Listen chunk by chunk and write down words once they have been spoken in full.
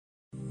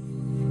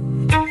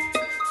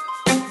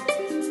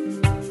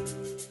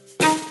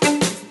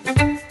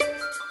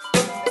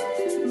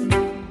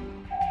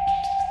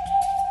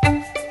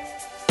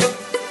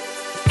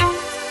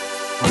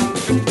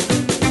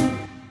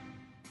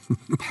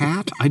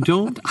I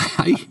don't.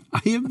 I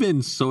have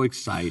been so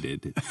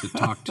excited to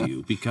talk to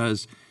you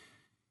because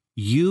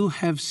you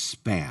have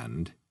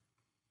spanned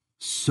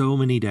so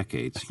many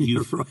decades.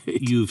 You've right.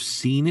 You've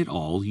seen it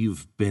all.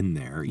 You've been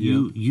there.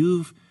 Yeah.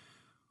 You've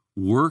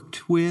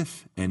worked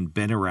with and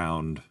been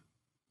around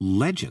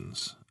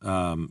legends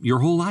your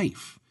whole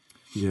life.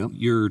 Yeah.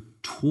 You're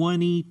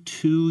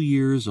 22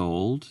 years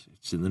old.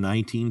 It's in the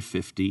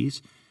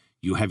 1950s.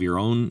 You have your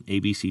own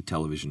ABC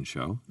television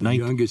show. The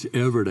youngest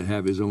ever to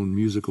have his own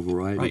musical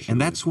variety Right, show. and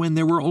that's when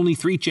there were only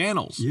 3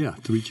 channels. Yeah,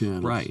 3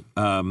 channels. Right.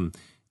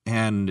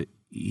 And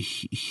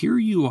here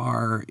you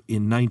are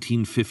in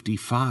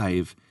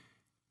 1955,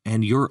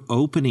 and your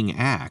opening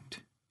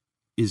act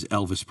is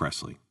Elvis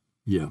Presley.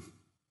 Yeah.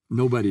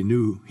 Nobody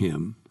knew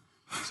him.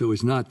 So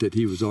it's not that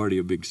he was already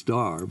a big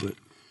star, but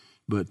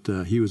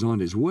he was on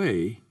his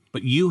way.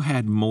 But you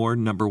had more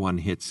number one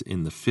hits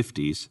in the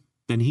 50s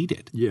than he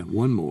did. Yeah,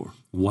 one more.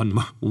 One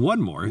more.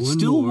 One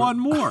Still more. one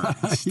more.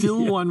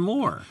 Still Yeah. one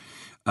more.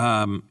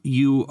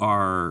 You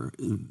are,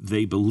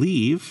 they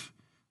believe,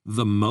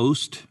 the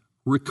most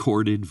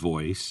recorded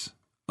voice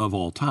of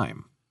all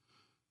time.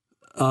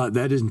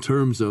 That is in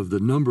terms of the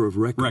number of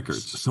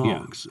Records,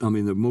 songs. Yeah. I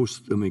mean,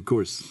 of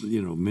course,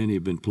 many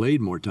have been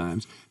played more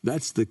times.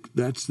 That's the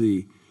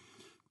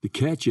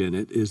catch in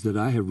it is that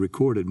I have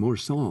recorded more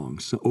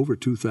songs, over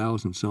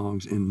 2,000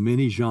 songs in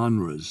many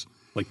genres.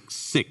 Like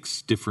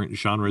 6 different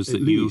genres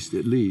At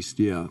least,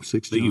 yeah,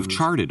 6 that genres. you've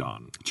charted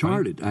on.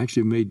 Charted. Right?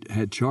 Actually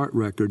had chart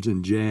records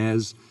in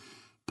jazz,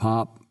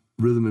 pop,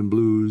 rhythm and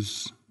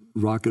blues,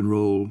 rock and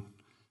roll,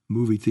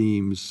 movie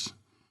themes,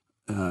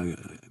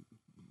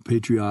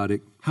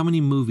 patriotic. How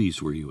many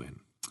movies were you in?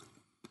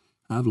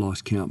 I've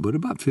lost count, but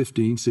about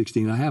 15,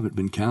 16. I haven't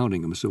been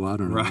counting them, so I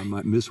don't know. Right. I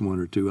might miss one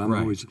or two. I'm Right.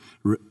 always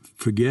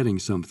forgetting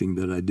something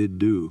that I did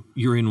do.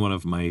 You're in one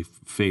of my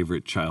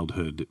favorite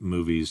childhood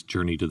movies,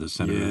 Journey to the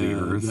Center of the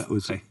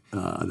Earth.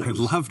 I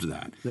loved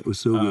that. That was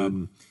so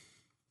good.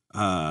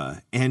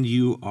 And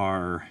you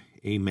are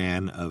a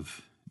man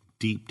of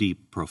deep,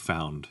 deep,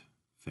 profound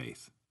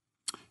faith.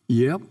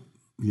 Yep.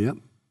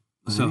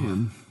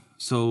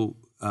 So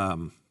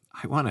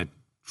I want to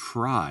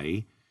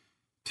try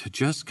to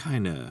just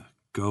kind of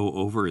go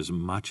over as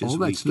much as we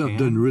can. All that stuff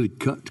doesn't really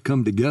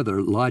come together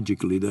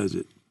logically, does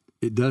it?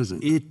 It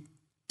doesn't. It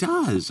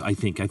does, I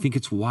think. I think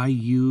it's why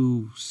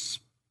you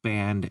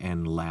spanned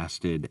and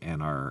lasted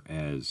and are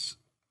as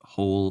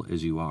whole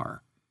as you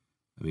are.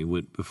 I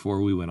mean, before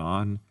we went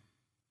on,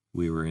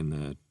 we were in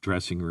the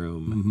dressing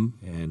room,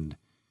 and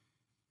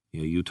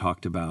you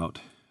talked about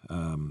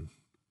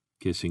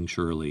kissing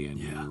Shirley and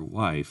your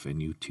wife,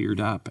 and you teared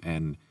up,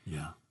 and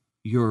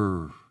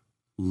your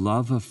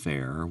love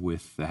affair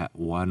with that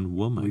one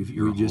woman.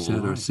 We just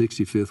had our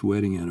 65th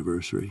wedding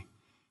anniversary.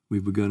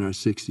 We've begun our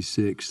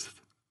 66th.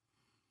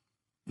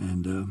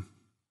 And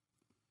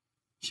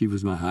she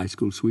was my high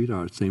school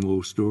sweetheart. Same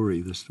old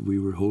story. We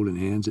were holding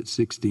hands at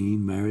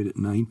 16, married at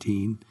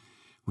 19.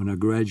 When I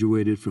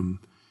graduated from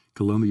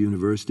Columbia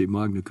University,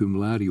 magna cum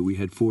laude, we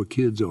had 4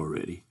 kids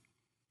already.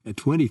 At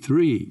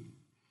 23,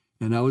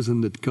 and I was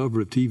on the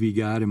cover of TV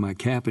Guide in my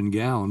cap and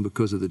gown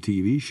because of the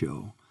TV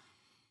show.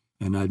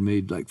 And I'd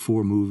made like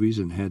 4 movies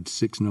and had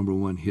 6 number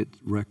one hit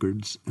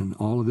records, and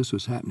all of this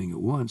was happening at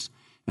once.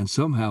 And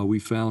somehow we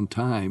found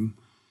time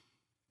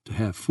to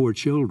have 4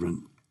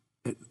 children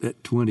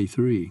at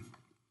 23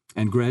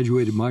 and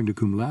graduated magna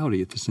cum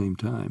laude at the same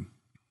time.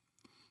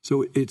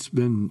 So it's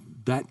been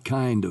that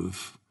kind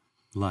of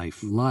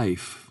life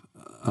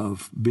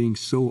of being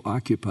so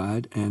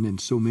occupied and in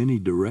so many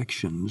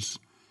directions.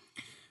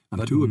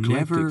 I'm too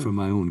eclectic for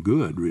my own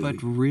good, really.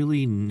 But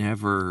really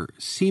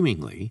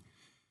seemingly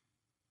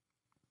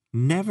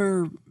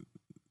never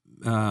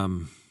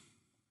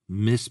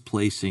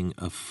misplacing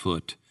a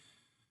foot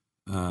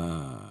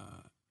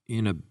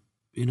in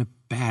a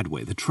bad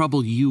way. The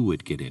trouble you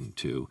would get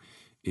into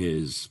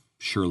is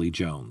Shirley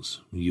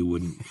Jones. You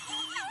wouldn't,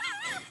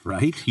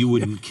 right? You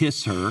wouldn't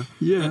kiss her.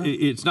 Yeah.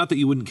 It's not that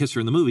you wouldn't kiss her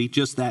in the movie.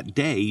 Just that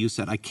day you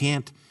said, I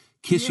can't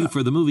kiss you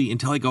for the movie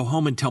until I go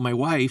home and tell my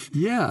wife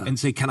and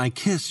say, can I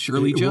kiss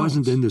Shirley Jones? It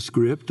wasn't in the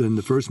script, and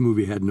the first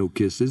movie had no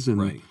kisses.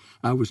 And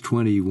I was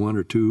 21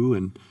 or 2,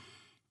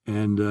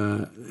 and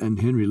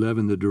Henry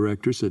Levin, the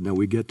director, said, now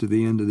we get to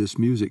the end of this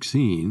music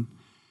scene,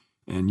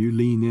 and you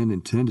lean in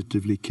and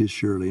tentatively kiss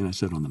Shirley. And I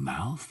said, on the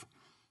mouth?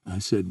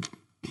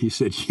 He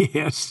said,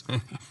 yes.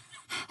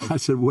 I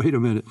said, wait a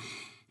minute.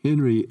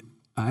 Henry,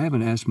 I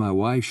haven't asked my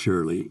wife,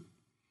 Shirley,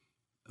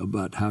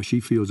 about how she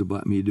feels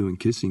about me doing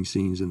kissing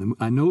scenes.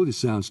 I know this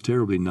sounds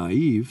terribly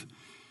naive,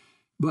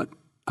 but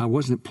I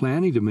wasn't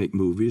planning to make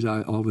movies.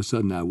 All of a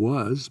sudden I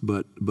was,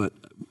 but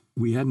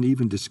we hadn't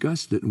even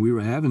discussed it, and we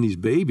were having these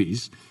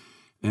babies,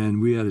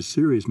 and we had a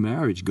serious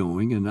marriage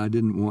going, and I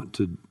didn't want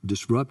to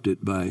disrupt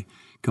it by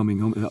coming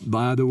home.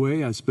 By the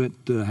way, I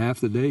spent half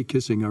the day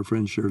kissing our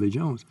friend Shirley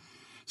Jones.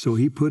 So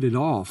he put it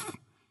off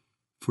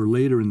for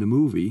later in the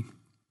movie,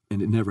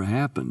 and it never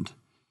happened.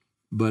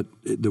 But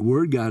the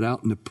word got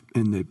out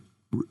in the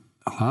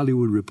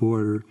Hollywood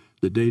Reporter,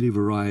 the Daily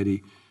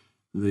Variety,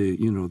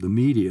 the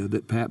media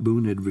that Pat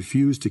Boone had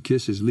refused to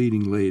kiss his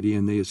leading lady,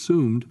 and they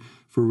assumed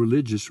for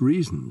religious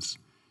reasons.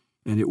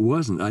 And it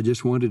wasn't. I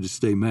just wanted to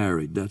stay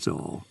married, that's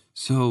all.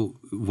 So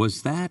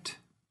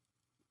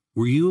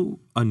were you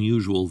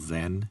unusual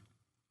then,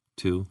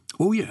 too?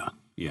 Oh, yeah.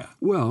 Yeah.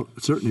 Well,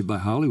 certainly by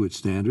Hollywood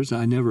standards,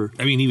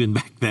 Even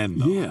back then,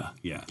 though. Yeah.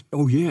 Yeah.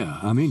 Oh, yeah.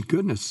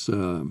 Goodness,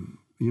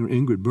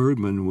 Ingrid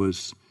Bergman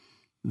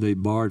they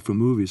barred from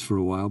movies for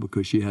a while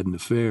because she had an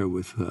affair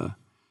with the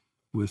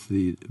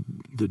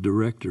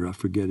director. I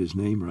forget his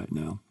name right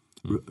now.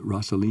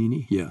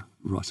 Rossellini? Yeah,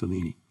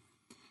 Rossellini.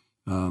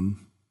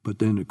 But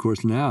then, of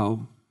course,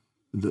 now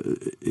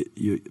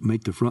you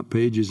make the front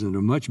pages in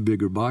a much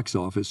bigger box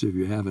office if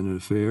you're having an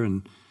affair.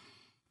 And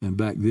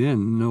back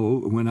then,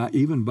 no,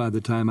 even by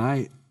the time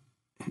I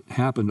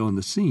happened on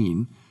the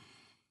scene,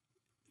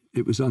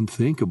 it was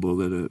unthinkable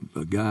that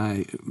a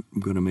guy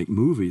going to make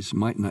movies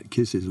might not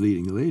kiss his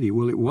leading lady.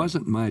 Well, it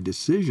wasn't my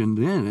decision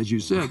then, as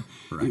you said.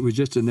 Right. It was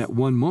just in that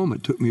one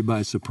moment, took me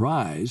by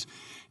surprise.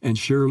 And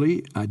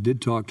Shirley, I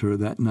did talk to her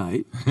that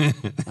night.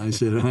 I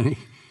said, honey,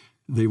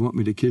 they want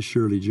me to kiss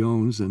Shirley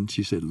Jones. And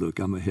she said, look,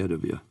 I'm ahead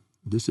of you.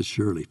 This is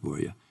Shirley for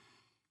you.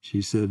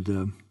 She said,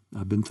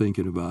 I've been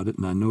thinking about it,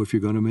 and I know if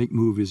you're going to make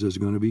movies, there's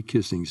going to be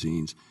kissing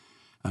scenes.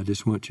 I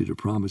just want you to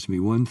promise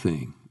me one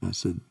thing. I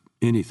said,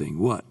 anything.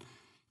 What?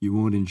 You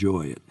won't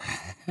enjoy it.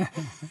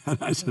 And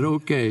I said,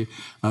 okay,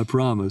 I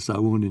promise I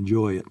won't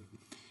enjoy it.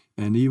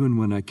 And even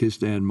when I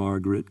kissed Anne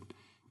Margaret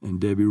and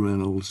Debbie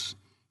Reynolds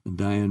and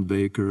Diane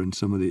Baker and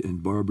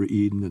and Barbara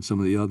Eden and some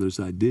of the others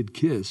I did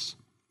kiss,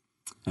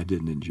 I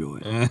didn't enjoy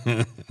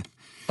it.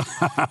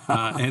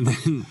 And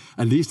then,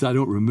 at least I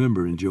don't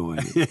remember enjoying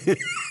it.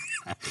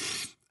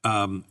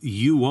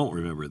 you won't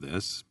remember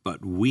this,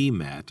 but we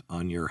met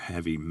on your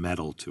heavy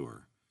metal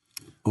tour.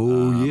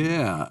 Oh,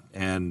 yeah.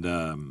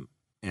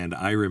 And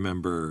I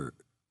remember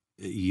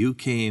you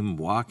came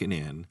walking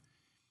in,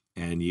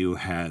 and you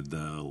had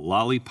the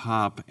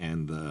lollipop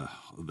and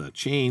the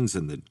chains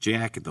and the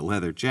jacket, the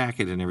leather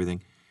jacket and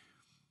everything.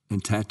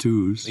 And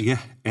tattoos. Yeah,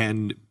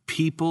 and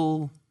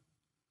people,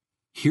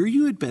 here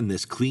you had been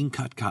this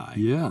clean-cut guy.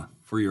 Yeah.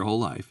 For your whole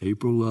life.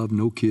 April Love,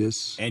 no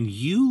kiss. And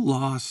you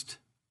lost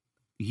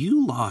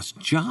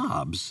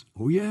jobs.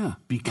 Oh, yeah.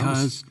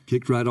 Because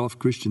kicked right off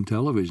Christian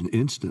television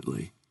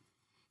instantly.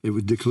 It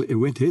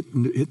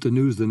hit the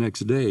news the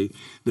next day.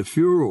 The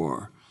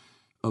furor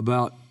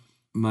about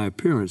my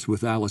appearance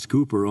with Alice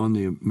Cooper on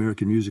the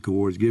American Music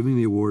Awards, giving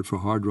the award for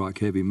hard rock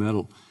heavy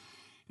metal,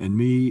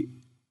 and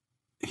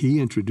he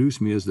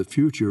introduced me as the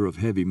future of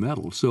heavy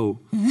metal. So,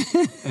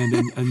 and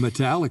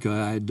Metallica,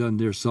 I had done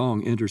their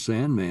song Enter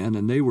Sandman,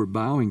 and they were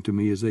bowing to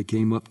me as they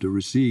came up to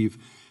receive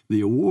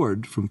the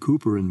award from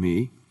Cooper and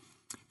me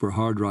for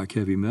hard rock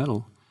heavy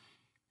metal.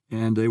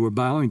 And they were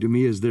bowing to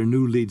me as their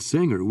new lead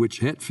singer,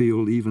 which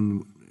Hetfield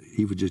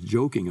he was just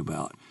joking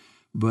about,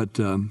 but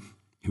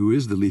who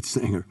is the lead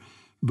singer.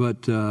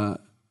 But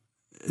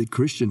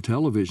Christian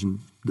television,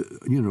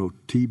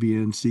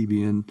 TBN,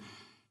 CBN,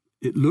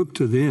 it looked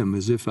to them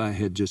as if I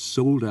had just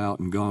sold out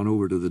and gone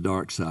over to the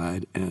dark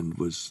side and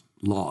was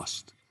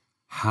lost.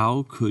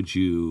 How could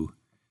you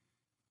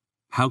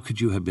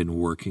have been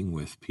working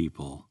with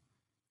people?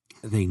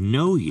 They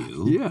know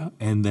you, yeah,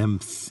 and them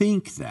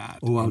think that.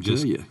 Oh, I'll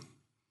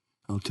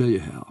tell you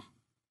how.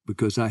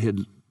 Because I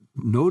had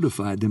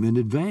notified them in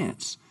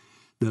advance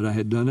that I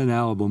had done an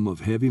album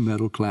of heavy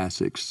metal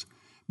classics,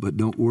 but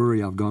don't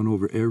worry, I've gone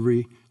over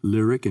every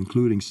lyric,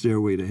 including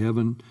Stairway to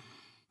Heaven,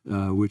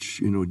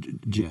 which,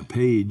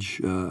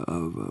 Page,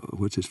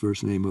 what's his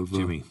first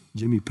name?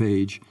 Jimmy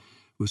Page,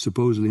 was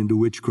supposedly into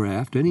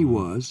witchcraft, and he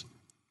was.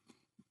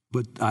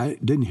 But I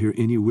didn't hear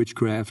any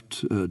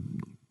witchcraft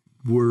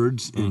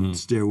words in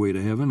Stairway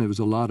to Heaven. There was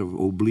a lot of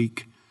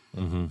oblique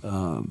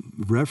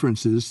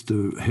references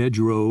to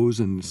hedgerows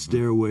and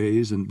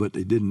stairways, but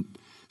they didn't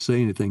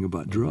say anything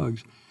about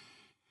drugs.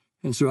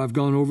 And so I've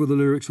gone over the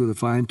lyrics with a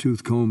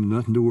fine-tooth comb,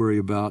 nothing to worry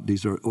about.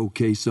 These are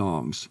okay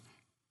songs.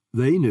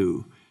 They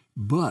knew,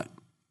 but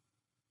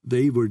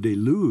they were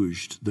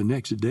deluged the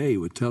next day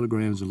with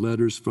telegrams and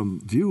letters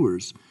from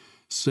viewers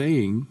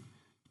saying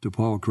to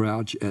Paul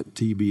Crouch at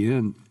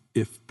TBN,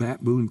 if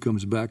Pat Boone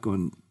comes back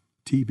on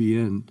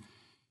TBN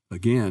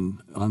again,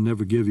 I'll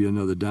never give you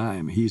another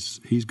dime.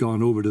 He's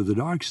gone over to the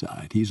dark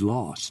side. He's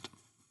lost.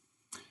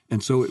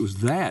 And so it was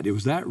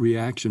that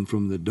reaction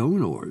from the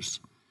donors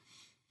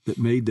that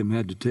made them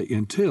had to take,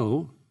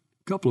 until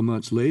a couple of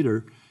months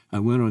later, I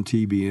went on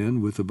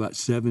TBN with about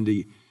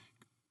 70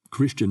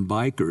 Christian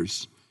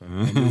bikers,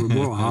 and there were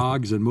more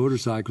hogs and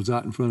motorcycles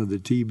out in front of the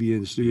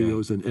TBN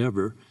studios than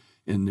ever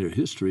in their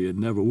history, and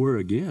never were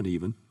again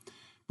even.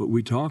 But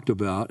we talked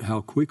about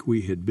how quick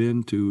we had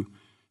been to,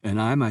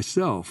 and I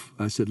myself,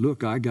 I said,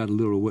 look, I got a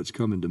little of what's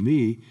coming to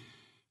me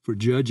for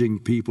judging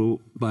people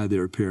by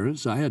their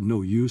appearance. I had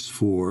no use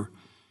for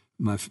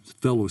my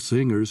fellow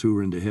singers who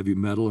were into heavy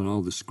metal and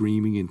all the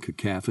screaming and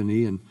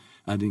cacophony, and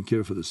I didn't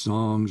care for the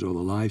songs or the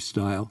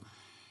lifestyle.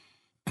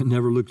 I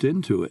never looked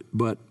into it,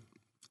 but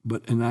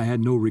I had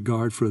no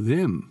regard for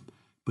them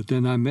But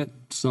then I met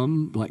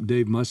some like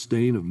Dave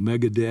Mustaine of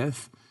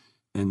Megadeth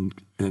and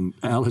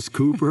Alice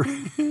Cooper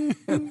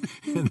and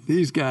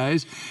these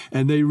guys,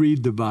 and they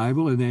read the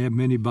Bible, and they have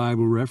many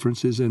Bible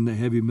references in the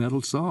heavy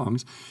metal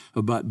songs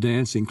about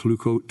dancing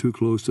too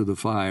close to the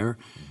fire,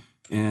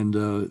 and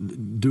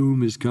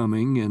doom is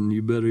coming, and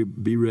you better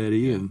be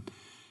ready.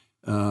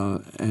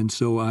 And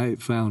so I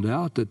found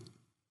out that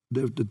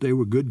they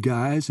were good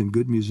guys and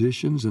good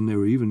musicians, and they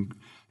were even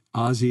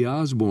Ozzy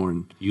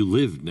Osbourne. You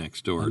lived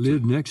next door. I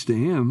lived next to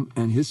him,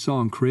 and his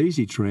song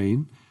 "Crazy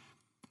Train"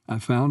 I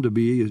found to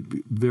be a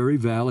very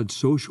valid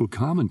social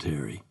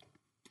commentary,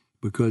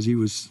 because he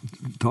was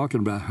talking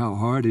about how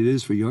hard it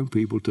is for young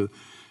people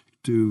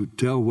to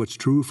tell what's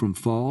true from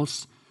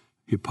false,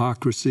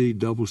 hypocrisy,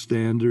 double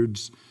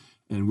standards,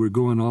 and we're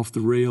going off the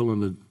rail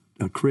on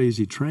a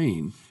crazy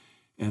train.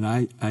 And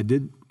I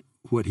did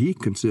what he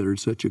considered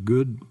such a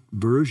good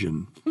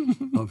version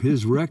of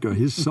his record,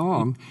 his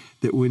song,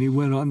 that when he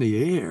went on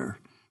the air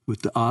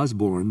with the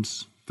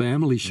Osbournes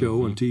family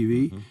show on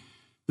TV,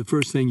 the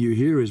first thing you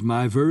hear is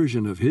my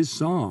version of his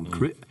song,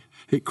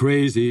 Hey,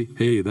 crazy,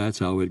 hey, that's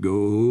how it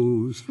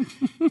goes.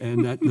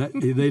 And that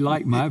they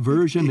liked my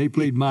version. They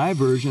played my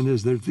version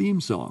as their theme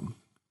song,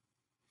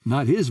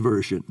 not his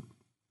version.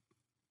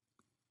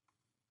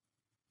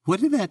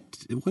 What does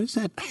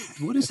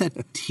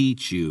that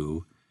teach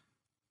you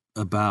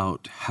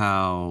about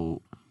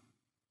how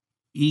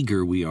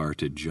eager we are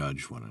to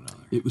judge one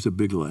another? It was a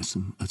big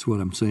lesson. That's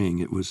what I'm saying.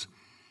 It was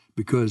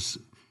because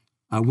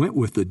I went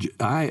with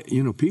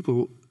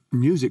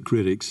music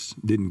critics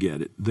didn't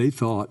get it. They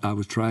thought I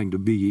was trying to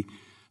be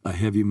a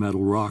heavy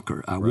metal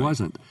rocker. I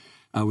wasn't.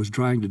 I was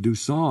trying to do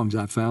songs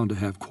I found to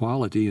have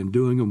quality, and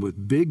doing them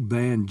with big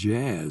band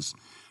jazz,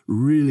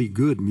 really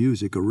good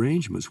music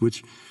arrangements,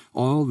 which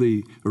all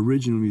the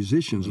original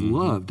musicians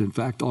loved. In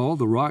fact, all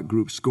the rock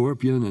groups,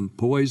 Scorpion and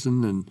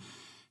Poison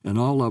and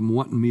all of them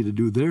wanting me to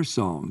do their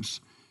songs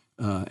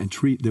and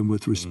treat them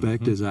with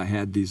respect as I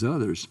had these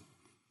others.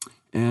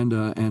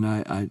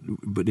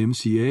 But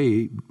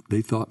MCA,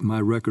 they thought my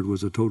record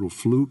was a total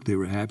fluke. They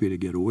were happy to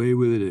get away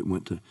with it. It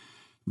went to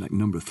like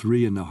number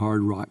 3 in the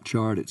hard rock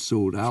chart. It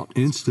sold out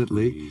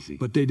instantly,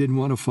 but they didn't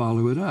want to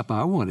follow it up.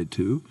 I wanted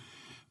to,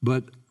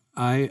 but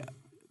I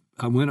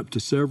went up to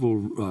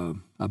several.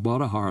 I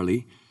bought a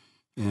Harley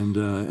and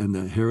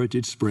the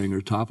Heritage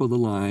Springer, top of the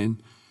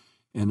line,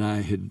 and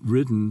I had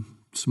ridden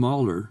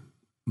smaller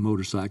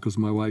motorcycles.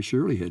 My wife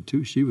Shirley had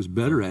too. She was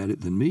better at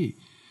it than me,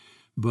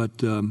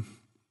 but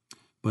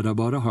I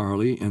bought a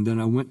Harley, and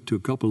then I went to a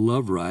couple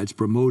love rides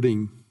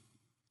promoting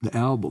the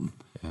album.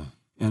 Yeah.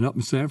 And up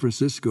in San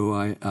Francisco,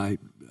 I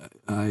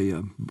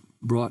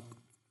brought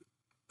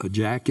a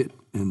jacket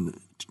and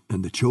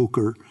the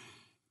choker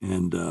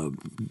and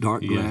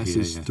dark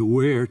glasses to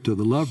wear to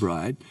the love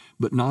ride,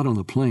 but not on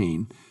the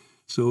plane.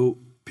 So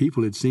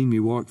people had seen me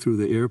walk through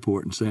the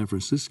airport in San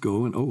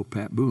Francisco, and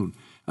Pat Boone.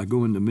 I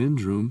go in the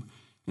men's room,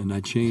 and I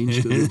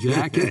change to the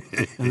jacket,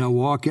 and I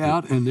walk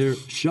out, and they're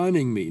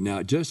shunning me.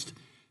 Now, just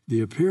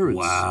the appearance.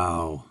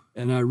 Wow.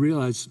 And I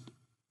realized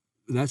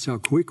that's how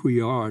quick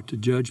we are to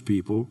judge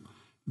people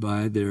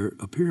by their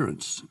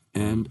appearance.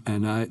 And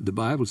the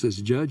Bible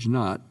says, judge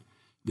not,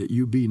 that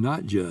you be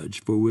not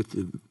judged, for with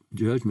the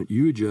judgment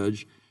you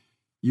judge,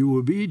 you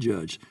will be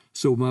judged.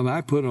 So when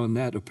I put on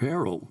that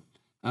apparel,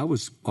 I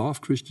was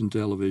off Christian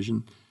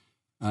television.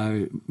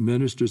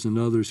 Ministers and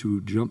others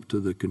who jumped to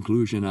the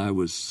conclusion I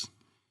was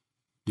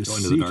just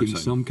seeking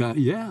some kind.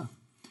 Yeah.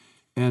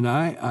 And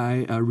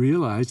I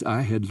realized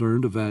I had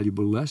learned a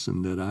valuable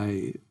lesson, that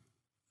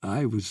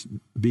I was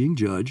being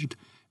judged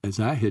as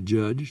I had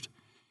judged.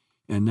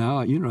 And now,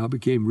 I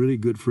became really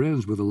good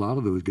friends with a lot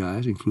of those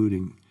guys,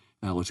 including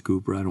Alice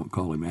Cooper. I don't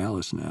call him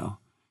Alice now.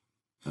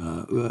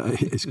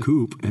 It's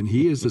Coop. And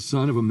he is the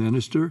son of a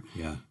minister.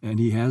 Yeah. And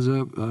he has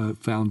a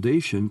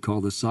foundation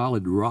called the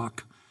Solid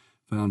Rock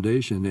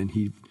Foundation. And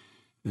he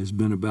has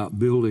been about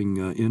building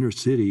inner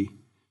city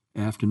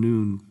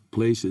afternoon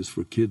places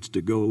for kids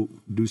to go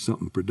do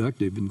something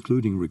productive,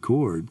 including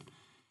record.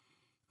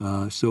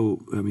 So,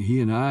 he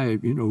and I,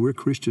 we're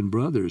Christian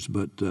brothers,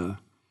 but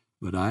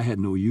I had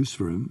no use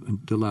for him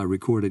until I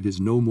recorded his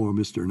 "No More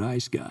Mr.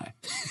 Nice Guy."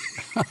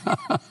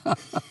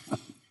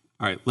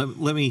 All right,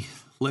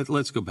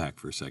 let's go back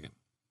for a second.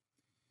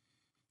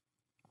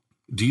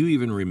 Do you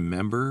even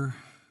remember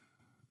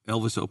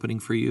Elvis opening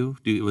for you?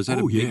 Was that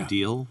a big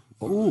deal?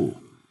 Oh,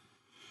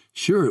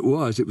 sure it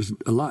was. It was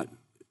a lot.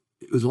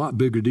 It was a lot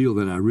bigger deal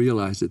than I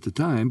realized at the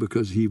time,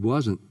 because he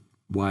wasn't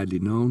widely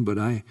known. But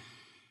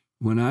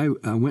when I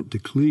went to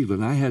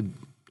Cleveland, I had,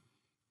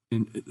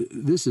 and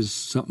this is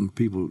something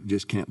people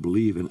just can't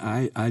believe, and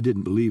I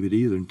didn't believe it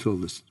either until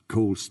the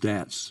cold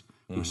stats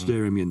were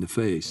staring me in the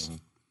face.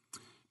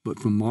 But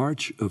from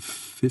March of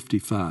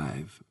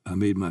 '55, I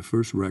made my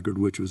first record,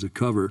 which was a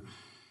cover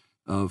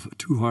of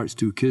Two Hearts,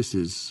 Two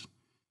Kisses,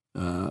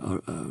 a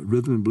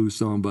rhythm and blues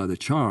song by the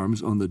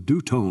Charms on the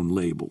Dutone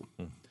label.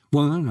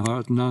 One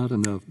heart not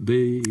enough,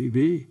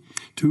 baby.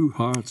 Two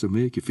hearts will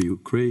make you feel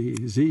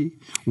crazy.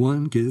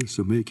 One kiss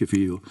will make you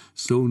feel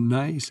so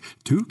nice.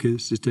 Two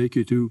kisses take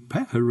you to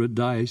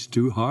paradise.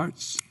 Two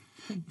hearts,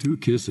 two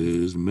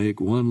kisses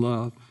make one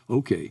love.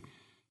 Okay,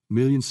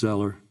 million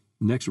seller.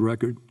 Next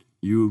record,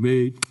 You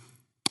Made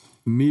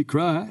Me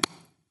Cry.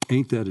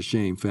 Ain't That a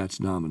Shame, Fats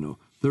Domino.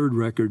 Third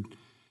record,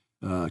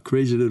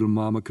 Crazy Little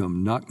Mama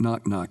Come Knock,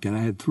 Knock, Knock. And I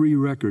had 3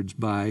 records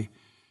by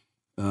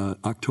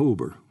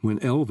October when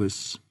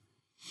Elvis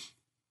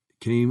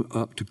came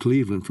up to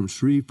Cleveland from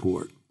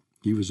Shreveport.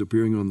 He was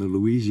appearing on the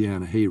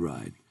Louisiana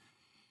Hayride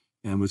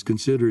and was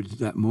considered at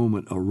that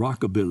moment a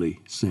rockabilly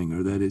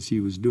singer. That is, he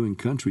was doing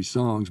country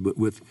songs, but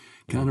with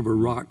kind of a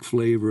rock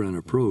flavor and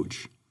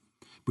approach.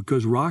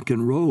 Because rock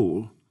and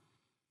roll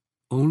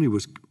only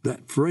was,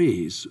 that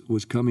phrase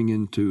was coming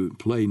into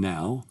play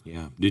now.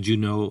 Yeah. Did you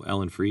know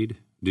Alan Freed?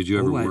 Did you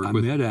ever work I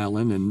with? met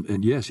Alan,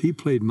 and yes, he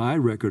played my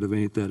record of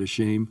Ain't That a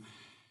Shame.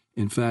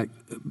 In fact,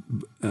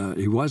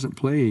 he wasn't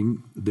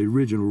playing the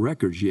original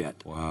records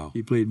yet. Wow.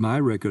 He played my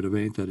record of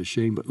Ain't That a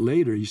Shame, but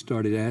later he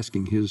started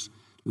asking his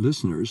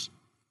listeners,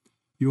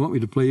 you want me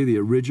to play the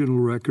original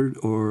record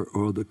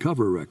or the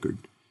cover record?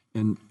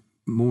 And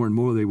more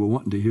they were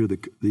wanting to hear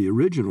the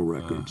original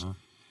records. Uh-huh.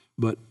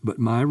 But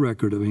my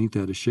record of Ain't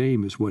That a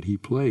Shame is what he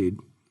played.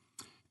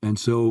 And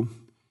so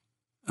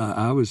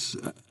I was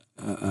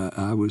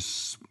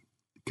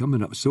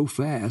coming up so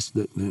fast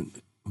that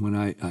when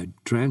I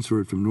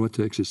transferred from North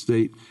Texas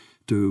State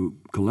to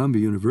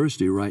Columbia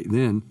University right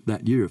then,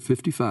 that year,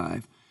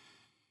 55,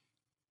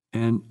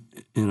 and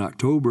in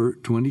October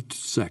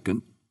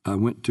 22nd, I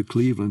went to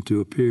Cleveland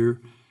to appear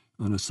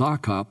on a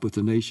sock hop with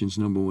the nation's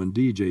 #1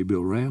 DJ,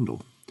 Bill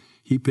Randall.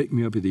 He picked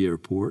me up at the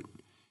airport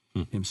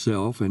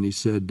himself, and he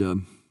said,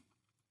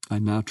 I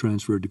now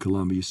transferred to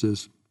Columbia. He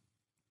says,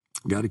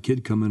 got a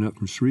kid coming up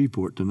from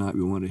Shreveport tonight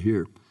we want to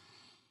hear,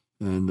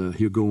 and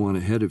he'll go on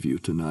ahead of you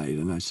tonight.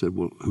 And I said,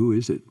 well, who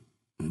is it?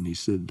 And he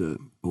said,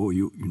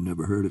 you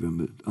never heard of him,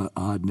 but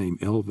odd name,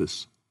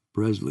 Elvis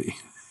Presley.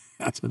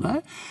 I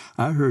said,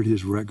 I heard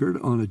his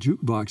record on a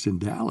jukebox in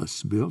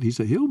Dallas, Bill. He's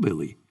a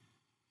hillbilly.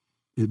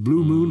 The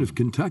Blue Moon of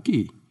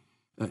Kentucky.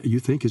 You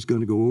think it's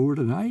going to go over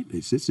tonight?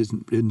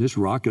 Isn't this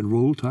rock and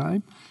roll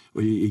time?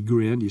 Well, he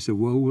grinned. He said,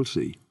 well, we'll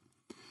see.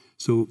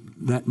 So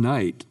that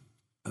night,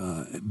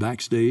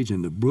 backstage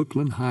in the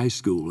Brooklyn High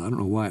School, I don't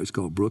know why it was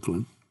called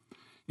Brooklyn,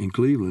 in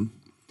Cleveland,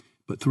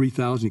 but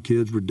 3,000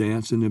 kids were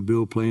dancing and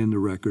Bill playing the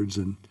records,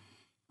 and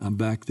I'm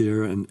back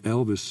there, and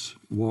Elvis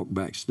walked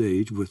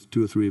backstage with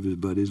 2 or 3 of his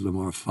buddies,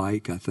 Lamar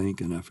Fike, I think,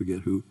 and I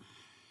forget who.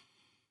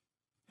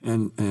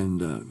 And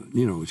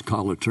his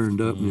collar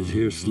turned up and his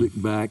hair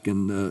slicked back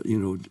and,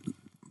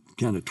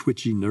 kind of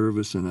twitchy,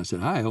 nervous. And I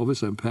said, hi,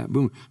 Elvis, I'm Pat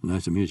Boone.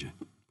 Nice to meet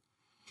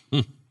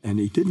you. And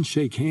he didn't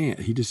shake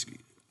hands.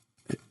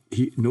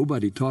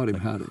 Nobody taught him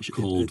how to,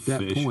 at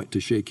that point, to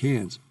shake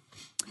hands.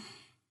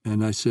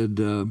 And I said,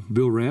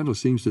 Bill Randall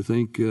seems to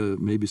think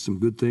maybe some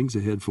good things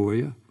ahead for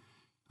you.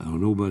 I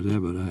don't know about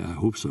that, but I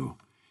hope so.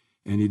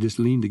 And he just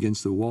leaned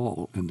against the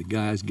wall, and the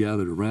guys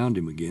gathered around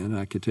him again.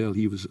 I could tell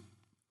he was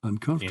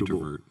uncomfortable.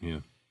 Introvert, yeah.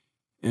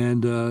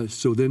 And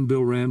so then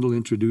Bill Randall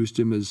introduced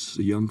him as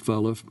a young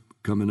fella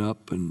coming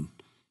up, and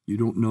you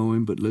don't know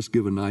him, but let's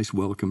give a nice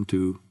welcome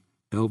to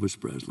Elvis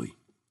Presley.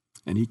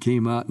 And he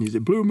came out and he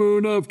said, Blue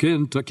Moon of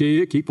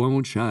Kentucky, keep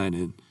on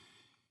shining.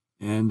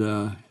 And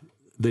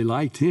they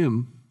liked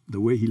him, the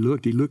way he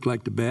looked. He looked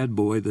like the bad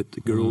boy that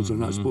the girls are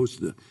not supposed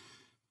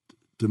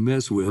to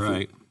mess with.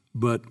 Right.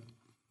 But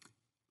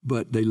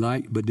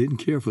didn't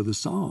care for the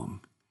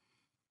song.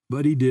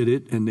 But he did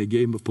it, and they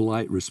gave him a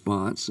polite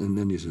response. And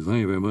then he said,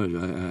 thank you very much.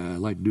 I'd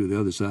like to do the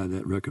other side of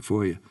that record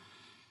for you.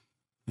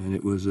 And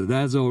it was,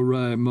 that's all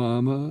right,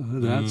 Mama.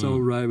 That's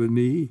all right with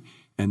me.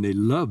 And they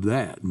loved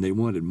that, and they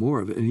wanted more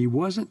of it. And he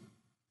wasn't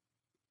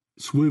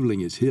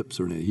swiveling his hips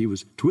or anything. He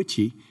was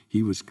twitchy.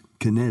 He was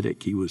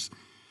kinetic. He was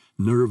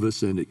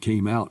nervous, and it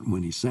came out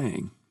when he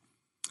sang.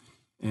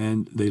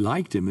 And they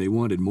liked him. They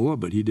wanted more,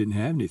 but he didn't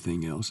have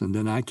anything else. And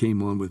then I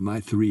came on with my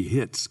 3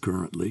 hits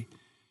currently,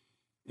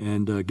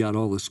 and got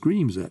all the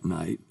screams that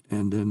night.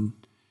 And then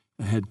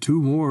I had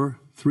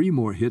 3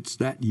 more hits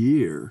that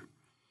year.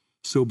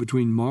 So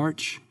between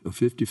March of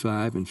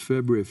 55 and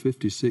February of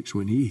 56,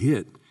 when he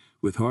hit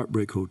with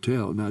Heartbreak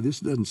Hotel, now this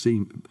doesn't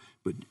seem,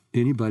 but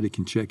anybody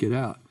can check it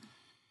out.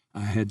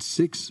 I had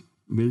 6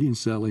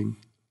 million-selling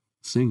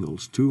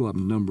singles, 2 of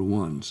them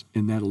 #1s,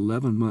 in that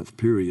 11-month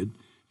period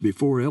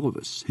before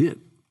Elvis hit.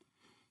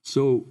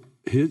 So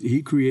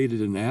he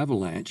created an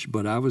avalanche,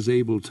 but I was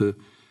able to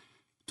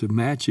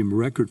match him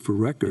record for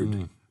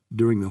record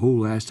during the whole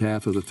last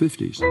half of the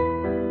 50s.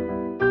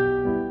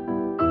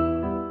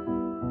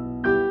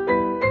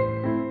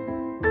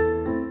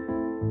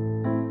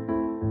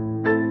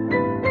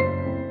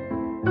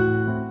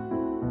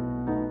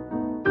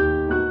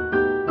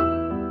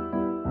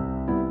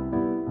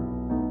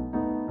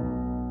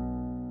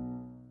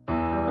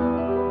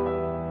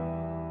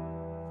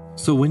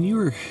 So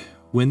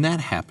when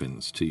that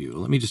happens to you,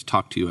 let me just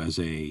talk to you as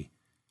a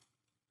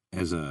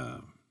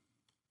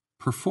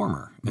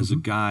performer, as a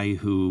guy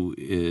who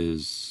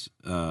is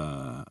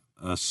a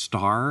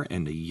star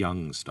and a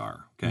young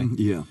star. Okay,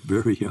 Yeah,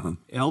 very young.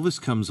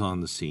 Elvis comes on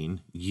the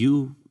scene.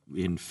 You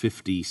in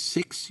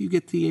 '56, you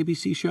get the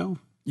ABC show.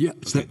 Yeah,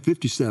 Okay.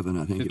 57,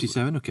 I think.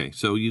 57. Okay,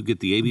 so you get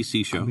the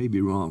ABC show. I may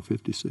be wrong.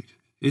 56.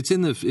 It's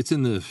in the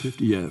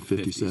 50, yeah,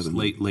 57.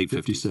 50s, late 50s.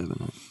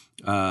 57.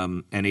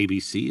 And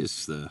ABC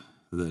is the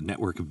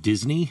network of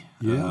Disney.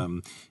 Yeah.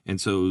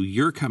 And so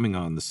you're coming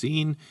on the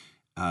scene.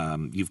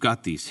 You've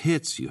got these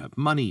hits. You have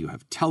money. You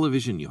have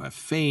television. You have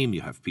fame.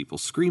 You have people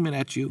screaming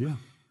at you. Yeah.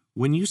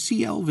 When you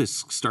see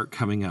Elvis start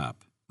coming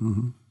up,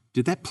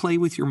 did that play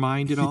with your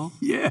mind at all?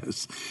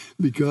 Yes,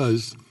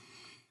 because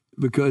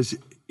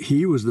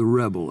he was the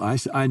rebel.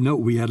 I know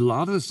we had a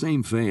lot of the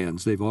same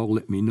fans. They've all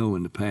let me know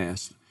in the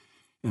past,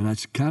 and I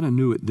kind of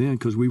knew it then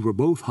because we were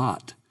both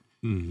hot.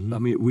 I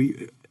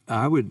mean,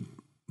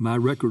 my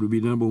record would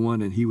be number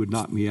one, and he would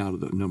knock me out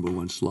of the number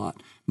one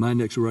slot. My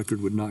next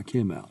record would knock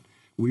him out.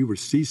 We were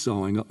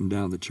seesawing up and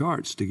down the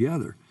charts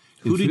together.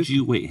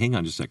 Wait, hang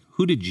on just a second.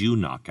 Who did you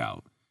knock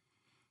out?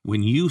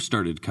 When you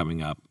started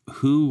coming up,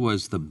 who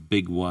was the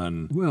big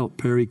one? Well,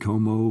 Perry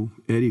Como,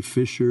 Eddie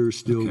Fisher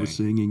still was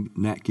singing,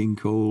 Nat King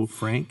Cole,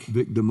 Frank?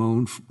 Vic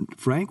Damone.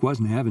 Frank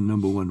wasn't having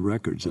number one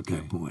records at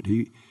that point.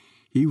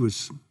 He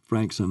was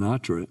Frank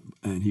Sinatra,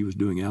 and he was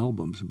doing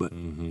albums, but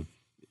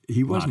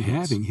he wasn't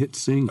having hit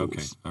singles.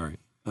 Okay, all right.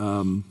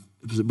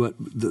 But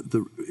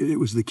it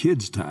was the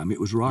kids' time. It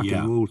was rock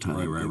and roll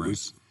time.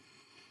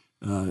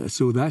 Right.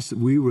 So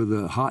we were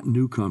the hot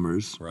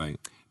newcomers. Right.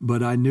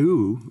 But I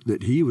knew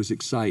that he was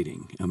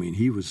exciting. I mean,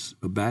 he was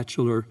a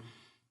bachelor,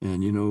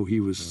 and he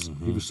was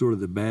sort of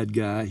the bad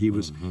guy. He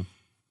was.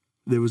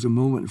 There was a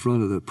moment in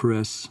front of the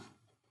press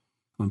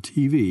on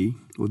TV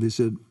where they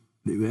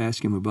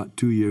asked him about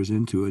 2 years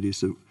into it. He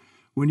said,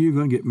 "When are you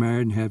going to get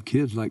married and have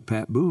kids like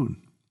Pat Boone?"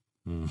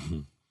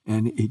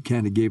 And he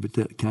kind of gave it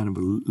that kind of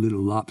a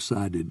little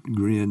lopsided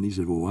grin. He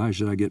said, "Well, why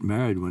should I get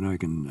married when I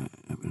can?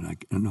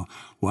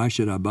 Why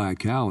should I buy a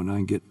cow when I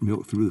can get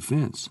milk through the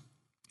fence?"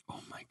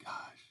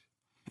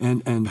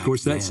 And of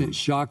course, that sent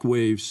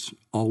shockwaves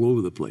all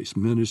over the place.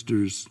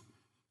 Ministers,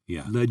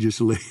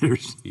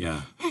 legislators,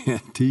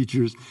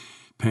 teachers,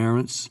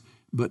 parents.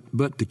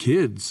 But the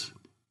kids,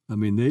 I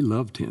mean, they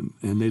loved him.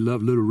 And they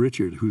loved Little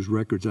Richard, whose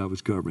records I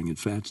was covering, and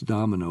Fats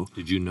Domino.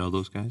 Did you know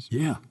those guys?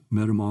 Yeah,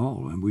 met them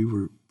all. And we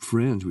were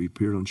friends. We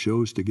appeared on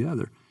shows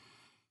together.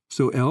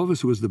 So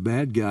Elvis was the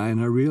bad guy, and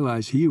I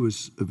realized he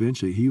was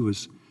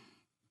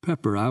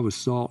pepper. I was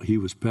salt, he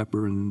was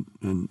pepper, and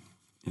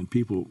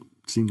people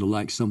seemed to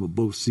like some of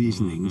both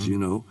seasonings,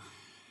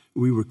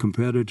 We were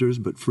competitors,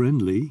 but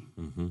friendly.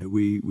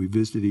 We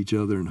visited each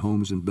other in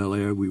homes in Bel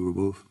Air. We were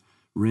both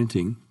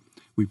renting.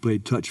 We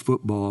played touch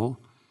football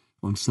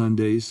on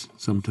Sundays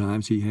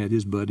sometimes. He had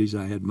his buddies,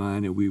 I had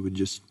mine, and we would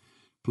just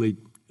play,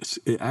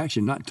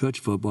 actually not touch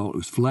football, it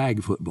was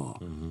flag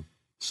football.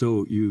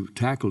 So you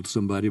tackled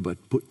somebody by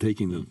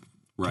taking the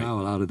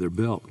towel out of their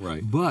belt.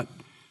 Right. But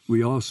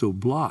we also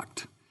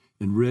blocked.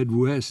 And Red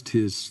West,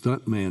 his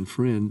stuntman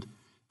friend,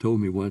 told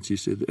me once, he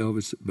said,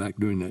 Elvis, back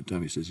during that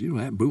time, he says,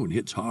 that Boone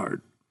hits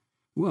hard.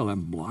 Well,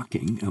 I'm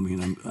blocking. I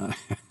mean,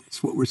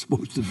 that's what we're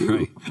supposed to do.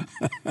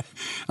 Right.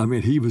 I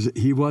mean,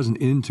 he wasn't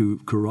into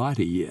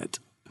karate yet.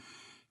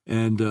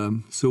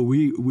 And so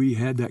we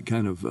had that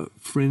kind of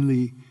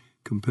friendly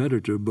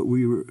competitor, but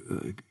we were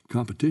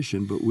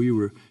competition, but we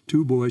were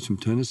two boys from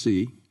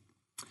Tennessee,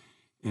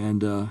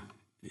 and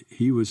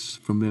he was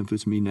from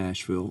Memphis, me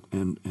Nashville,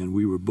 and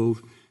we were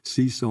both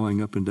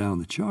seesawing up and down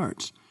the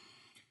charts.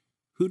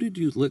 Who did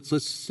you,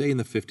 let's say in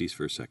the 50s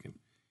for a second,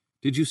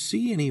 did you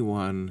see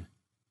anyone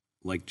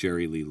like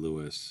Jerry Lee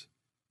Lewis,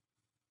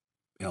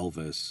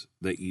 Elvis,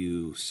 that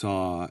you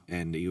saw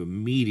and you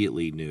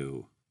immediately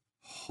knew,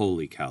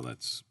 holy cow,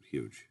 that's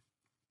huge?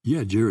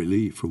 Yeah, Jerry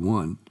Lee, for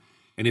one.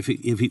 And if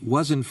it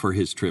wasn't for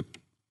his trip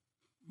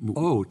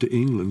to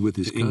England with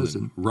his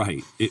cousin.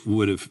 Right. He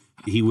would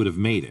have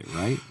made it,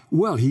 right?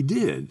 Well, he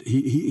did.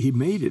 He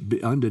made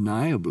it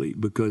undeniably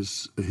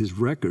because his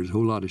records, a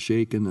whole lot of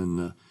shaking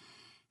and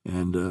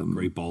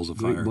Great Balls of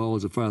Fire. Great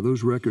Balls of Fire.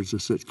 Those records are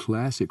such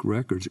classic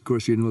records. Of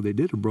course, they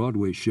did a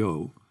Broadway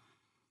show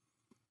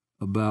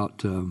about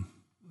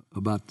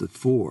the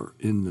Four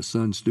in the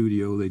Sun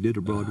Studio. They did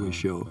a Broadway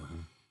show.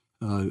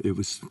 It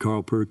was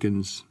Carl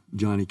Perkins,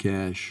 Johnny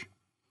Cash,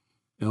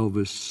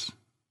 Elvis,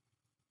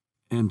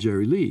 and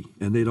Jerry Lee,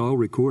 and they'd all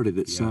recorded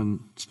at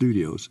Sun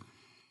Studios.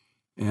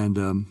 And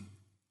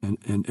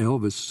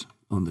Elvis,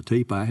 on the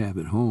tape I have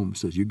at home,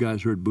 says, "You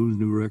guys heard Boone's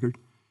new record?"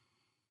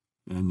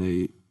 And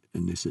they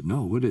said,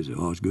 "No, what is it?"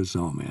 "Oh, it's a good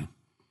song, man."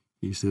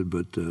 He said,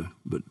 but the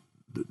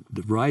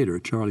writer,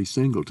 Charlie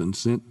Singleton,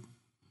 sent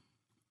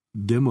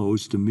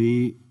demos to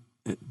me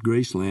at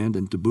Graceland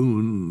and to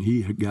Boone, and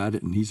he got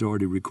it, and he's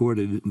already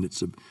recorded it, and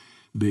it's a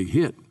big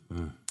hit.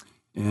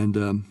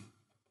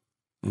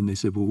 And they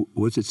said, "Well,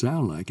 what's it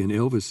sound like?" And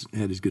Elvis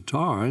had his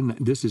guitar, and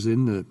this is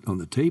on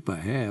the tape I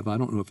have. I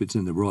don't know if it's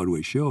in the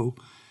Broadway show,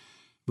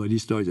 But he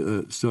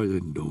started,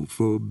 don't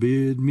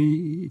forbid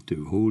me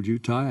to hold you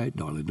tight,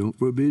 darling, don't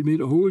forbid me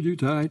to hold you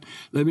tight.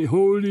 Let me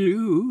hold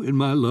you in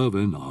my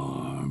loving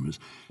arms.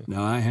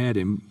 Now, I had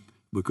him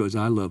because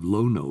I love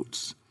low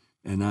notes,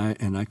 and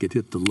I could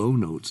hit the low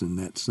notes in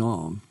that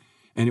song.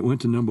 And it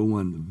went to number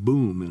one,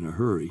 boom, in a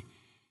hurry.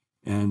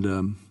 And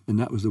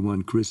that was the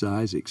one Chris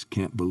Isaacs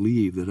can't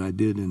believe that I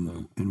did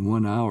in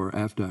 1 hour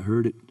after I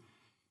heard it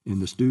in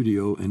the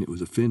studio, and it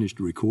was a finished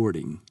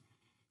recording.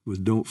 It was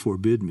Don't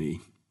Forbid Me.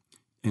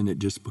 And it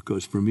just,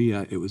 because for me,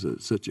 it was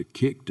such a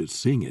kick to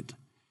sing it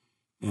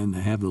and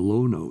to have the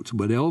low notes.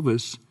 But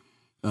Elvis,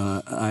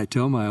 I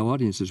tell my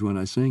audiences when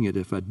I sing it,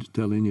 if I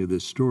tell any of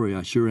this story,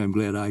 I sure am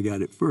glad I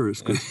got it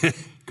first,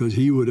 because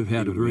he would have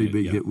had a very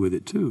big hit with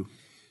it too.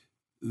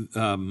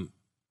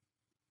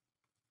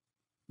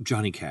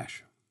 Johnny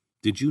Cash,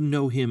 did you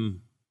know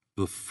him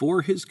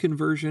before his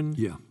conversion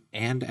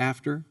and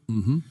after?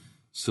 Mm-hmm.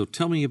 So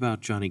tell me about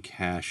Johnny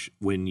Cash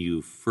when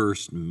you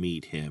first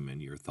meet him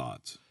and your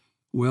thoughts.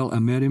 Well, I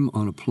met him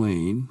on a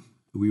plane.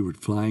 We were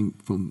flying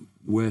from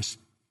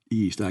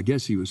east. I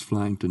guess he was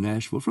flying to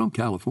Nashville from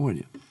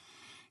California.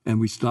 And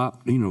we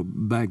stopped,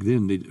 back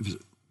then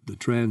the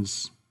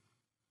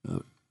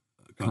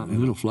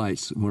transcontinental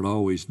flights weren't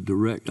always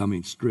direct,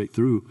 straight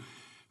through.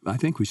 I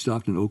think we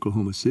stopped in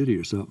Oklahoma City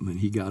or something, and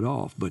he got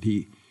off. But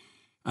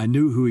I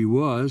knew who he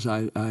was.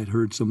 I'd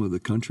heard some of the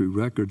country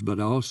records, but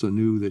I also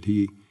knew that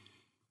he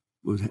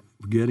was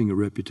getting a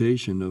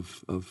reputation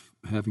of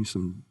having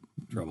some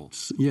trouble.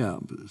 Yeah,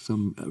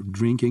 some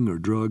drinking or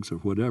drugs or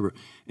whatever.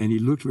 And he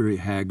looked very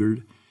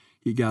haggard.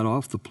 He got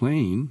off the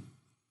plane,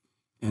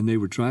 and they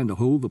were trying to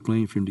hold the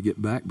plane for him to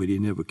get back, but he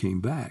never came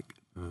back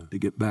to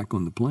get back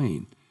on the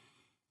plane.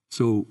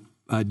 So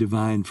I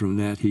divined from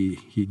that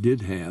he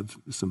did have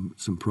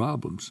some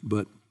problems.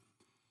 But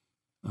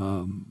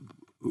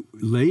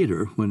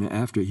later,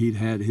 after he'd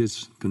had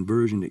his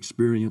conversion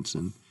experience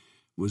and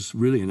was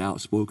really an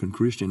outspoken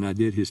Christian, I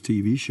did his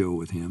TV show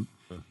with him.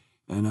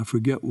 And I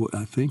forget what,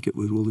 I think it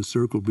was Will the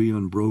Circle Be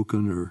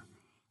Unbroken, or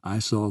I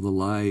Saw the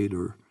Light,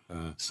 or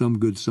some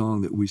good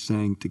song that we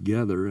sang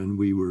together, and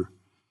we were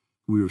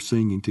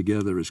singing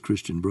together as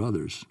Christian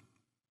brothers.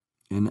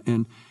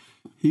 And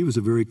he was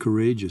a very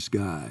courageous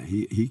guy.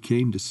 He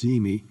came to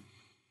see me.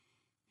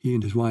 He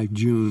and his wife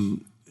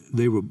June,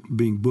 they were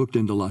being booked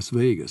into Las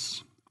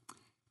Vegas.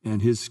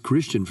 And his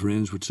Christian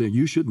friends would say,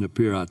 you shouldn't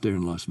appear out there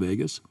in Las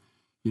Vegas.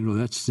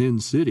 That's Sin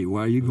City.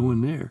 Why are you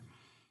going there?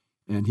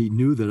 And he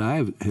knew that I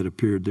had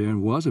appeared there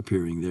and was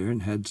appearing there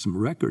and had some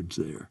records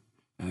there,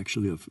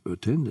 actually, of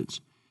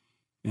attendance.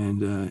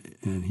 And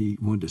he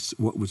wanted to,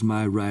 what was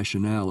my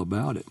rationale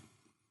about it?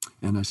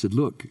 And I said,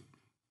 look,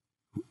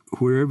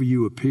 wherever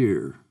you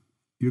appear,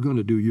 you're going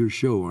to do your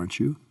show, aren't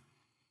you?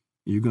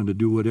 You're going to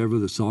do whatever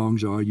the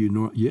songs are.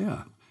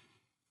 Yeah.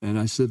 And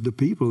I said, the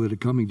people that are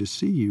coming to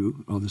see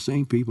you are the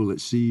same people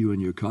that see you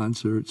in your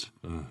concerts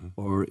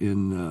or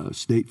in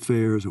state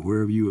fairs or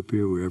wherever you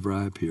appear, wherever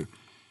I appear.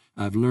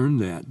 I've learned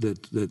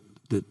that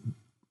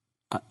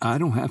I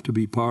don't have to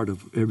be part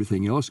of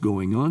everything else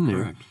going on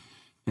there. Correct.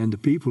 And the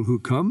people who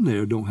come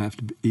there don't have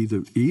to be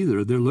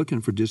either. They're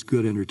looking for just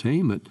good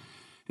entertainment.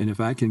 And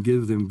if I can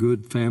give them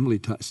good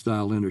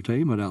family-style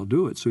entertainment, I'll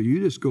do it. So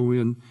you just go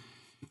in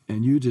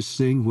and you just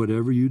sing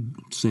whatever you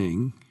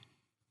sing,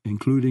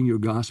 including your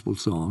gospel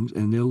songs,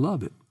 and they'll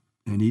love it.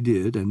 And he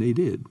did, and they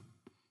did.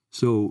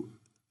 So,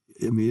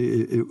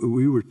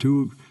 we were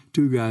two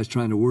guys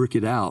trying to work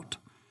it out,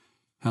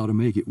 how to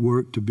make it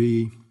work to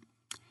be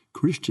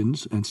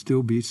Christians and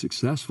still be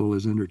successful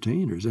as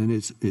entertainers. And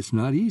it's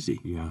not easy.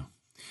 Yeah.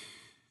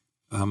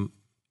 The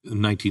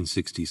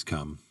 1960s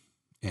come,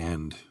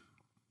 and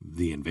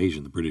the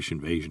British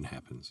invasion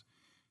happens.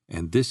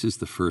 And this is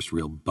the first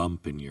real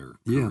bump in your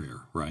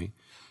career, right?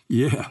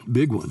 Yeah,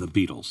 big one. The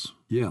Beatles.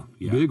 Yeah,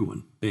 big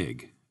one.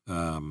 Big.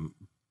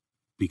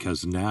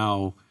 Because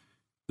now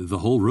the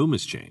whole room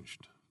has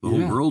changed. The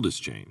whole world has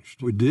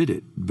changed. We did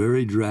it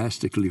very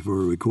drastically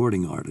for a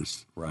recording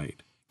artist.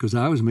 Right. Because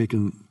I was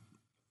making,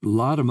 a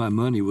lot of my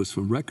money was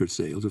from record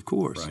sales, of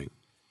course. Right.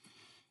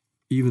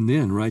 Even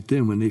then, right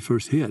then, when they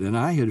first hit. And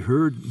I had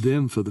heard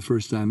them for the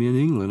first time in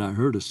England. I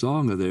heard a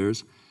song of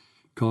theirs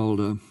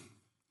called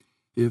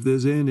If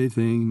There's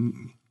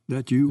Anything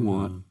That You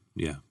Want,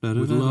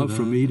 With Love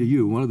From Me to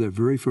You, one of their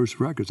very first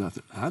records. I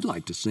thought, I'd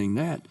like to sing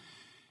that.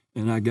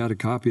 And I got a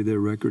copy of their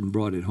record and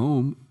brought it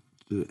home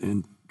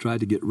and tried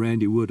to get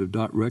Randy Wood of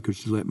Dot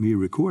Records to let me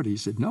record it. He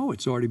said, no,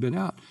 it's already been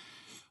out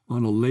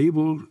on a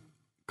label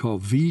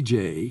called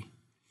VJ,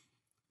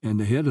 and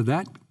the head of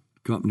that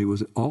company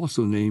was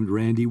also named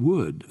Randy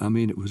Wood.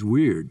 It was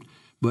weird,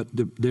 but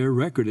their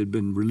record had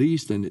been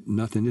released and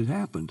nothing had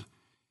happened.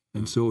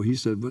 And so he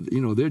said, but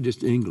they're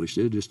just English.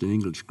 They're just an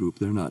English group.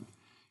 They're not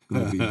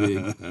going to be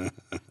big.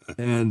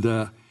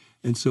 And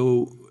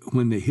so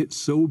when they hit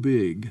so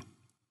big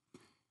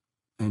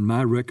and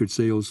my record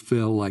sales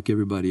fell like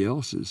everybody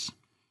else's,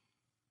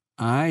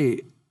 I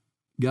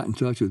got in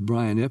touch with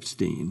Brian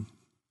Epstein,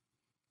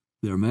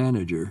 their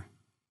manager,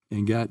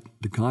 and got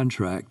the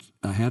contract.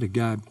 I had a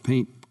guy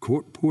paint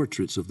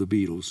portraits of the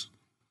Beatles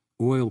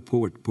oil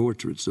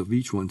portraits of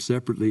each one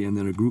separately, and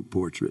then a group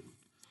portrait.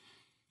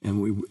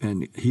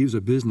 And he was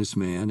a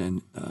businessman,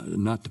 and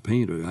not the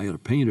painter. I had a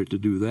painter to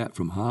do that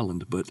from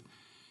Holland, but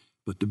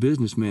the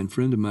businessman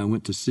friend of mine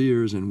went to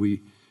Sears, and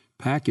we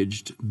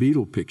packaged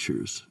Beatle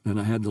pictures, and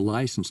I had the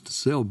license to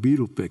sell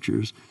Beatle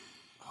pictures,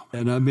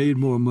 and I made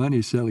more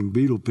money selling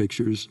Beatle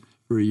pictures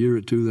for a year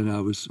or two than I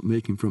was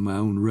making from my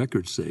own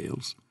record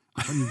sales.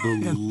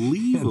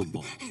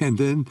 Unbelievable. And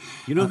then,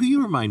 you know who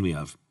you remind me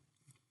of?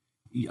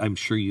 I'm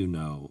sure you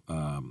know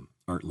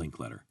Art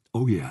Linkletter.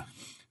 oh yeah,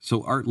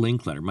 So Art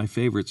Linkletter, my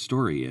favorite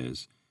story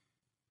is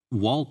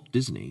Walt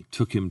Disney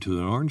took him to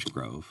an orange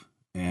grove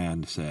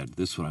and said,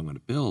 "This is what I'm going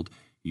to build.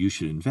 You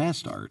should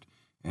invest, Art."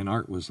 And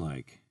Art was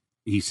like,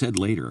 he said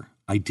later,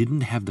 "I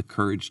didn't have the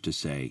courage to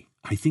say,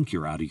 I think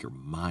you're out of your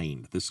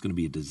mind. This is going to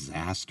be a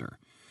disaster."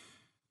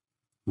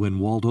 When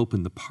Walt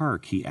opened the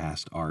park, he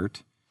asked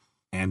Art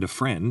and a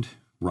friend,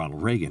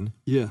 Ronald Reagan,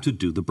 Yeah. to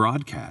do the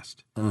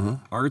broadcast.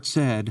 Art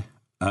said,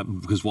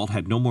 because Walt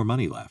had no more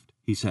money left,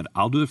 he said,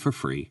 "I'll do it for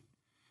free.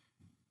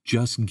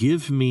 Just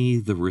give me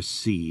the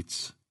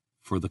receipts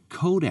for the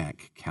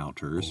Kodak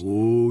counters.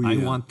 Oh, I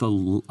yeah. want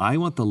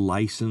the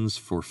license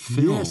for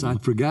film." Yes,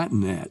 I'd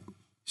forgotten that.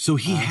 So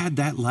he had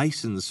that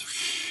license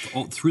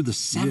all through the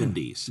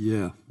 70s,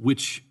 Yeah.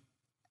 which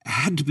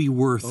had to be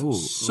worth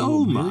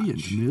so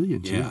much.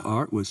 Millions. Yeah. Yeah.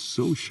 Art was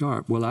so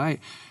sharp. Well, I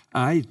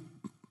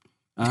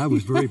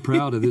was very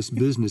proud of this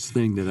business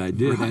thing that I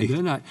did, Right.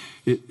 and then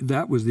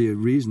that was the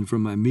reason for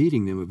my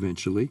meeting them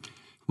eventually,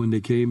 when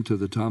they came to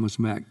the Thomas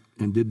Mack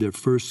and did their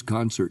first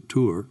concert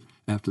tour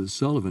after the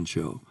Sullivan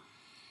Show.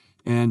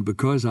 And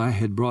because I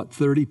had brought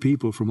 30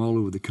 people from all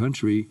over the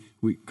country,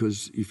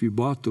 because if you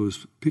bought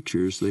those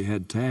pictures, they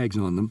had tags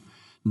on them,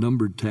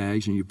 numbered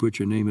tags, and you put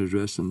your name and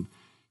address and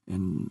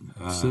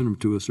send them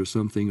to us or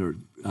something, or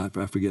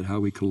I forget how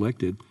we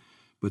collected.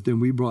 But then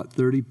we brought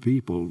 30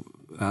 people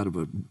out of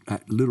a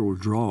literal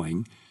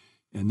drawing,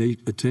 and they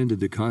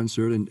attended the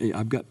concert. And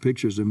I've got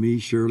pictures of me,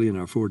 Shirley, and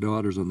our 4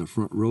 daughters on the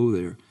front row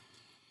there.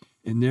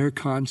 And their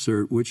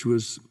concert, which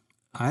was,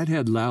 I'd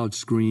had loud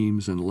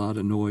screams and a lot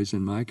of noise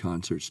in my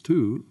concerts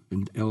too,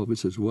 and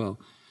Elvis as well.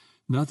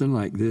 Nothing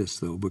like this,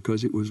 though,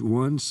 because it was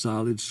one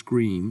solid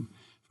scream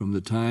from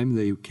the time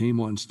they came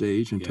on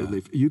stage until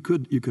you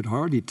could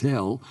hardly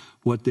tell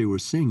what they were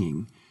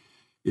singing.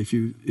 If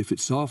it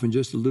softened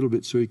just a little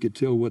bit so you could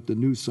tell what the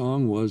new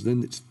song was,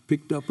 then it's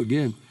picked up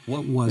again.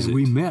 What was it?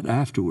 We met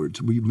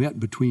afterwards. We met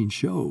between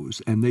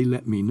shows, and they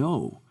let me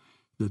know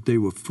that they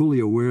were fully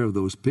aware of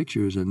those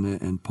pictures.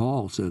 And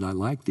Paul said, "I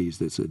like these."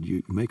 They said,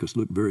 "You make us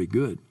look very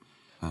good."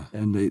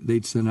 And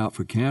they'd sent out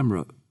for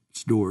camera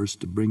stores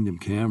to bring them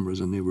cameras,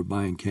 and they were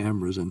buying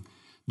cameras. And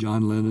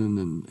John Lennon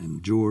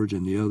and George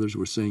and the others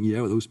were saying,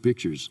 "Yeah, those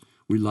pictures,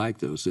 we like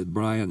those." Said,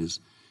 "Brian has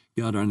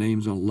got our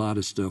names on a lot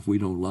of stuff we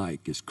don't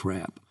like. It's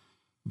crap.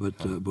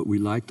 But we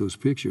like those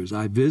pictures."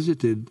 I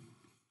visited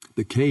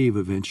the Cave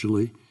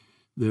eventually,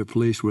 their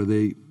place where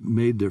they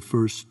made their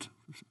first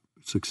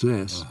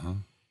success.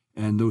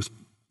 And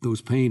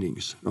those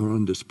paintings are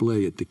on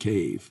display at the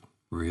Cave.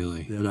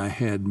 Really? That I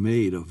had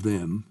made of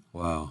them.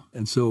 Wow.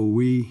 And so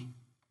we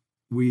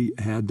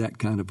had that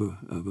kind of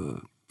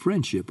a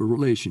friendship, a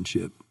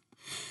relationship.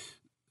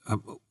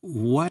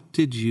 What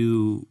did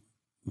you,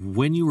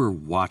 when you were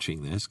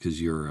watching this,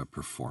 because you're a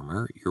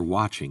performer, you're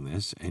watching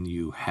this, and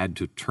you had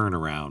to turn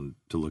around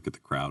to look at the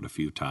crowd a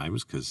few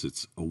times because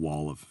it's a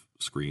wall of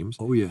screams.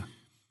 Oh, yeah.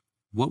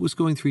 What was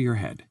going through your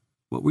head?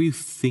 What were you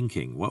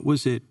thinking? What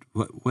was it?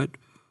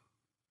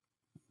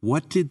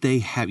 What did they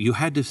have? You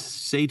had to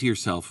say to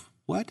yourself,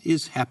 what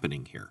is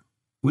happening here?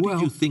 What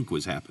did you think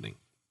was happening?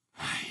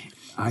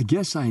 I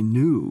guess I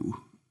knew,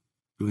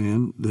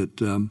 Glenn, that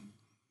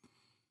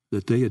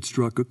they had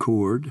struck a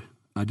chord.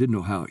 I didn't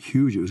know how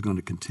huge it was going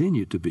to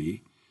continue to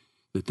be.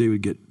 That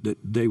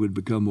they would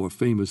become more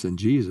famous than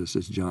Jesus,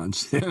 as John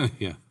said,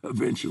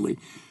 eventually.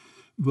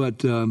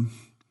 But I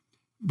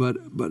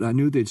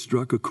knew they'd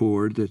struck a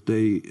chord, that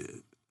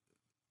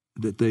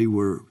they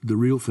were the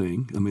real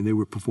thing. I mean, they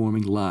were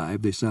performing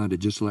live. They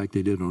sounded just like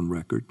they did on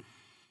record.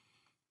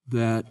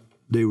 That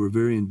they were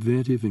very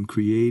inventive and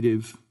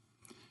creative,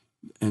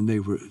 and they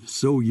were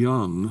so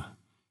young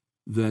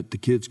that the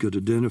kids could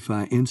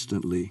identify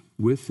instantly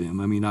with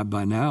them. I mean,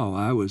 by now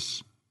I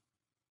was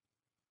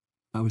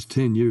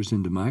 10 years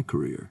into my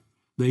career.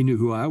 They knew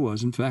who I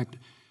was. In fact,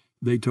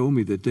 they told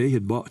me that they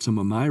had bought some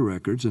of my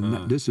records,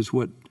 and this is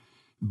what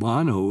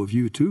Bono of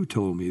U2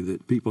 told me,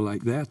 that people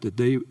like that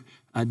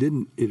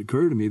it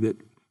occurred to me that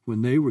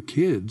when they were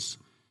kids,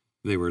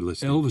 they were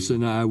listening. Elvis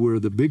and I were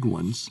the big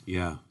ones.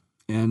 Yeah.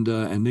 And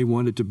they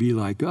wanted to be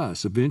like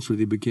us. Eventually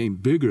they became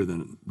bigger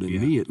than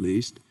me, at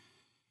least.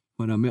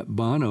 When I met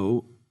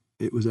Bono,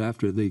 it was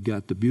after they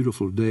got the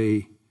Beautiful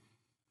Day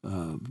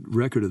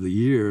record of the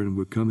year, and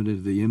we're coming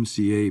into the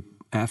MCA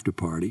after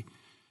party.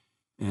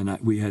 And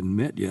we hadn't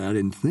met yet, I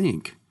didn't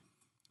think.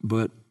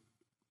 But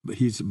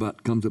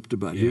comes up to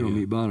about here on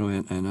me, Bono,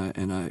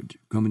 and I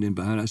coming in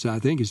behind. I said, "I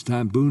think it's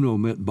time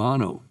Boone met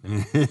Bono."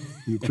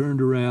 He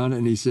turned around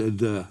and he said,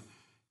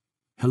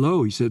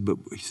 "Hello." He said,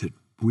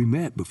 we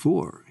met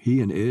before.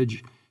 He and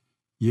Edge.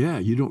 Yeah,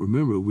 you don't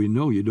remember. We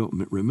know you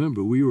don't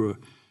remember. We were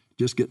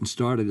just getting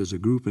started as a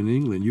group in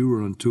England. You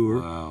were on tour,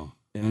 Wow.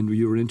 and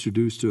you were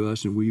introduced to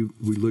us, and we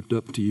looked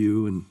up to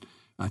you. And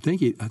I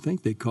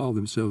think they called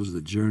themselves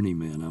the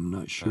Journeymen. I'm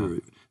not sure.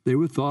 They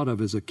were thought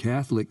of as a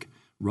Catholic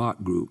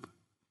rock group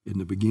in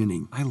the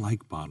beginning. I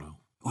like Bono.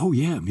 Oh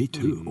yeah, me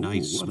too.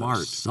 Nice, what smart,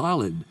 a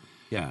solid.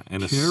 Yeah,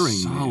 and a caring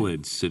solid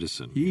man.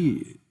 citizen.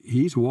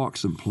 He's walked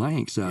some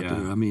planks out Yeah.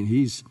 there. I mean,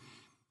 he's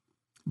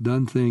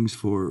done things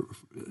for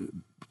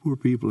poor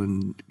people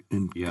in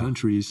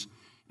countries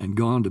and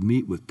gone to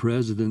meet with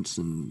presidents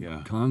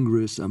and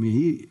Congress. I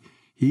mean,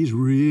 he's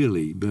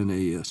really been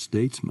a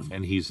statesman.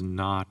 And he's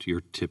not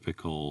your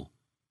typical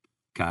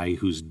guy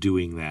who's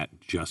doing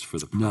that just for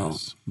the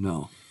press.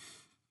 No.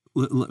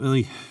 Let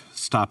me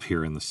stop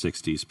here in the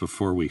 60s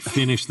before we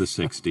finish the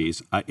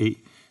 60s.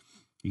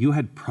 You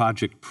had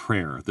Project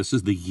Prayer. This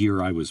is the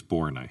year I was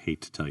born. I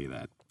hate to tell you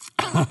that.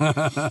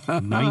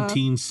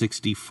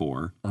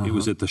 1964. It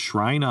was at the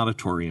Shrine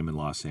Auditorium in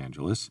Los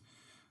Angeles.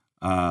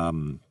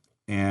 And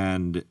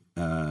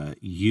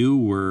you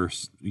were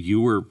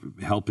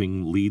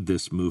helping lead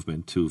this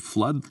movement to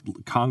flood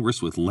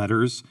Congress with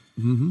letters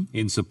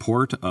in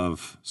support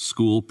of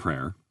school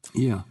prayer.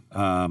 Yeah.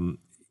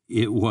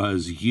 It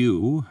was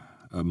you,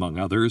 among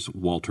others,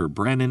 Walter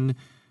Brennan,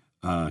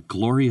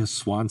 Gloria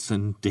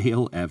Swanson,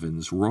 Dale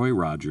Evans, Roy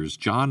Rogers,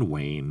 John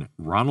Wayne,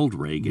 Ronald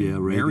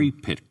Reagan, Mary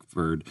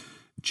Pickford,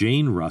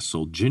 Jane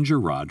Russell, Ginger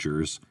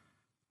Rogers.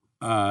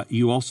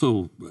 You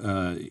also,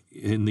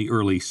 in the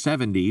early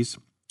 70s,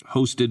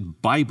 hosted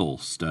Bible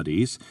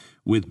studies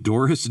with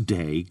Doris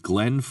Day,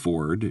 Glenn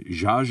Ford,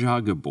 Zsa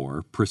Zsa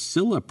Gabor,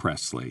 Priscilla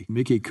Presley.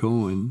 Mickey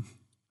Cohen.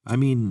 I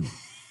mean,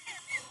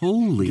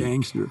 holy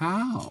gangster.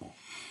 Cow.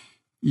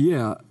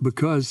 Yeah,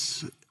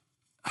 because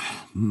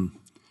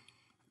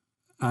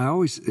I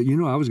always,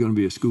 I was going to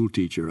be a school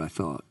teacher, I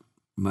thought.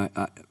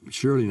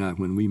 Shirley and I,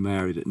 when we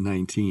married at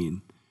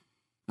 19,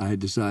 I had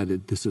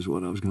decided this is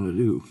what I was going to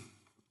do.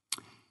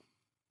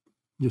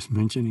 Just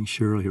mentioning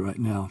Shirley right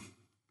now.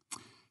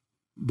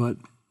 But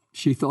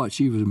she thought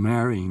she was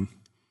marrying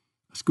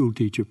a school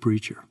teacher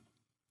preacher.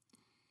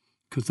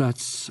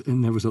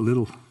 And there was a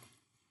little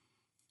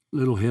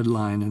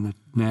headline in the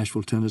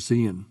Nashville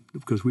Tennessean,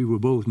 because we were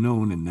both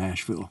known in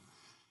Nashville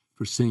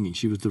for singing.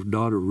 She was the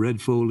daughter of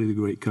Red Foley, the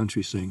great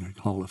country singer,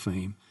 Hall of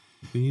Fame.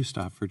 Can you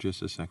stop for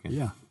just a second?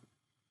 Yeah.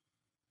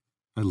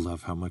 I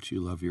love how much you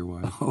love your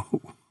wife.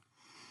 Oh,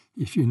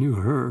 if you knew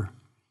her,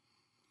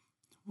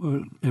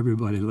 well,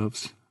 everybody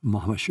loves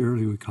Mama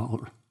Shirley, we call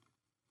her.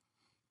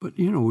 But,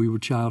 we were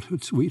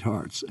childhood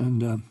sweethearts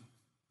and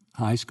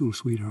high school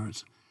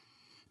sweethearts.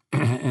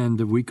 And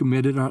we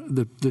committed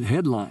the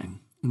headline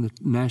in the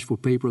Nashville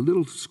paper, a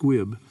little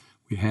squib,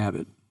 we have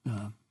it.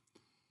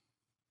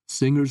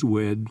 Singers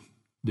wed,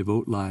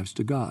 devote lives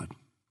to God.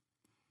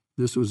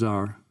 This was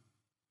our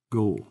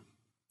goal.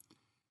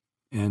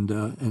 And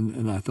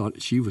I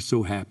thought she was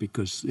so happy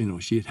because,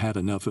 she had had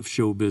enough of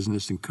show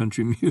business and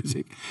country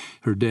music.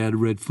 Her dad,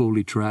 Red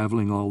Foley,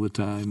 traveling all the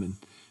time and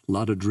a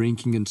lot of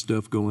drinking and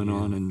stuff going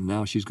on. And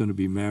now she's going to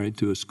be married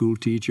to a school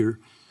teacher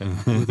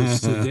with a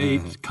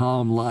sedate,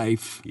 calm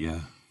life.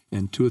 Yeah.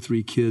 And 2 or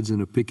 3 kids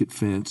and a picket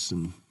fence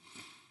and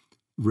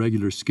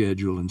regular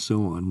schedule and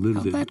so on.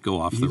 How'd that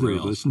go off the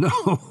rails? No.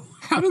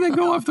 How did they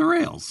go off the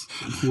rails?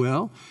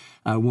 Well,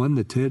 I won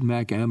the Ted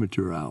Mack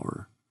Amateur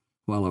Hour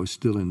while I was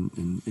still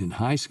in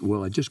high school.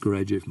 Well, I just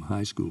graduated from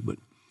high school, but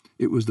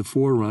it was the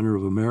forerunner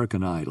of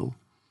American Idol.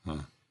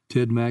 Huh.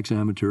 Ted Mack's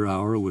Amateur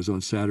Hour was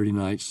on Saturday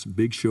nights,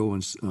 big show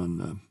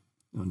on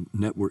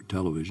network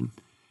television.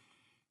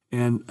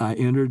 And I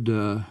entered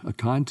a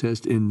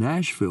contest in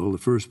Nashville. The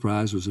first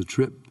prize was a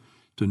trip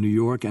to New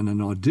York and an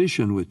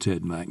audition with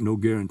Ted Mack. No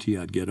guarantee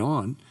I'd get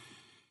on.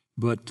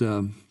 But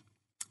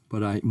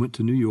I went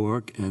to New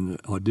York and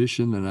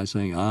auditioned, and I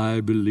sang, "I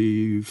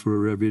Believe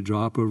for Every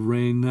Drop of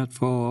Rain That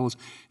Falls."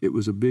 It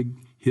was a big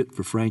hit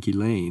for Frankie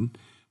Lane,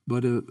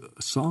 but a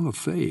song of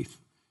faith.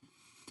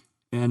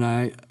 And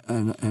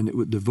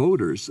the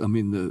voters,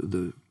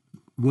 the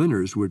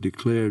winners were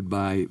declared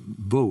by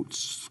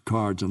votes,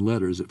 cards and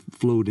letters that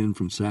flowed in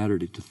from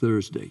Saturday to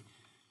Thursday.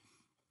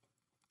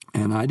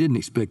 And I didn't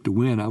expect to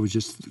win. I was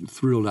just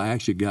thrilled I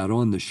actually got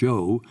on the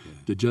show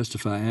to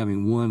justify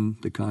having won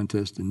the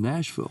contest in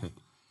Nashville.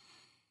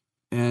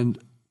 And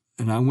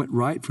I went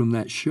right from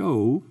that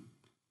show,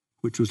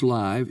 which was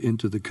live,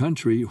 into the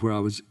country where I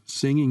was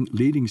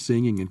leading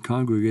singing in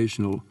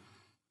congregational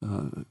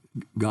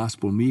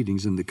gospel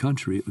meetings in the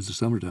country. It was the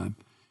summertime.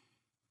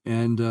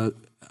 And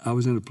I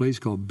was in a place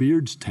called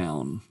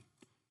Beardstown,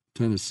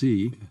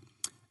 Tennessee.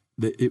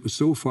 It was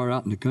so far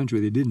out in the country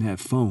they didn't have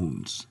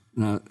phones.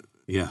 Now,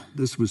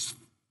 this was,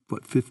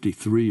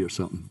 53 or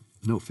something.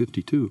 No,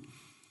 52.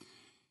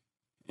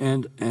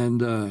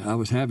 And I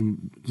was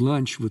having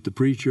lunch with the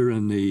preacher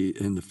and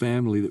the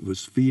family that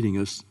was feeding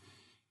us,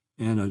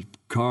 and a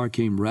car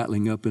came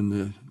rattling up in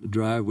the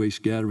driveway,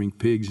 scattering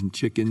pigs and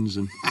chickens,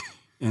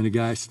 and a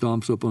guy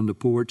stomps up on the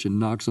porch and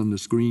knocks on the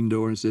screen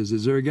door and says,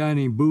 "Is there a guy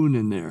named Boone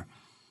in there?"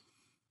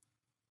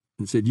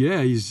 and said,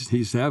 yeah,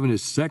 he's having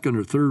his second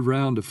or third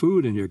round of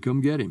food in here.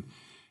 Come get him.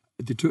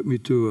 They took me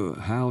to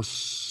a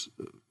house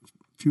a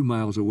few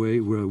miles away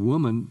where a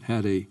woman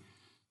had a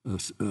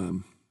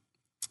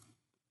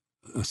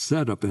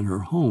setup in her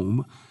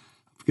home.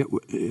 I forget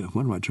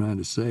what am I trying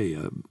to say?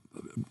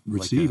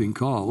 Receiving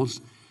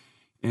calls.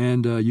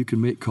 And you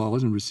can make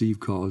calls and receive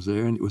calls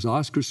there. And it was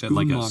Oscar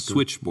Schoonmaker. Like a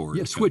switchboard.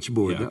 Yeah,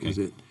 switchboard. Yeah, that was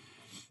it.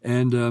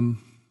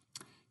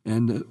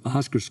 And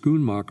Oscar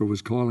Schoonmaker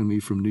was calling me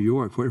from New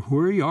York.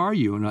 Where are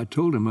you? And I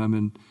told him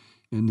I'm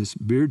in this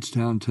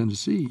Beardstown,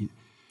 Tennessee.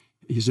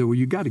 He said, well,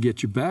 you got to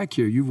get you back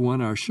here. You've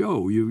won our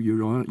show.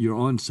 You're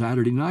on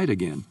Saturday night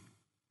again.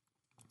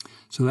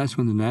 So that's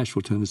when the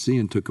Nashville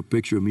Tennessean took a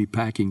picture of me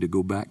packing to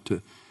go back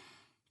to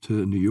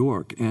New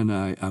York. And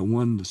I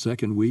won the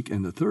second week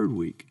and the third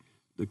week.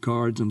 The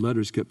cards and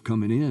letters kept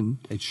coming in.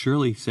 They'd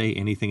surely say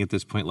anything at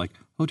this point like,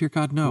 oh, dear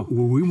God, no.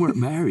 Well, we weren't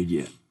married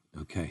yet.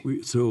 Okay.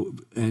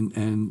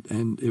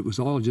 And it was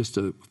all just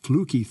a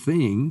fluky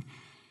thing.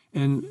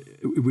 And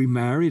we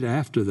married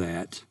after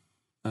that.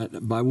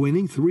 By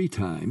winning 3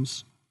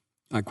 times,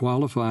 I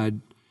qualified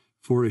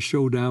for a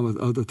showdown with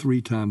other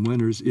 3-time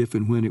winners if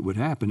and when it would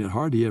happen. It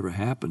hardly ever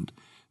happened.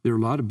 There are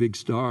a lot of big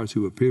stars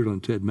who appeared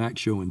on Ted Mack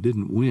Show and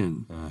didn't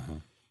win.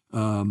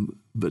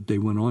 But they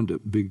went on to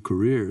big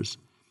careers.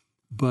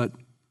 But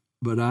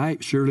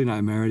Shirley and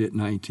I married at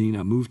 19.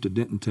 I moved to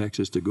Denton,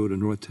 Texas to go to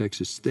North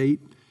Texas State,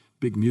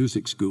 big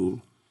music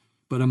school.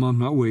 But I'm on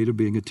my way to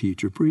being a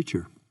teacher,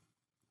 preacher.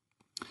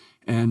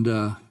 And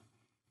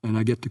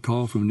I get the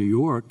call from New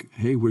York,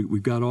 hey,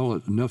 we've got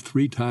enough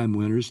 3-time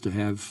winners to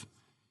have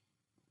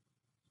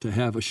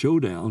a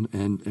showdown,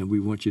 and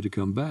we want you to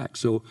come back.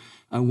 So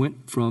I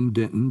went from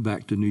Denton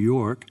back to New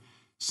York,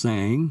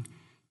 sang,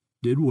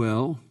 did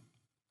well,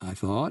 I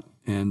thought,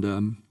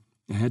 and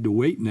I had to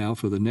wait now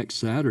for the next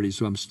Saturday,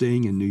 so I'm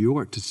staying in New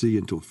York to see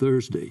until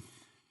Thursday,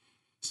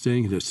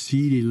 staying at a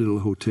seedy little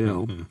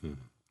hotel.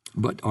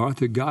 But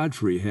Arthur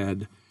Godfrey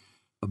had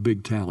a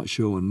big talent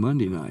show on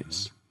Monday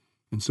nights.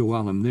 And so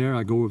while I'm there,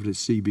 I go over to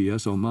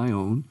CBS on my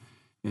own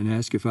and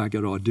ask if I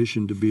could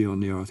audition to be on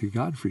the Arthur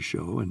Godfrey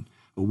show. And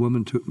a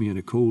woman took me in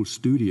a cold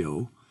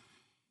studio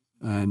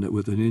and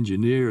with an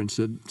engineer and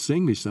said,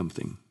 sing me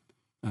something.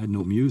 I had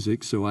no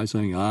music, so I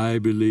sang, I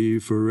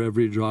believe for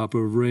every drop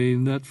of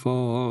rain that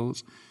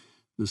falls,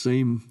 the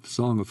same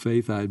song of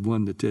faith I had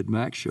won the Ted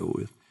Mack show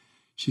with.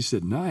 She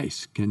said,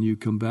 nice. Can you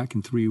come back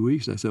in 3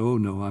 weeks? I said, oh,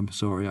 no, I'm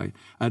sorry.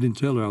 I didn't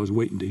tell her I was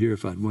waiting to hear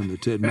if I'd won the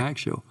Ted Mack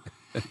show.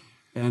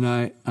 And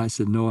I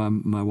said, no,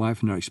 my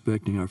wife and I are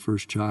expecting our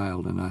first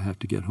child, and I have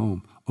to get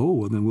home. Oh,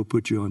 well, then we'll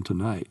put you on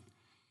tonight.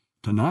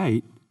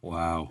 Tonight?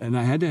 Wow. And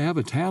I had to have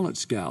a talent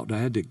scout. I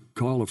had to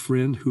call a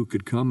friend who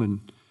could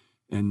come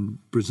and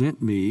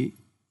present me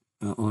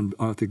on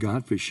Arthur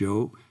Godfrey's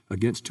show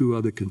against 2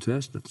 other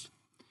contestants.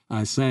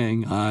 I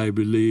sang, I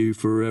believe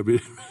for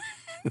every,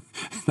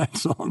 that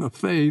song of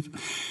faith,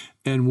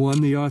 and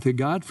won the Arthur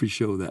Godfrey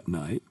show that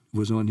night,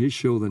 was on his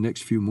show the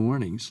next few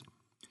mornings.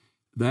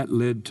 That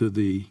led to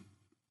the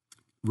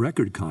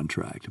record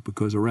contract,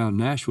 because around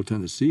Nashville,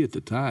 Tennessee at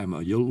the time, a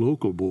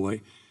local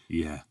boy,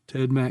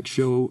 Ted Mack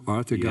show,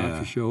 Arthur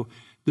Godfrey show,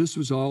 this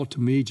was all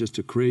to me just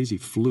a crazy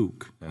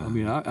fluke. I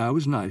mean, I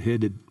was not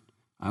headed,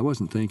 I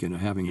wasn't thinking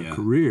of having a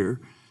career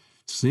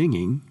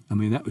singing. I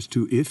mean, that was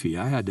too iffy.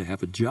 I had to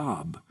have a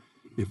job.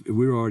 If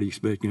we were already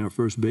expecting our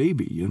first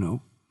baby, you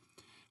know.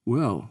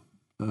 Well,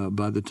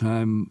 by the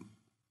time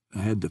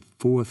I had the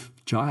 4th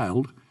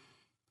child,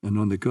 and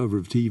on the cover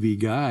of TV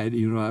Guide,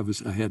 you know,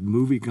 I had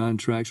movie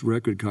contracts,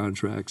 record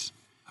contracts,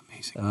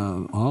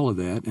 amazing, all of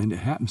that, and it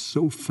happened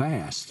so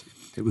fast.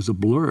 It was a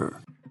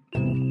blur.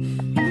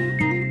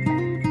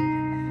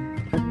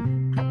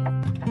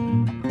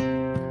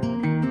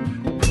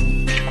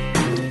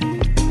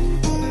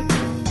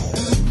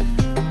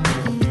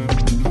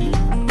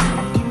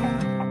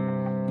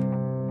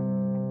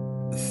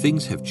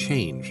 Things have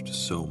changed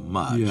so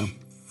much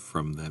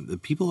from them. The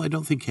people, I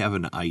don't think, have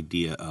an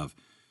idea of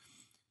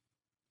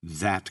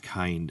that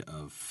kind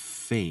of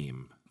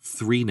fame.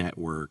 3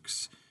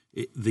 networks,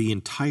 the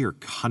entire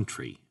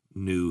country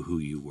knew who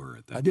you were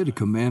at that I did a time.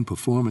 command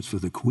performance for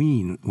the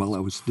Queen while I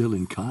was still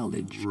in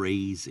college.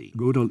 Crazy.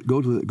 Go to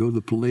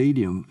the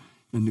Palladium,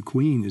 and the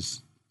Queen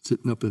is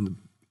sitting up in the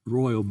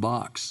royal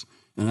box,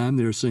 and I'm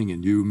there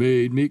singing, "You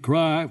made me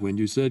cry when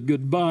you said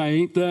goodbye,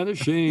 ain't that a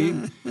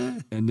shame?"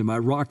 and my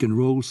rock and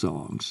roll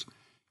songs.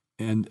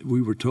 And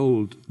we were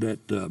told that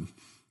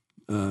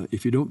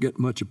if you don't get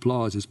much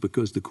applause, it's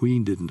because the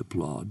Queen didn't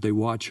applaud. They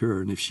watch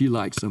her, and if she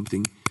likes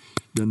something,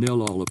 then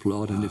they'll all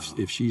applaud. And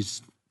if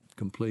she's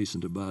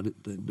complacent about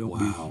it, then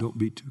don't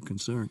be too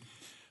concerned.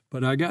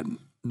 But I got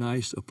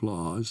nice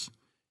applause,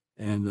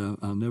 and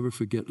I'll never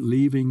forget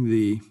leaving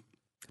the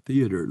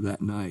theater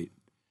that night.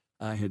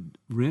 I had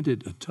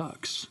rented a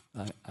tux.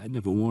 I'd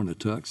never worn a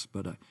tux,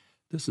 but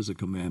this is a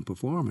command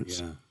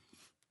performance. Yeah.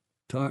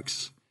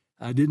 Tux.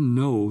 I didn't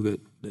know that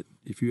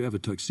if you have a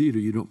tuxedo,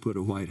 you don't put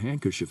a white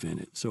handkerchief in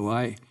it. So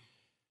I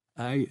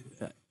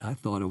I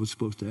thought I was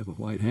supposed to have a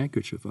white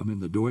handkerchief. I'm in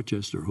the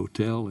Dorchester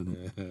Hotel,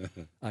 and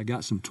I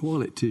got some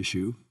toilet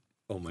tissue.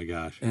 Oh my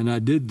gosh! And I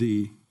did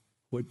the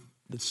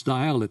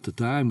style at the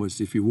time was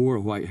if you wore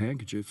a white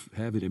handkerchief,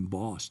 have it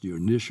embossed, your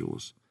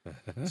initials.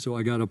 So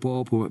I got a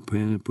ballpoint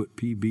pen and put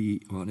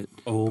PB on it.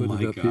 Oh put my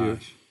it up gosh! Here,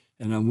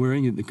 and I'm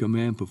wearing it in the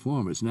command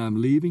performance. Now I'm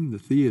leaving the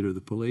theater,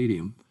 the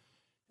Palladium,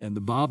 and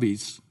the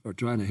bobbies are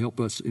trying to help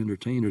us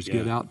entertainers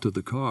get out to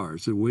the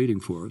cars. They're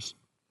waiting for us.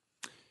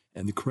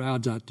 And the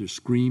crowd's out there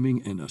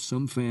screaming, and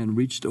some fan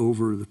reached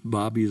over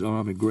Bobby's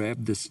arm and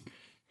grabbed this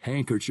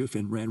handkerchief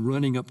and ran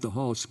running up the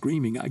hall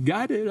screaming, I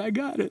got it, I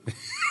got it.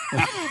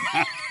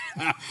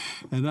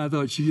 And I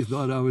thought she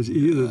thought I was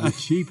either the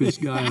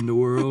cheapest guy in the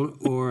world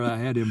or I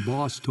had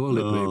embossed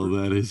toilet paper. Oh,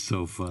 that is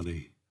so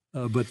funny.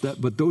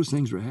 But those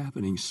things were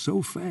happening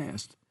so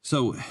fast.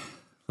 So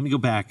let me go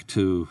back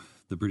to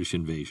the British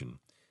invasion.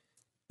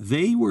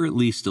 They were at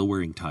least still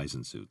wearing ties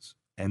and suits.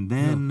 And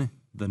then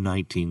the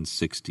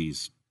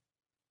 1960s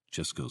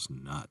just goes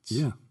nuts.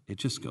 Yeah. It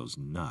just goes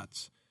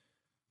nuts.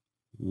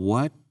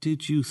 What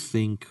did you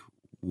think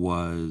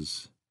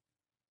was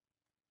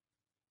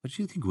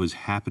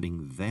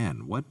happening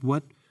then? What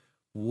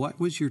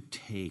was your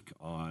take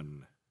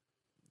on,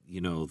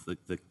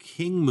 the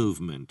King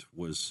movement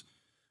was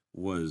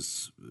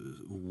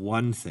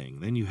one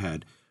thing. Then you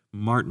had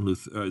Martin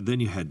Luther,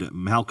 then you had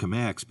Malcolm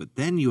X, but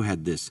then you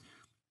had this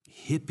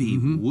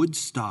hippie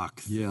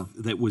Woodstock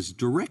that was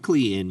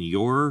directly in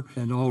your...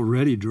 And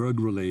already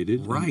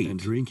drug-related. Right. And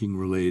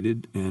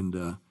drinking-related,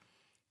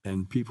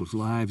 and people's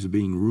lives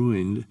being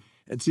ruined.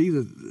 It's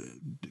either,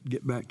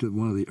 get back to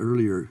one of the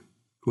earlier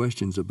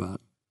questions about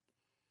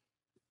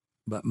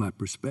my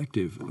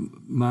perspective.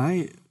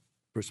 My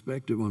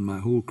perspective on my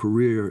whole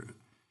career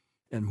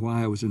and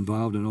why I was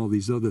involved in all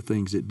these other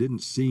things, it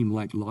didn't seem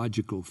like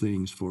logical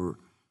things for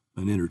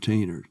an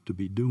entertainer to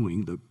be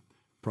doing, the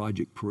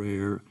Project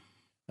Prayer,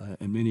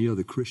 and many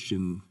other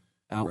Christian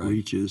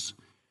outreaches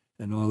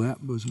and all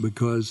that, was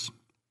because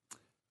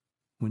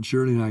when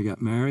Shirley and I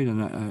got married,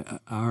 and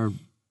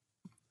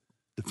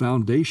the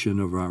foundation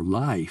of our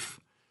life,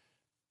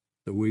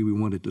 the way we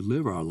wanted to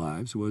live our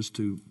lives, was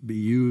to be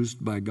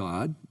used by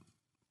God.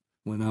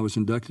 When I was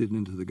inducted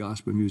into the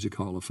Gospel Music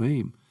Hall of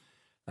Fame,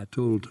 I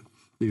told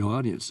the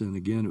audience, and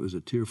again, it was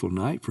a tearful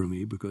night for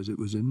me because it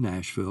was in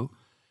Nashville,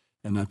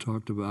 and I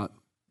talked about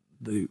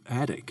the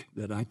attic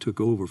that I took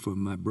over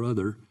from my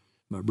brother.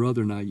 My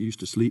brother and I used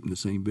to sleep in the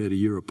same bed a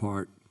year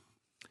apart,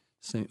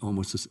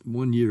 almost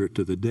 1 year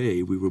to the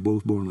day. We were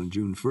both born on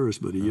June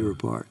 1st, but a year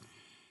apart.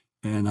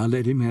 And I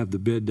let him have the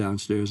bed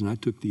downstairs, and I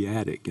took the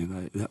attic,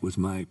 and that was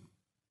my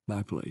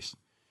place.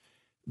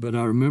 But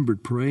I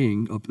remembered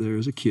praying up there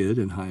as a kid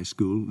in high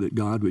school that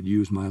God would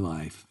use my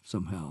life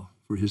somehow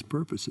for his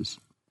purposes.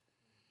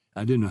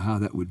 I didn't know how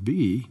that would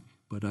be,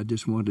 but I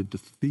just wanted to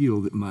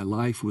feel that my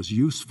life was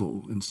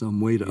useful in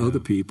some way to other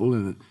people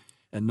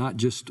and not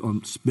just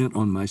spent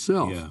on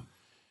myself. Yeah.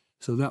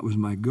 So that was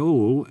my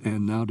goal,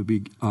 and now to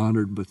be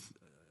honored with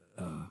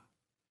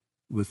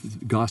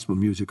the Gospel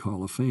Music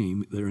Hall of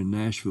Fame there in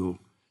Nashville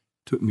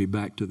took me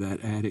back to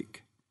that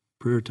attic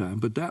prayer time.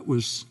 But that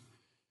was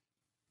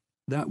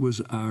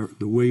the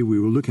way we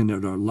were looking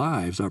at our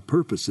lives, our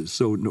purposes.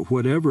 So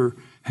whatever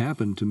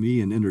happened to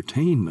me in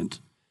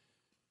entertainment,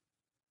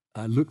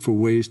 I looked for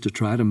ways to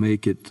try to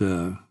make it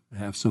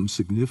have some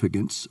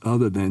significance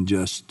other than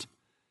just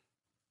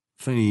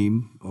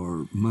fame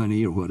or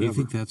money or whatever. Do you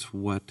think that's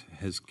what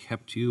has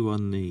kept you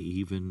on the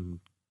even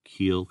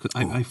keel? 'Cause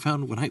I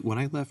found when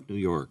I left New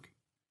York,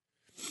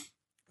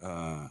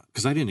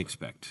 because I didn't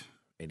expect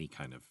any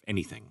kind of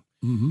anything,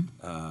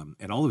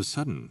 and all of a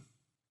sudden,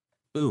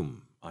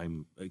 boom!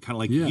 I'm kind of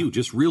like you,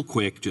 just real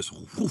quick, just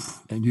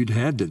woof. And you'd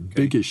had the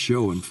biggest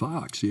show in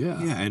Fox,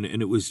 and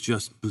it was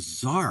just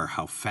bizarre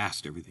how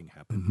fast everything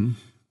happened,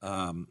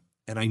 and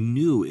I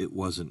knew it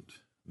wasn't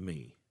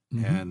me,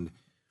 and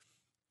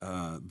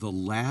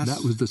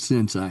that was the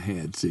sense I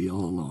had,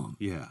 all along.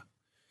 Yeah.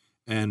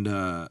 And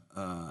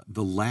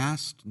the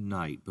last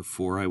night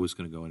before I was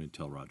going to go in and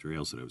tell Roger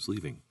Ailes that I was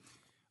leaving,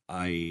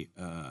 I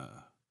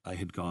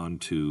had gone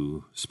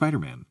to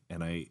Spider-Man,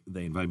 and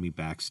they invited me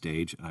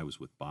backstage, and I was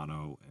with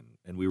Bono,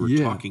 and we were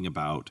talking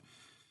about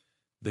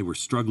they were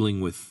struggling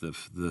with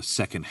the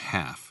second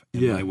half.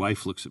 And my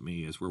wife looks at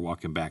me as we're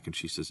walking back, and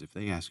she says, "If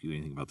they ask you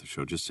anything about the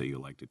show, just say you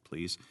liked it,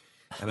 please."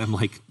 And I'm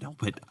like, "No,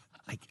 but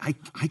I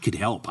could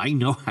help. I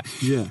know."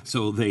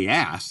 So they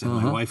asked, and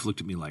my wife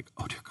looked at me like,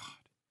 "Oh, dear God."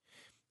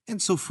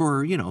 And so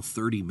for,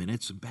 30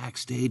 minutes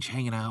backstage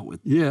hanging out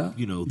with,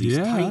 these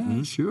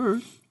titans.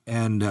 Sure.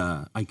 And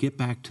I get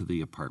back to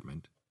the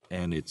apartment,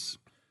 and it's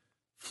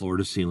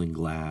floor-to-ceiling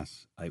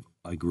glass.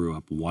 I grew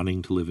up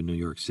wanting to live in New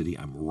York City.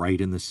 I'm right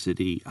in the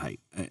city. I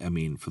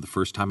mean, for the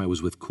first time, I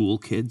was with cool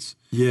kids.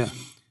 Yeah.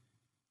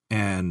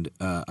 And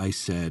I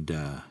said,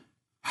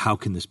 how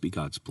can this be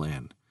God's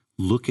plan?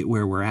 Look at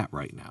where we're at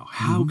right now.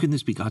 How can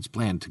this be God's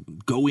plan to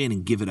go in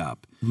and give it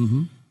up?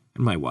 And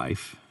my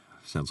wife,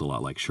 sounds a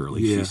lot like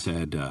Shirley, she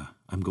said,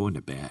 I'm going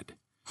to bed.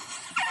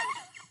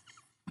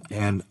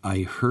 And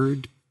I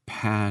heard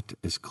hat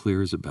as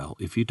clear as a bell.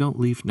 If you don't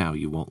leave now,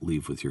 you won't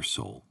leave with your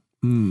soul.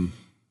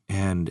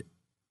 And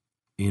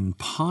in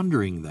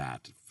pondering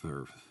that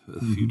for a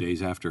few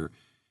days after,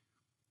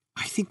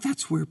 I think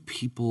that's where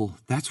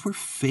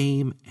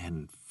fame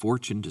and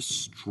fortune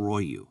destroy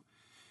you,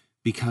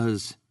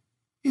 because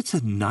it's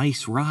a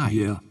nice ride.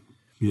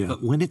 Yeah.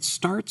 But when it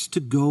starts to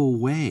go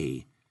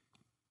away,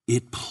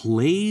 it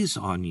plays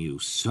on you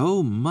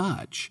so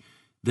much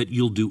that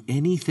you'll do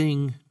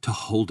anything to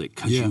hold it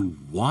because you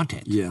want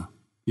it. Yeah.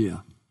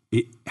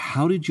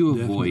 How did you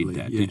avoid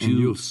that? Yeah.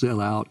 You'll sell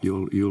out.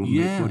 You'll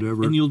make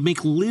whatever. And you'll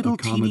make little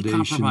teeny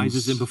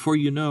compromises, and before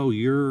you know,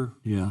 you're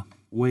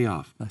way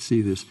off. I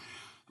see this.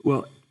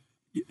 Well,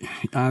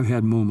 I've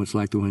had moments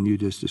like the one you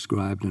just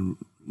described, and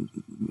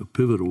a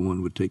pivotal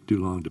one would take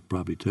too long to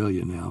probably tell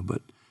you now,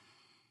 but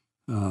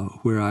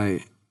where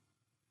a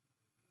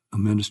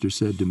minister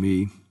said to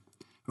me,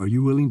 "Are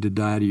you willing to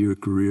die to your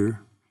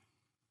career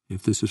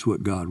if this is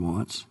what God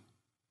wants?"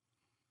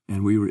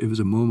 And it was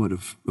a moment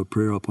of a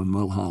prayer up on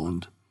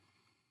Mulholland.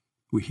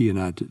 He and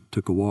I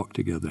took a walk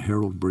together.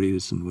 Harold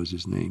Bredesen was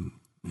his name.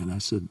 And I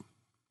said,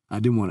 I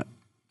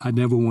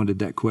never wanted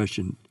that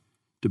question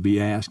to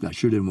be asked. I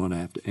sure didn't want to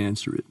have to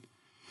answer it.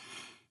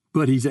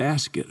 But he's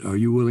asked it, are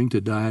you willing to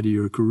die to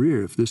your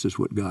career if this is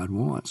what God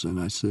wants? And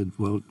I said,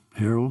 well,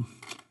 Harold,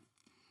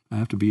 I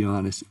have to be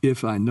honest.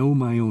 If I know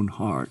my own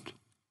heart,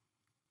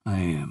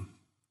 I am.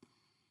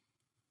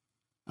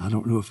 I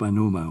don't know if I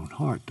know my own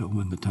heart, though,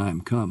 when the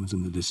time comes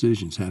and the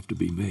decisions have to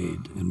be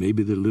made. And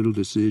maybe the little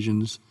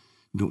decisions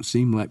don't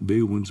seem like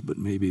big ones, but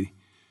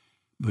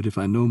if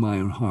I know my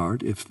own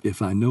heart,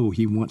 if I know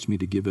he wants me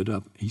to give it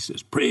up, he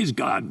says, praise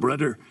God,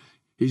 brother.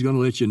 He's going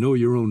to let you know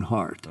your own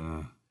heart.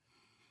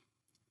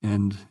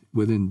 And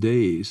within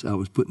days, I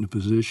was put in a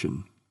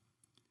position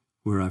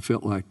where I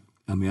felt like,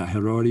 I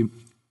had already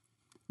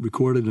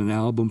recorded an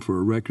album for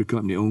a record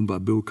company owned by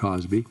Bill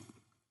Cosby.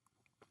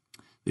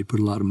 They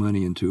put a lot of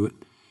money into it.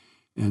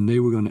 And they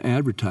were going to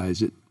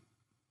advertise it,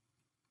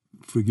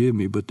 forgive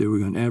me, but they were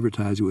going to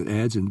advertise it with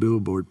ads and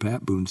billboard.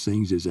 Pat Boone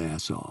sings his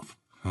ass off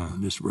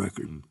on this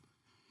record.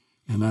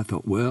 And I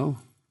thought, well,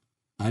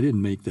 I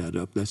didn't make that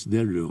up. That's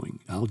their doing.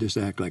 I'll just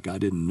act like I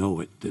didn't know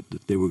it,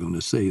 that they were going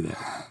to say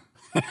that.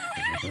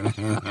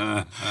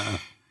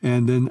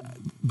 And then,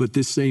 but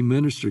this same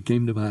minister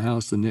came to my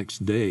house the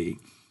next day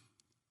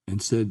and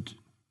said,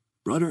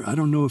 brother, I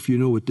don't know if you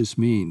know what this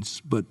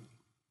means, but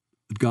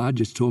God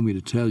just told me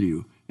to tell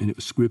you, and it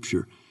was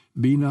scripture,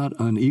 be not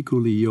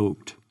unequally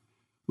yoked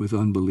with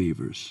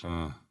unbelievers.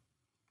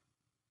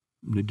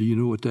 Do you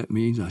know what that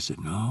means? I said,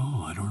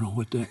 no, I don't know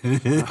what that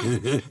means.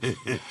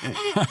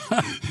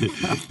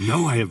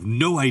 No, I have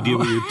no idea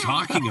what you're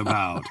talking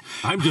about.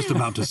 I'm just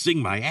about to sing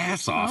my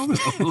ass off.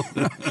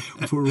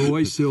 For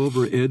Roy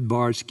Silver, Ed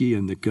Barsky,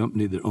 and the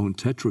company that owned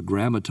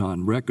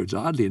Tetragrammaton Records,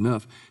 oddly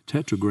enough,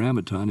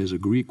 Tetragrammaton is a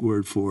Greek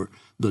word for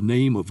the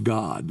name of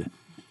God.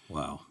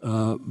 Wow.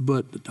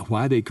 But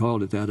why they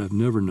called it that, I've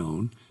never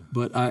known.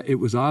 But it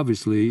was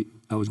obviously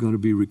I was going to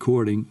be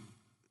recording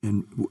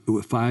and a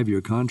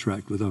 5-year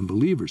contract with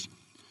Unbelievers.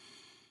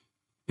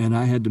 And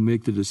I had to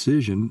make the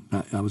decision.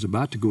 I was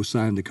about to go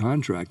sign the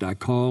contract. I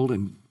called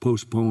and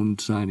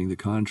postponed signing the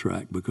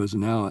contract because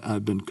now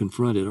I've been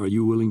confronted. Are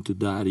you willing to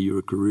die to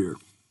your career?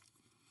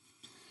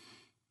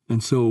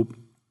 And so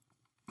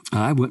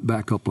I went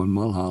back up on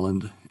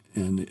Mulholland,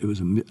 and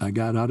I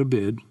got out of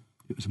bed.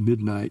 It was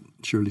midnight.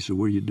 Shirley said,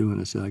 what are you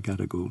doing? I said, I got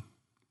to go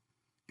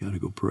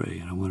pray.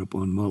 And I went up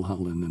on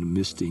Mulholland in a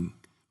misting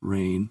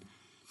rain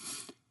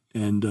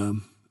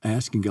and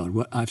asking God,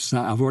 what I've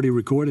already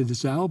recorded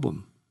this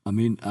album.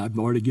 I've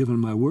already given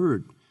my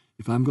word.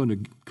 If I'm going to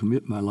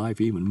commit my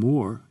life even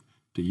more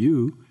to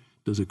you,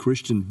 does a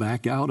Christian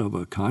back out of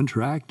a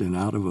contract and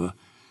out of a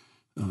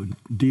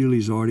deal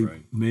he's already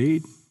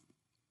made?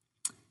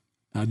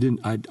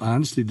 I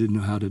honestly didn't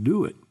know how to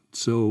do it.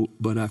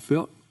 But I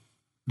felt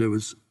there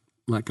was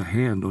like a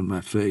hand on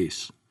my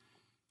face,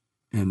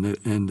 and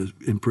the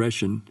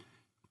impression,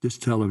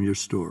 just tell them your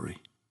story.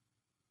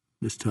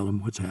 Just tell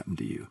them what's happened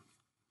to you.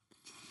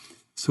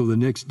 So the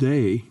next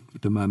day,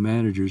 to my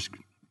manager's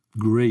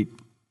great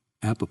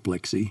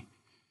apoplexy,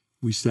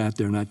 we sat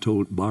there and I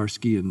told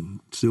Barsky and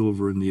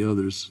Silver and the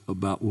others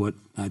about what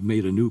I'd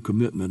made a new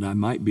commitment. I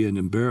might be an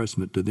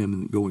embarrassment to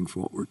them going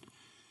forward,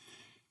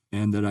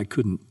 and that I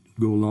couldn't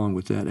go along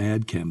with that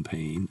ad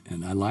campaign.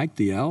 And I liked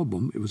the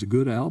album. It was a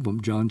good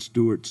album. Jon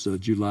Stewart's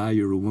July,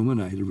 You're a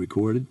Woman, I had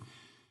recorded.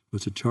 It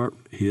was a chart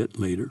hit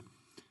later.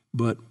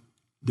 But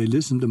they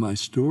listened to my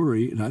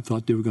story, and I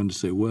thought they were going to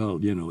say, well,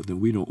 then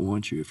we don't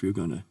want you if you're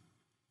going to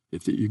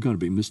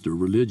be Mr.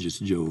 Religious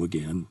Joe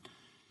again.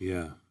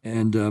 Yeah.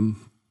 And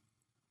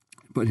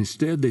but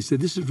instead they said,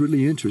 this is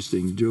really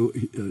interesting.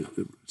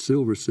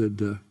 Silver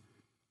said,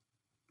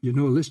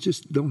 let's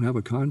just don't have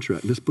a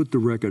contract. Let's put the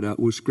record out.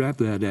 We'll scrap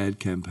that ad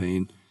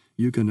campaign.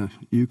 You can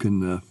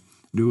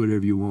do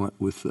whatever you want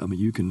with.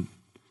 You can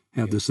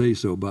have the say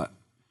so about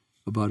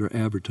our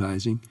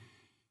advertising.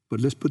 But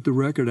let's put the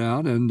record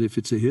out, and if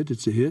it's a hit,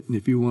 it's a hit. And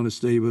if you want to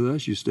stay with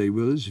us, you stay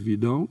with us. If you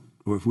don't,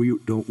 or if we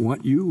don't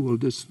want you, we'll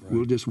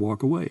just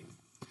walk away.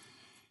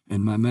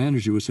 And my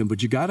manager was saying,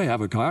 but you got to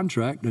have a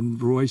contract.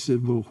 And Roy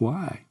said, well,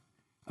 why?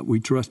 We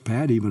trust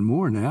Pat even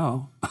more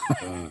now.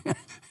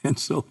 And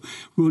so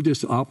we'll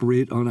just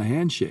operate on a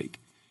handshake.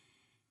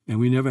 And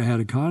we never had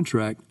a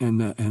contract.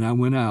 And I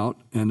went out,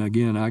 and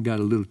again, I got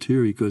a little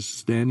teary because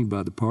standing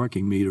by the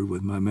parking meter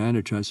with my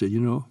manager, I said,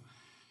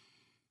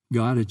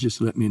 God had just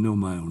let me know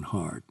my own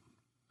heart.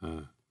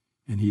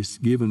 And he's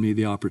given me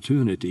the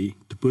opportunity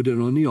to put it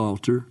on the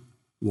altar,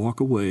 walk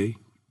away,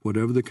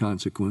 whatever the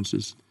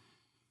consequences,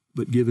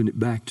 but giving it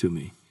back to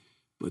me.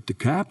 But the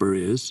capper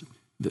is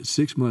that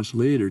 6 months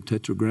later,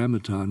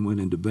 Tetragrammaton went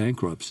into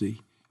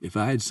bankruptcy. If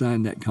I had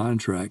signed that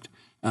contract,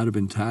 I'd have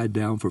been tied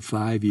down for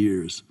 5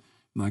 years.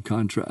 My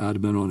contract, I'd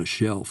have been on a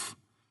shelf.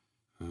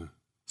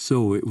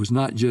 So it was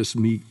not just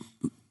me.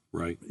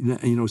 Right.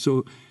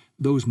 So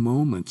those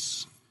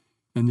moments,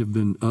 and there have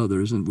been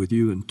others, and with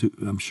you, and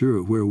I'm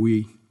sure, where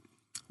we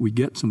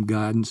get some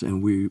guidance,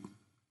 and we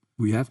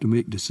have to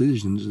make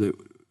decisions that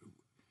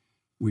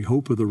we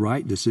hope are the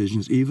right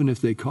decisions, even if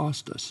they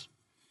cost us.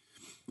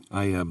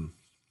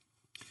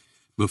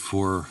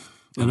 Before,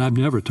 and I've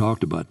never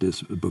talked about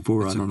this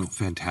before. I don't know.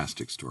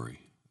 Fantastic story.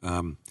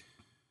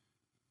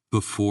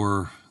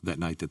 Before that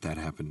night that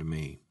happened to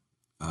me,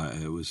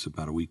 it was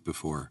about a week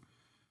before.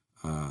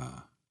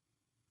 I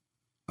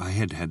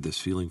had this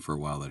feeling for a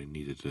while that I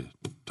needed to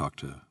talk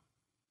to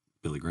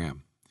Billy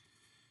Graham.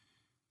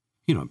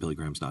 Billy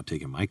Graham's not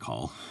taking my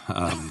call.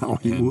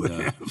 He would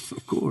have,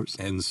 of course.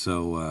 And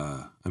so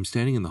I'm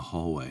standing in the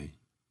hallway,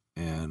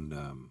 and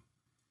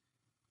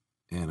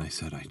I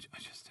said, I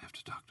just have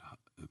to talk to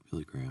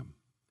Billy Graham.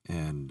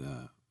 And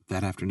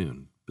that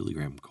afternoon, Billy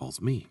Graham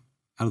calls me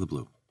out of the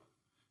blue.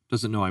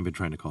 Doesn't know I've been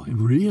trying to call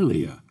him.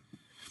 Really? Yeah.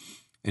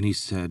 And he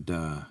said,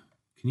 can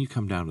you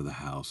come down to the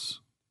house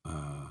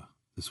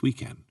this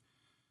weekend?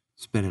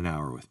 Spend an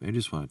hour with me. I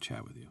just want to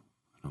chat with you.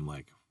 And I'm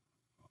like,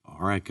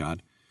 all right,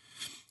 God.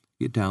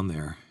 Get down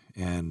there.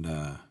 And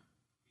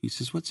he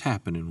says, what's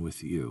happening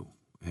with you?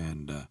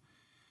 And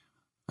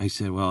I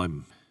said, well,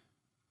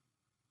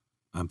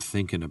 I'm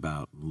thinking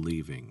about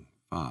leaving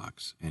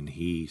Fox. And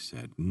he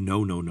said,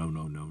 no,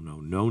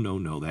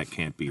 that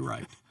can't be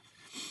right.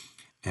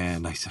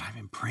 And I said, I've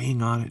been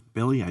praying on it,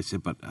 Billy. I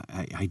said, but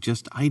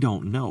I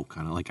don't know.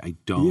 Kind of like, I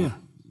don't know.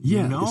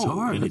 It's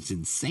hard. And it's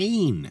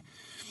insane.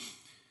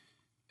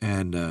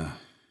 And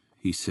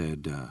he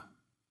said,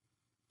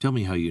 tell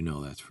me how you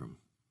know that's from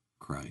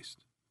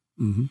Christ.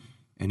 Mm-hmm.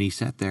 And he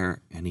sat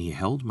there and he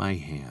held my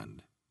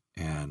hand,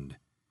 and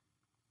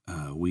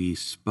we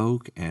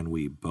spoke, and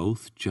we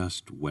both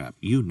just wept.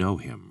 You know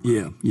him,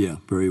 right? Yeah,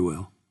 very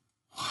well.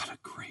 What a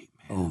great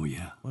man. Oh,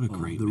 yeah. What a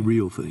great man. The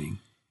real thing.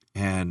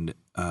 And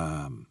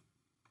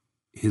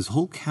his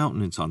whole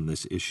countenance on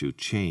this issue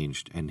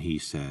changed, and he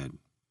said,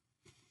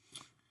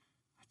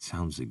 it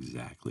sounds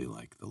exactly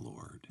like the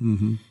Lord.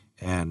 Mm-hmm.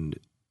 And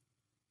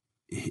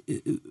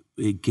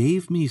it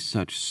gave me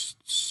such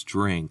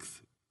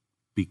strength,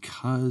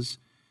 because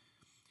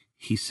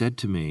he said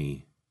to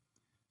me,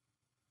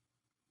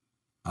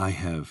 I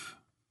have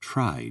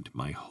tried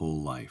my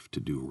whole life to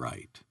do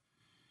right.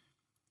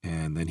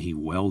 And then he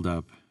welled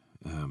up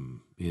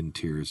in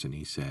tears, and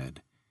he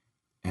said,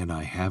 and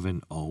I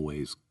haven't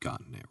always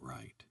gotten it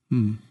right.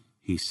 Mm.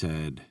 He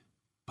said,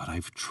 but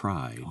I've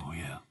tried. Oh,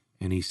 yeah.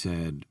 And he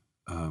said,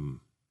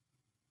 and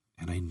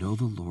I know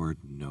the Lord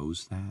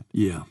knows that.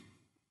 Yeah.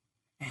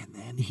 And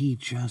then he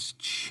just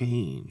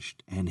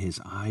changed, and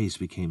his eyes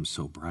became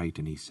so bright,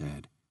 and he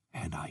said,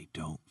 and I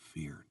don't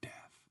fear death.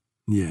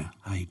 Yeah.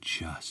 I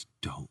just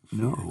don't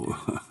fear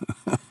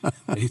death.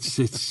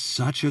 It's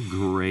such a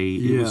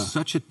great, it was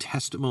such a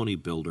testimony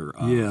builder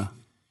of,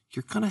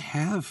 you're going to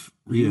have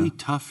really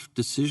tough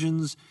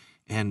decisions,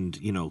 and,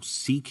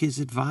 seek his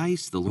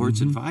advice, the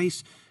Lord's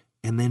advice,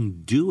 and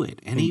then do it.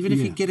 And even if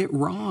you get it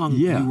wrong,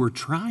 you were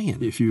trying.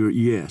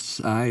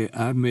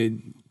 I've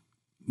made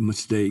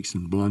mistakes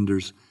and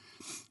blunders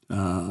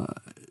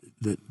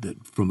that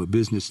from a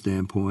business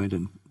standpoint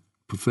and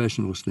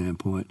professional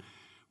standpoint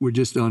were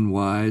just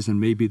unwise, and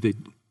maybe they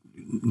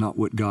not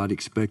what God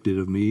expected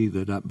of me,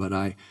 but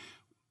I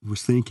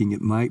was thinking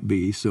it might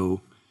be.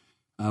 So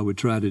I would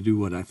try to do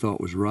what I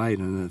thought was right,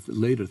 and I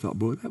later thought,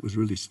 boy, that was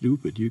really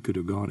stupid. You could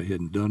have gone ahead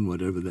and done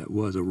whatever that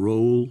was, a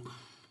role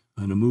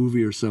in a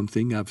movie or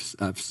something. I've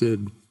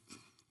said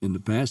in the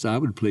past I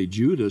would play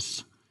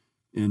Judas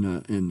in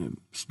the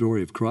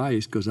story of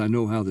Christ, because I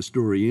know how the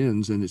story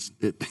ends, and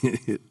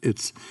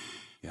it's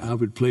I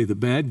would play the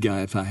bad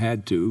guy if I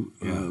had to,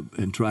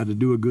 and try to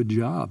do a good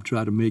job,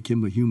 try to make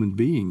him a human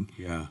being.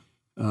 Yeah.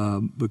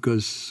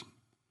 Because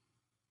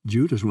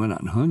Judas went out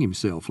and hung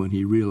himself when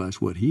he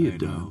realized what he had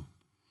done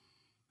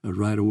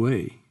right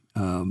away.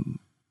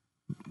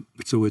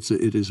 So it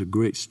is a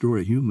great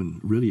story,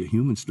 really a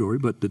human story.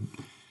 But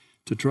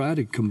to try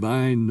to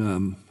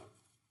combine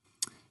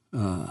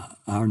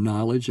our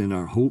knowledge and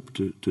our hope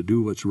to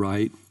do what's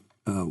right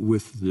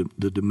with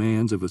the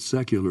demands of a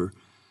secular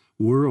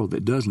world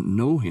that doesn't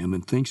know him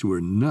and thinks we're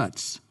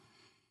nuts,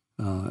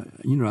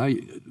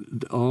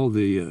 all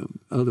the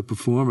other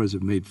performers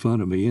have made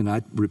fun of me, and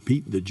I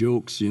repeat the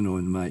jokes,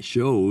 in my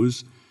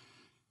shows.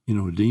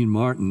 Dean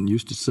Martin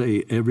used to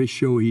say every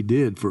show he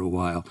did for a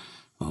while,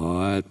 "Oh,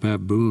 that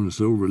Pat Boone is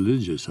so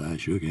religious. I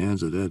shook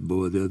hands with that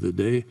boy the other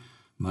day.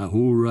 My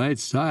whole right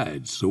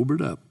side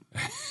sobered up."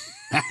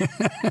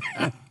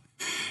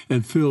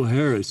 And Phil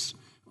Harris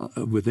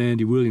with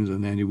Andy Williams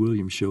on the Andy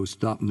Williams show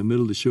stopped in the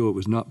middle of the show. It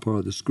was not part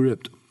of the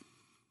script.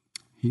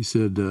 He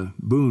said,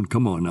 "Boone,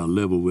 come on now,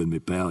 level with me,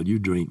 pal. You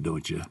drink,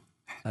 don't you?"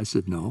 I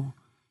said, "No."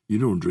 "You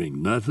don't drink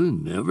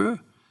nothing, never?"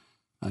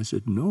 I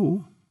said,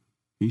 "No."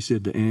 He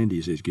said to Andy,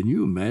 he says, "Can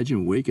you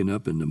imagine waking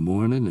up in the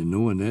morning and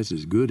knowing that's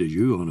as good as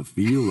you on a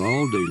field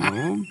all day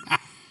long?"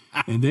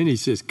 And then he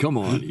says, "Come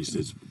on." He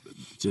says,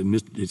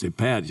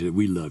 "Pat," he said,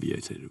 "we love you." I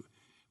said,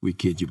 "We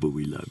kid you, but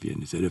we love you." And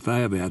he said, "If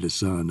I ever had a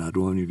son, I'd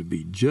want him to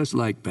be just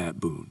like Pat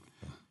Boone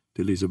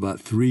till he's about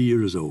 3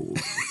 years old."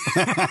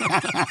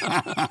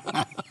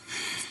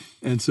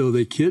 And so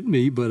they kid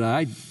me, but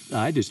I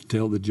just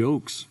tell the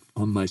jokes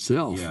on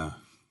myself. Yeah.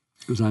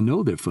 Because I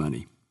know they're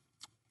funny.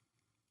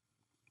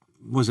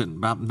 Was it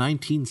about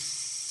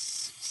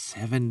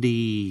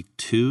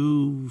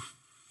 1972,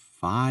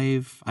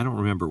 5? I don't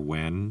remember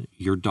when.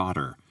 Your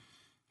daughter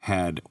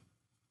had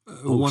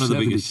one of the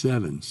biggest...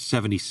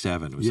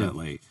 77 was that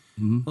late.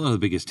 Mm-hmm. One of the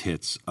biggest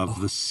hits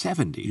of the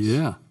 70s.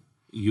 Yeah.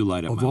 You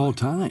Light Up My Life. Of all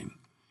time.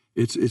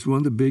 It's one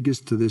of the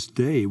biggest to this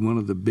day. One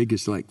of the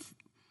biggest,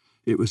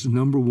 it was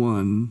number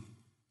one,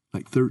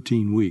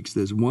 13 weeks.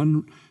 There's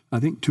one, I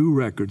think 2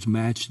 records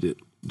matched it.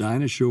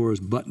 Dinah Shore's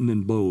Buttons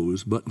and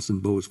Bows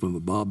from a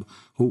Bob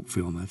Hope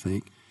film, I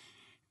think,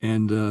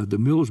 and the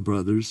Mills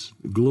Brothers'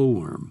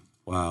 Glowworm.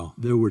 Wow.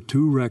 There were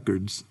 2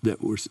 records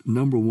that were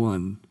number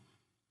one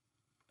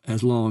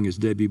as long as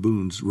Debbie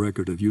Boone's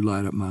record of You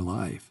Light Up My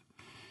Life.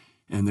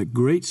 And the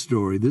great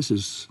story, this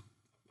is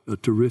a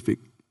terrific,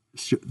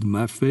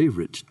 my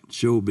favorite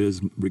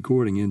showbiz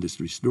recording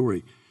industry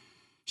story.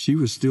 She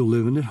was still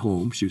living at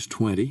home. She was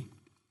 20.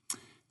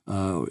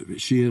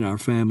 She and our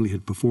family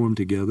had performed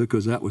together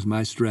because that was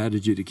my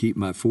strategy to keep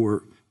my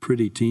 4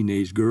 pretty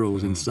teenage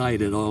girls in sight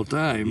at all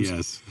times.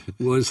 Yes.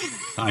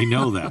 I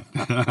know that.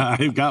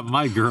 I've got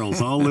my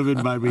girls all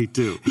living by me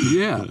too.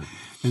 Yeah.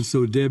 And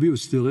so Debbie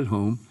was still at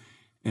home,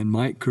 and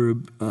Mike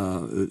Curb,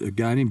 a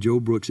guy named Joe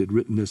Brooks had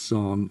written this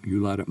song,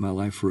 You Light Up My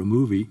Life, for a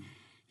movie.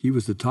 He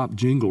was the top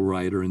jingle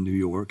writer in New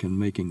York and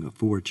making a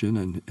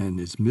fortune, and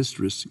his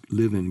mistress,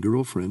 live-in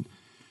girlfriend,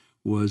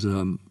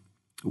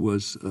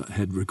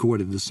 had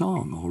recorded the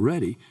song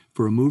already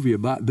for a movie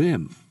about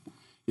them.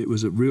 It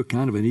was a real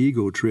kind of an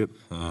ego trip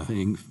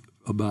thing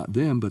about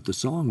them, but the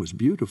song was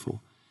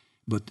beautiful.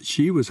 But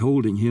she was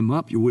holding him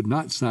up. You would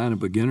not sign a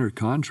beginner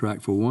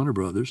contract for Warner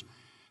Brothers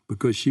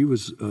because she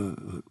was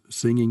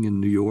singing in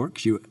New York.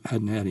 She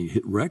hadn't had any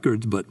hit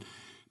records, but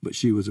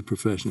she was a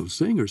professional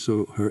singer,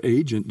 so her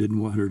agent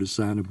didn't want her to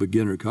sign a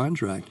beginner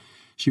contract.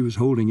 She was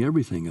holding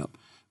everything up.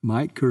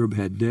 Mike Curb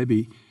had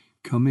Debbie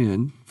come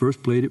in,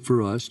 first played it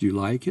for us. Do you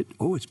like it?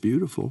 Oh, it's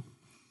beautiful.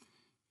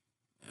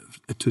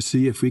 To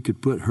see if we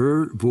could put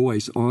her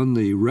voice on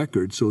the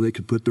record so they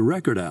could put the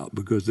record out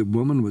because the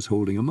woman was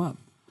holding them up.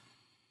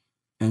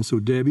 And so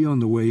Debbie, on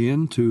the way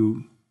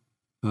into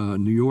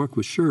New York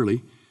with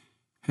Shirley,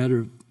 had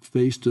her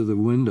face to the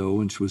window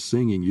and she was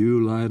singing,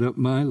 You Light Up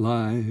My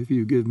Life,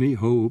 You Give Me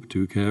Hope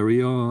to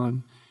Carry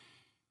On.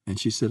 And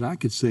she said, I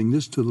could sing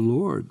this to the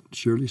Lord.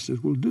 Shirley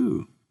said, well,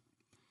 do.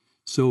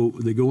 So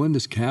they go in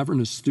this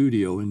cavernous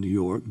studio in New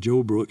York.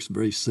 Joe Brooks,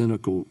 very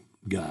cynical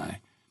guy.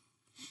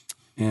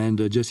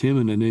 And just him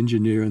and an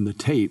engineer and the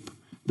tape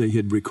they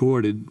had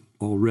recorded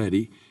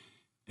already.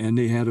 And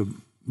they had a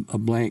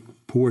blank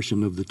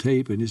portion of the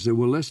tape. And he said,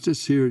 well, let's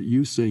just hear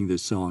you sing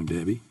this song,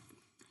 Debbie.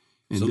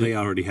 And so they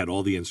already had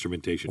all the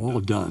instrumentation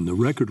all done. The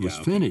record was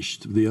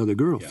finished. The other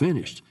girl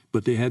finished.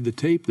 But they had the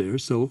tape there.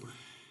 So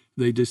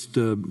they just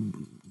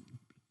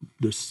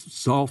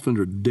softened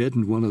or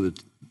deadened one of the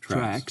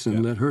tracks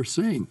and let her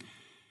sing.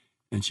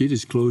 And she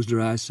just closed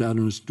her eyes, sat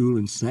on a stool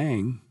and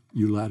sang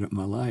You Light Up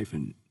My Life.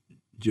 And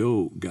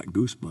Joe got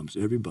goosebumps.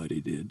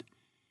 Everybody did.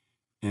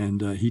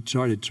 And he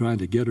started trying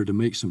to get her to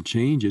make some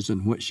changes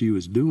in what she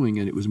was doing,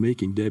 and it was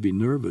making Debbie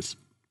nervous.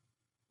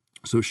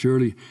 So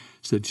Shirley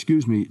said,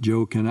 excuse me,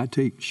 Joe, can I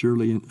take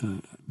Shirley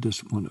and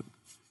just want to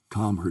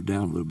calm her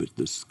down a little bit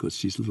because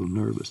she's a little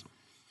nervous.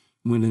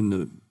 Went in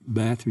the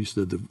bathroom, she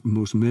said the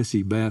most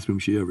messy bathroom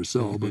she ever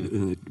saw, but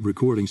in a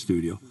recording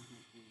studio.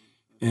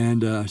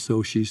 And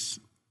so she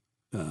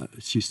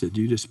said,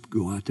 you just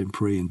go out there and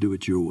pray and do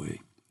it your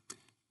way.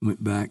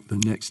 Went back, the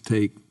next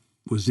take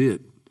was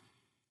it.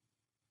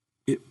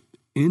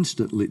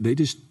 Instantly, they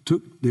just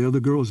took the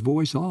other girl's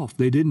voice off.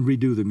 They didn't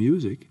redo the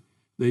music.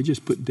 They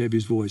just put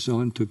Debbie's voice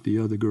on, took the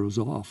other girls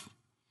off.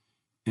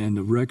 And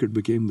the record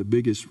became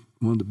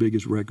one of the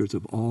biggest records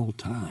of all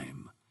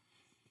time.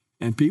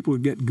 And people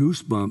get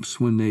goosebumps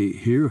when they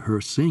hear her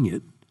sing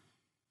it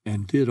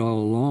and did all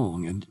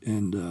along. And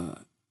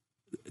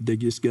they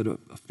just get a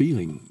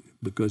feeling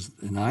because,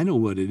 and I know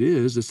what it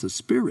is, it's the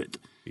spirit.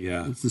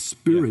 Yeah. It's the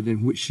spirit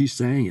in which she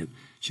sang it.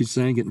 She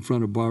sang it in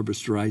front of Barbara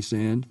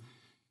Streisand,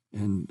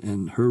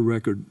 and her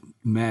record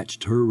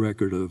matched her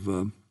record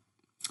of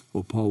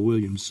Paul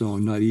Williams'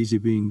 song, Not Easy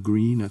Being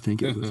Green. I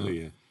think it was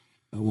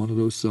one of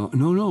those songs.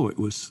 No, it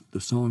was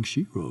the song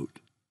she wrote.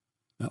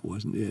 That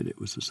wasn't it. It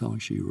was the song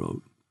she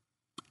wrote.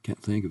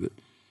 Can't think of it.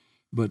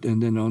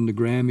 And then on the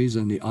Grammys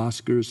and the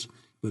Oscars.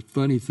 But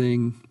funny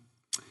thing,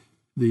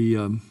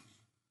 the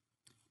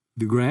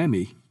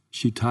Grammy,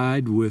 she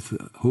tied with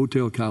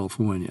Hotel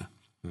California.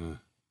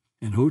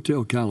 And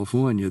Hotel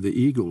California, the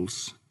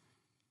Eagles,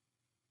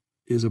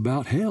 is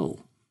about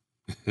hell.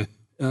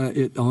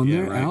 On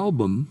their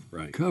album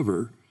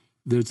cover,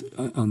 there's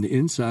on the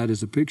inside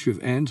is a picture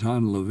of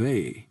Anton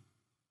LaVey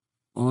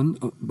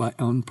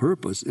on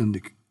purpose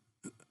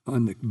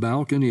on the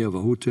balcony of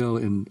a hotel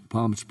in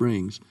Palm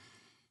Springs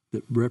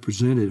that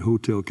represented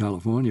Hotel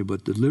California.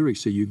 But the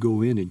lyrics say you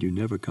go in and you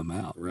never come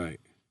out.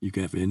 Right. You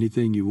can have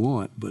anything you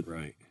want, but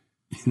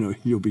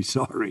you'll be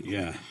sorry.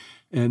 Yeah.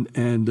 And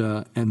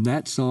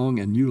that song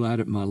and You Light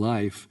Up My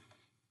Life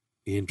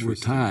were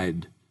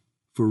tied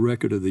for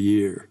Record of the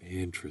Year.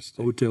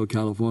 Interesting. Hotel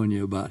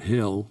California about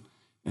hell,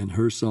 and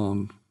her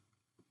song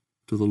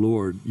to the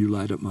Lord, You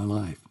Light Up My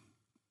Life.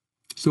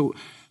 So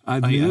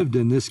I've lived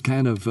in this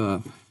kind of,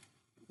 I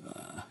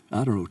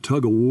don't know,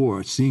 tug of war,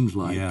 it seems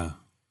like. Yeah.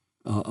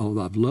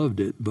 Although I've loved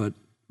it, but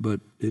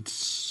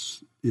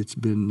it's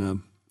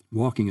been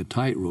walking a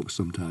tightrope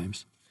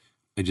sometimes.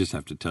 I just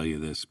have to tell you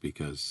this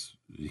because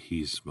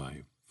he's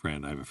my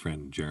friend. I have a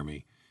friend,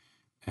 Jeremy,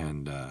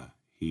 and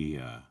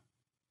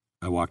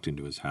I walked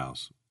into his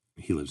house.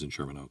 He lives in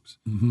Sherman Oaks.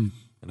 Mm-hmm.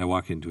 And I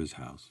walked into his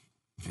house,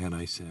 and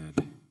I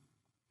said,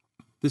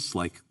 this is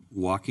like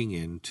walking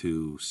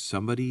into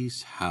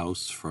somebody's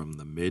house from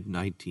the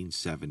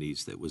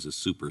mid-1970s that was a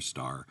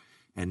superstar,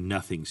 and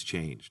nothing's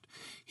changed.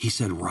 He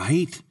said,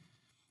 right?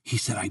 He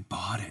said, I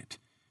bought it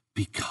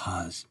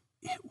because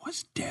it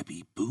was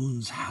Debbie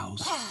Boone's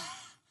house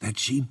that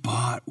she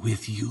bought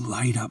with You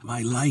Light Up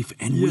My Life,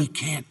 and we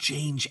can't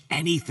change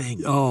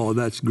anything. Oh,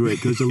 that's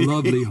great, because a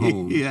lovely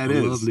home. Yeah, it a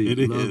is.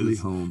 Lovely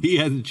home. He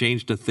hasn't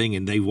changed a thing,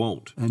 and they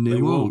won't. And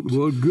they won't.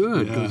 Well,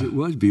 good, because it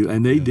was beautiful,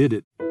 and they did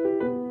it.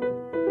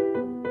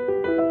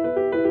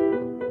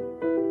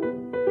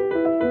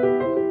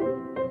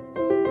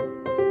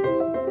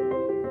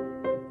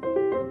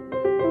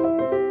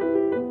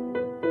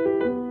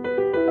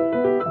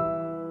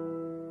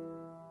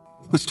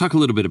 Let's talk a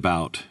little bit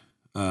about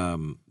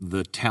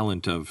the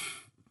talent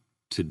of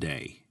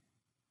today.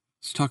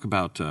 Let's talk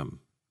about, do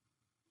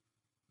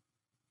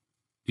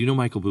you know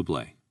Michael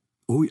Bublé?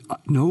 Oh,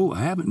 no,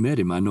 I haven't met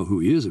him. I know who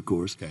he is, of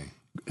course. Okay.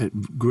 A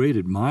great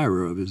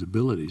admirer of his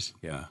abilities.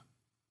 Yeah.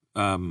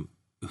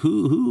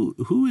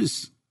 Who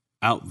is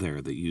out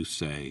there that you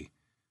say,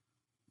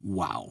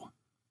 wow,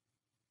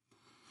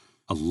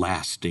 a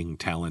lasting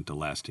talent, a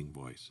lasting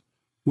voice?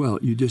 Well,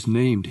 you just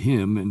named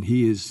him, and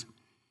he is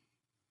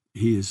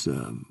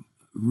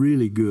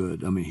really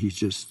good. I mean, he's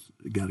just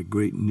got a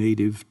great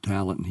native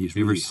talent, and he's. Have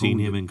you really ever seen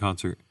him it. in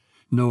concert?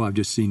 No, I've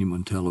just seen him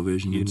on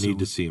television. You need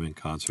to see him in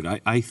concert.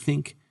 I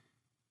think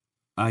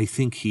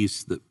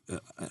he's the,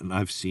 and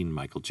I've seen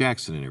Michael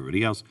Jackson and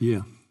everybody else.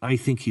 Yeah, I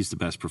think he's the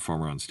best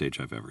performer on stage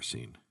I've ever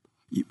seen.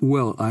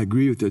 Well, I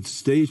agree with the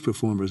stage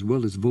performer as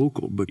well as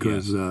vocal,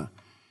 because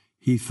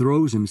he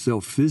throws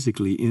himself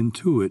physically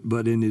into it,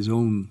 but in his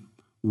own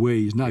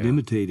way. He's not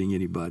imitating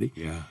anybody.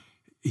 Yeah.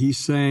 He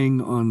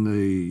sang on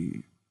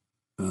the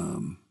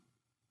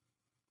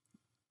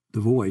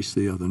Voice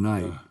the other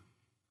night,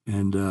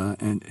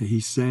 and he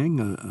sang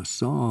a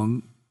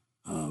song,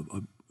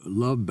 a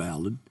love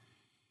ballad,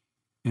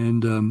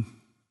 and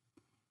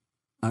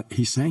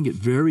he sang it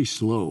very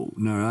slow.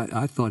 Now,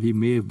 I thought he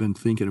may have been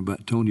thinking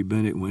about Tony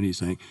Bennett when he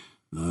sang,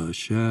 "The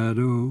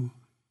shadow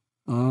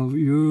of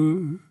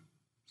your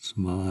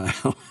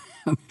smile."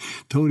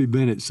 Tony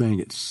Bennett sang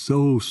it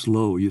so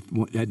slow you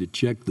had to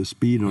check the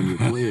speed on your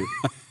player,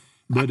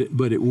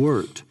 but it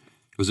worked.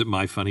 Was it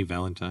My Funny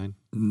Valentine?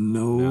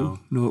 No,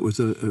 it was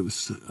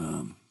just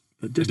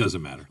it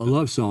doesn't matter. A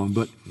love song,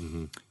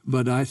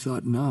 but I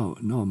thought no,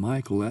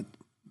 Michael, that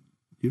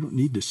you don't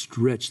need to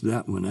stretch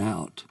that one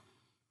out,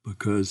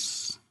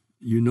 because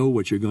you know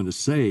what you're going to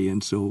say,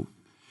 and so.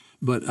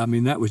 But I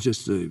mean, that was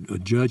just a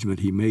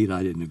judgment he made.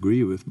 I didn't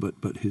agree with,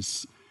 but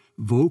his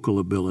vocal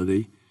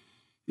ability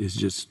is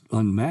just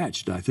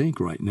unmatched, I think,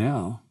 right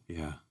now.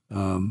 Yeah.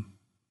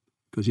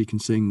 Because he can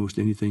sing most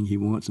anything he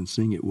wants and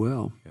sing it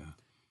well. Yeah.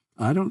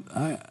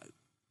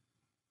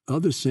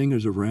 Other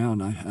singers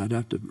around, I'd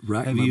have to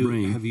rack my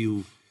brain.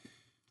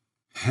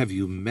 Have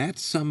you met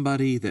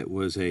somebody that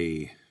was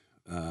a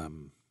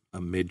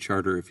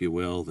mid-charter, if you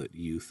will, that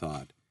you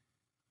thought,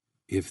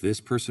 if this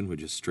person would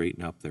just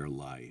straighten up their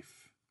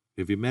life?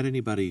 Have you met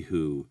anybody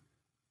who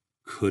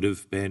could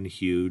have been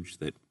huge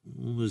that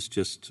was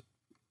just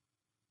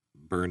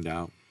burned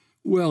out?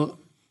 Well,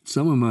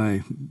 some of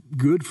my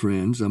good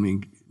friends, I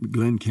mean,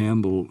 Glenn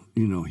Campbell,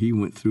 he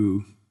went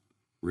through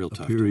real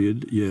tough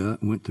period. Yeah,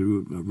 went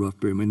through a rough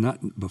period. I mean,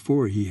 not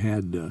before he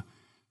had the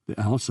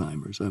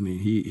Alzheimer's. I mean,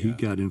 he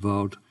got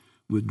involved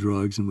with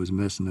drugs and was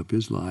messing up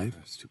his life.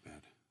 That's too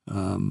bad.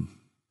 And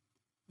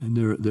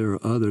there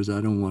are others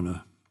I don't want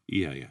to.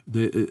 Yeah.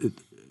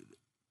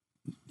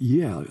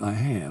 Yeah, I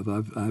have.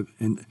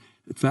 And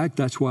in fact,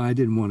 that's why I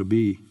didn't want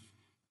to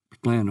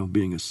plan on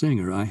being a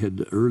singer. I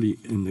had early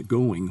in the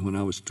going when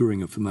I was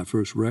touring for my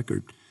first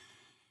record.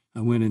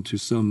 I went into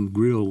some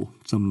grill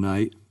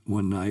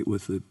one night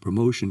with the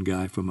promotion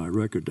guy for my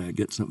record to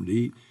get something to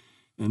eat,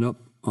 and up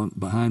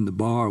behind the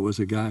bar was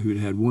a guy who'd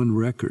had one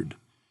record,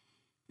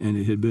 and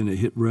it had been a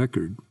hit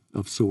record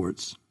of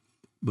sorts,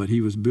 but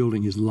he was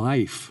building his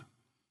life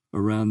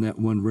around that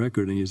one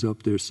record, and he's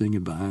up there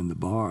singing behind the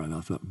bar, and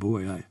I thought,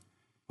 boy,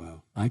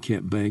 I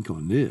can't bank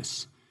on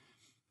this.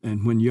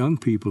 And when young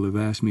people have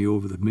asked me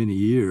over the many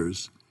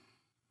years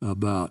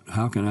about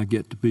how can I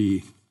get to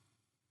be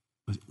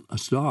a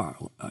star,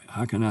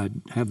 how can I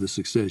have the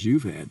success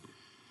you've had,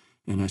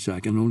 and I said, I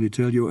can only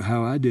tell you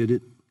how I did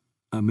it.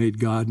 I made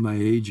God my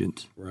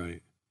agent.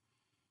 Right.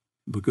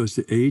 Because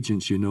the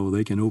agents,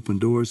 they can open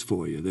doors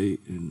for you.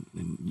 In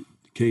the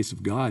case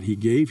of God, he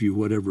gave you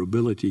whatever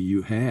ability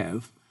you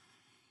have,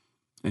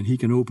 and he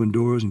can open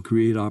doors and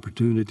create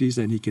opportunities,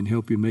 and he can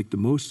help you make the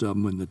most of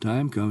them when the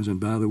time comes. And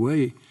by the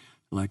way,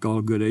 like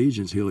all good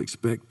agents, he'll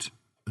expect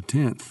a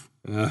tenth.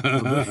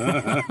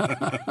 I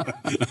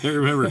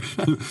remember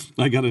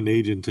I got an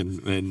agent,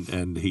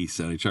 and he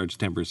said I charged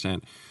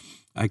 10%.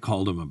 I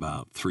called him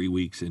about 3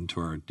 weeks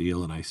into our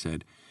deal, and I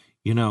said,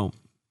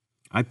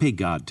 I pay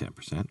God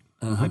 10%.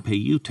 I pay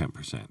you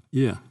 10%.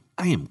 Yeah.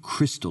 I am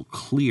crystal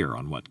clear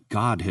on what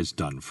God has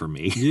done for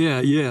me.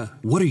 Yeah.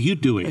 What are you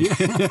doing?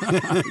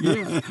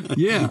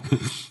 Yeah.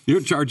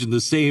 You're charging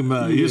the same.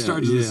 You're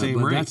charging the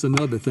same rate. That's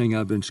another thing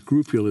I've been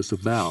scrupulous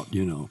about.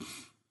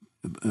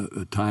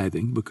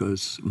 Tithing,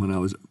 because when I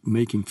was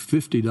making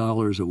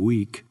 $50 a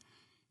week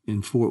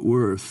in Fort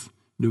Worth,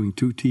 doing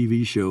 2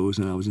 TV shows,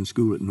 and I was in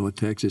school at North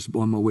Texas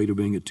on my way to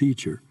being a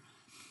teacher,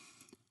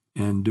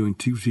 and doing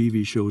 2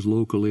 TV shows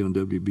locally on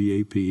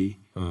WBAP,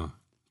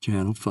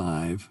 Channel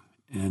 5,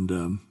 and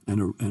a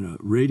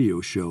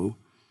radio show.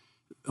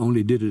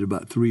 Only did it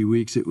about 3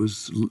 weeks. It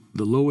was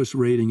the lowest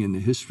rating in the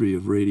history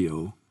of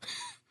radio.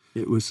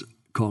 It was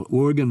called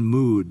Organ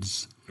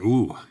Moods.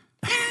 Ooh.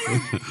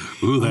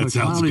 Ooh, that sounds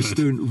good. I'm a college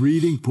student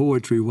reading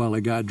poetry while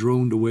a guy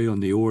droned away on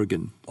the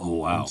organ. Oh,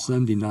 wow. On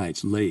Sunday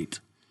nights late.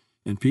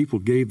 And people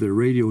gave their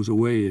radios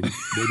away, and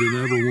they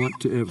didn't ever want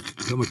to have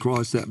come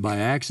across that by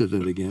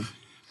accident again.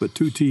 But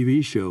 2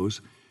 TV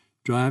shows,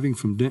 driving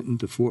from Denton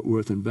to Fort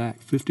Worth and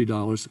back,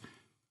 $50,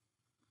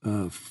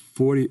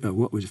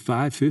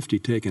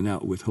 $550 taken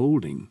out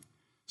withholding.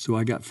 So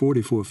I got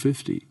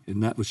 $44.50,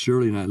 and that was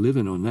Shirley and I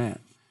living on that.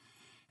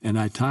 And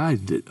I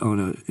tithed it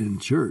in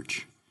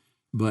church.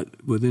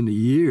 But within a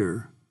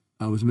year,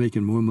 I was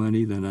making more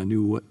money than I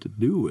knew what to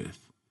do with.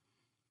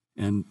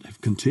 And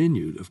have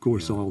continued, of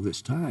course, all this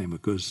time,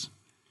 because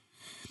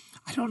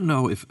I don't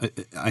know if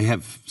I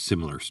have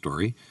similar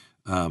story,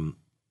 but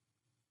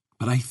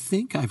I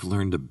think I've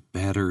learned a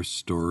better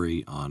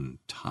story on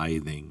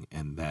tithing,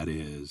 and that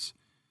is,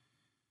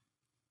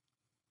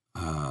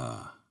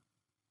 I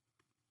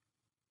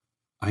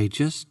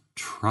just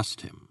trust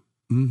him.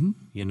 Mm-hmm.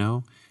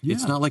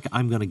 It's not like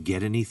I'm going to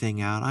get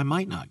anything out. I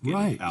might not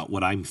get out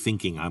what I'm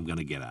thinking I'm going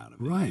to get out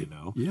of it. Right.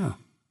 Yeah.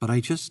 But I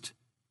just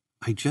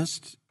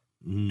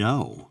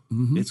know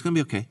it's going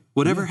to be okay.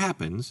 Whatever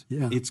happens,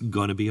 it's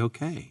going to be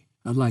okay.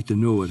 I'd like to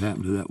know what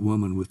happened to that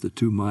woman with the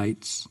 2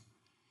 mites.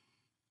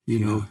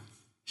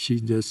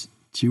 She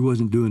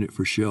wasn't doing it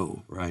for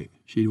show. Right.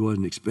 She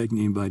wasn't expecting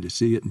anybody to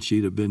see it, and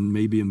she'd have been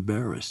maybe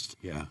embarrassed.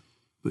 Yeah.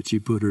 But she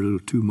put her little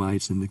 2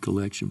 mites in the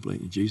collection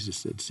plate, and Jesus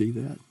said, see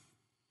that?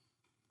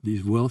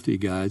 These wealthy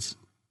guys,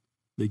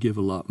 they give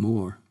a lot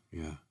more.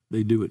 Yeah.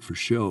 They do it for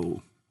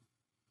show.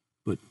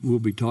 But we'll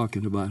be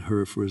talking about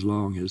her for as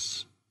long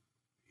as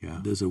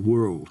there's a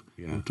world.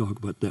 Yeah. We'll talk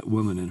about that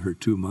woman and her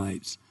 2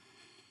 mites.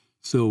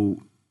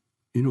 So,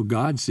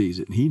 God sees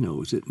it, and he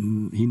knows it,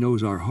 and he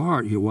knows our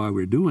heart why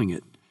we're doing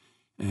it.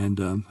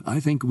 And I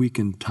think we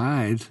can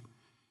tithe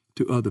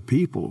to other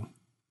people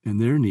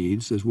and their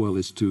needs as well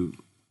as to,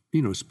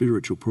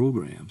 spiritual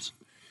programs.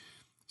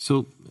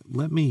 So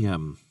let me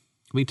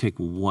take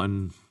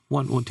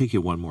we'll take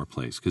you one more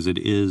place, because it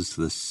is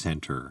the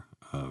center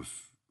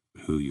of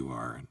who you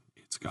are, and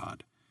it's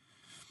God.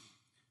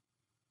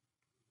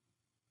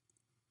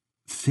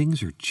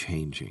 Things are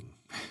changing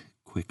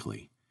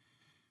quickly,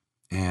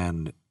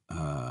 and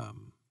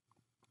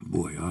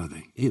boy, are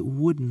they. It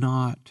would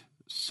not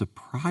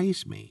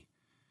surprise me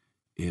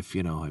if,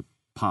 I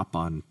pop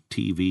on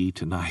TV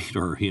tonight,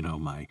 or,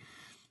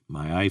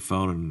 my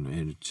iPhone,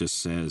 and it just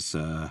says,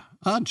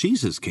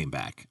 Jesus came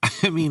back.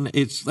 I mean,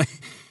 it's like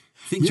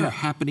things are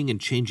happening and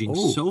changing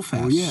so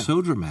fast,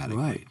 so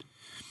dramatically. Right.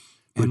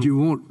 But you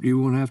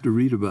won't have to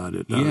read about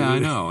it. I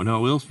know. No,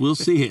 we'll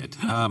see it.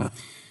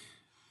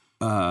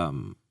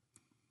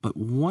 But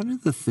one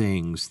of the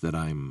things that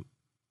I'm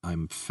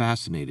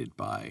fascinated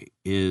by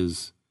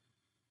is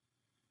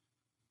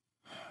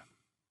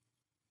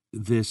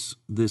this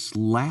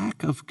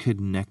lack of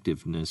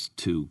connectiveness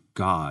to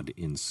God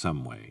in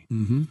some way.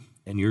 Mm-hmm.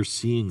 And you're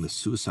seeing the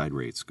suicide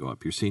rates go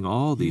up. You're seeing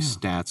all these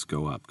stats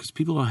go up because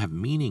people don't have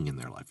meaning in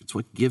their life. It's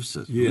what gives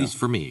us, at least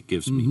for me, it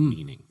gives me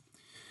meaning.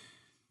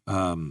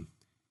 And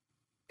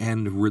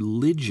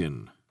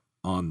religion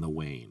on the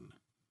wane.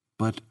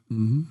 But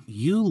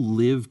you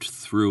lived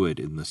through it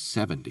in the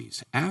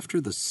 70s.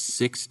 After the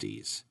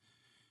 60s,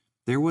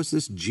 there was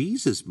this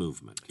Jesus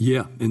movement.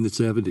 Yeah, in the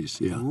 70s,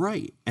 yeah.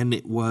 Right. And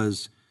it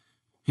was,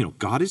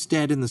 God is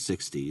dead in the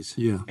 60s.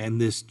 Yeah.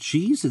 And this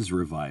Jesus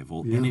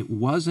revival, and it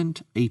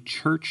wasn't a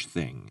church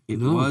thing. It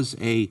was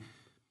a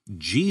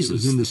Jesus It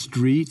was in the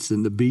streets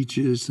and the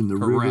beaches and the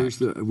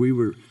rivers.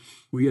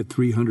 We had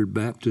 300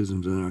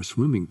 baptisms in our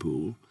swimming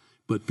pool,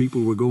 but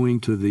people were going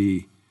to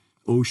the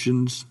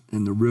oceans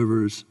and the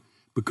rivers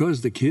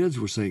because the kids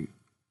were saying,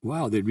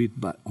 wow, they'd read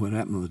about what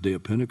happened on the day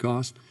of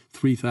Pentecost.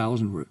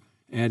 3,000 were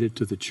added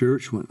to the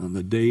church on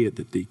the day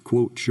that the,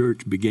 quote,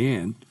 church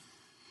began.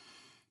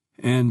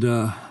 And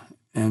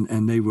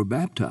they were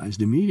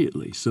baptized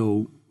immediately.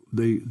 So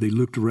they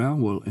looked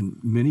around,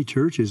 and many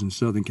churches in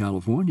Southern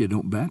California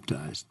don't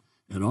baptize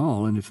at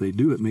all. And if they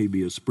do, it may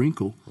be a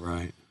sprinkle.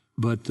 Right.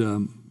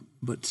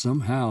 But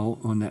somehow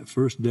on that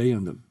first day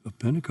of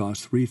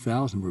Pentecost,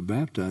 3,000 were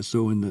baptized.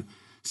 So in the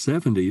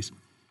 70s,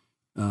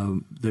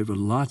 there were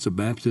lots of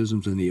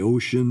baptisms in the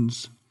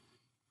oceans,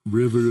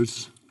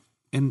 rivers.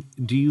 And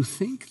do you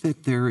think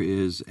that there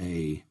is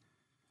a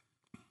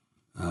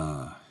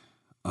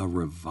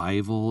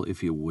revival,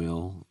 if you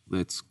will,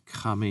 that's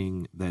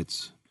coming,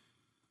 that's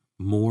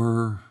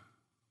more...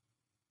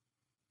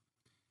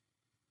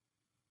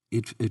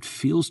 It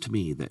feels to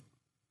me that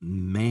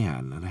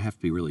man, and I have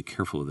to be really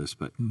careful of this,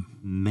 but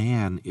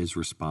man is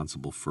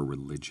responsible for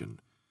religion.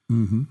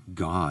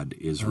 God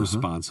is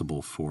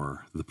responsible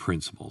for the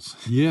principles.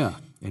 Yeah.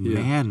 And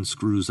man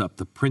screws up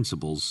the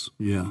principles,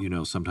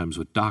 sometimes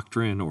with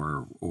doctrine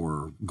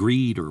or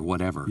greed or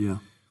whatever. Yeah.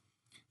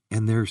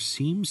 And there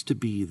seems to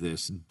be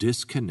this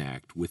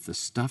disconnect with the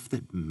stuff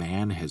that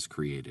man has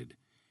created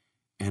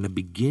and a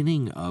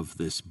beginning of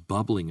this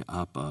bubbling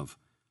up of,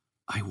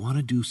 I want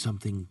to do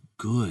something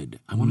good.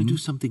 I want to do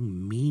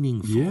something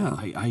meaningful. Yeah.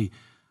 I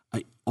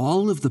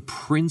all of the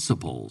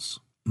principles.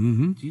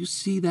 Do you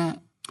see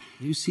that?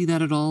 Do you see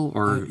that at all?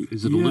 Or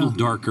is it a little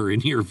darker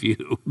in your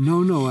view?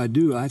 No, I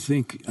do. I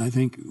think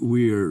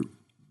we are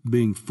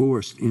being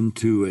forced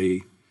into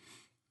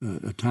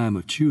a time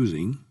of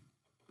choosing.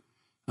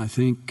 I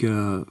think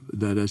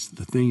that as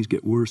the things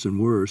get worse and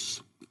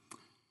worse,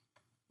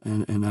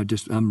 and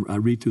I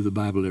read through the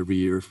Bible every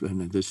year,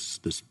 and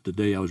the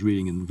day I was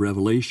reading in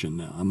Revelation.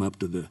 Now I'm up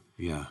to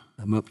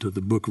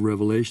the book of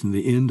Revelation,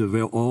 the end of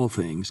all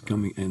things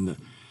coming, and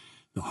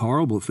the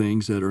horrible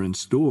things that are in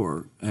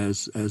store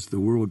as the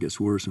world gets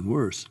worse and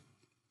worse.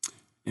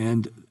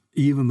 And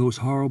even those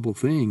horrible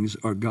things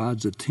are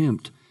God's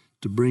attempt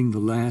to bring the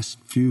last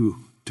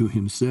few to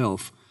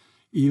himself,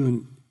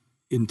 even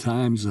in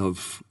times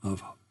of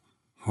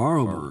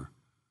horrible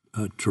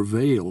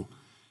travail,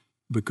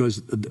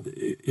 because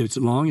as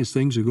long as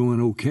things are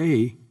going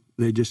okay,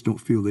 they just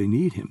don't feel they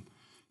need him.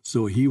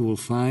 So he will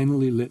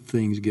finally let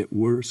things get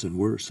worse and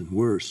worse and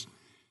worse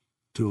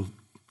till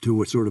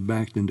we're sort of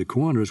backed into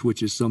corners,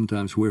 which is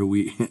sometimes where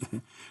we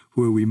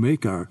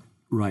make our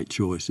right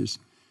choices.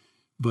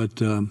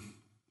 But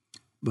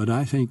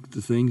I think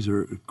the things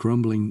are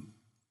crumbling,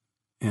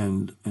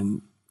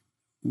 and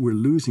we're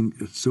losing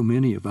so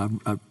many of.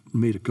 I've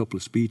made a couple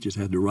of speeches,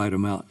 had to write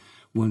them out.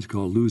 One's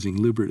called "Losing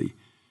Liberty."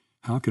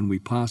 How can we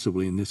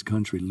possibly in this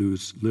country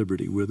lose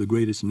liberty? We're the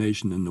greatest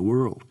nation in the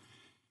world.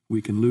 We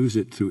can lose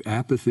it through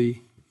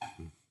apathy,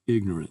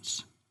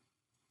 ignorance.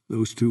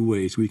 Those two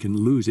ways we can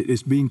lose it.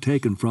 It's being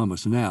taken from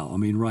us now. I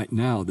mean, right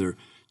now they're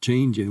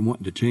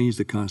wanting to change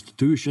the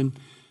Constitution.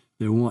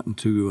 They're wanting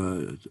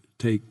to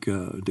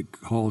to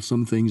call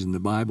some things in the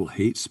Bible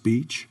hate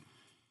speech,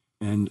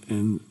 and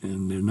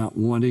they're not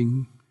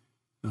wanting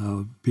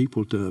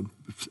people to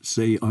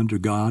say under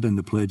God and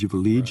the Pledge of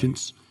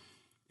Allegiance. Right.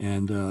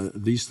 And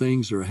these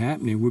things are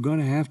happening. We're going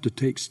to have to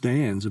take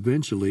stands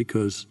eventually,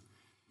 because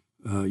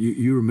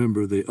you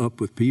remember the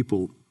Up With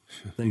People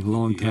thing a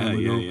long time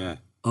ago. Yeah.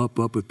 Up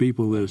with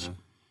people. There's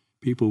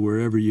people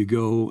wherever you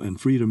go, and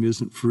freedom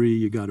isn't free.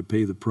 You got to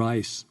pay the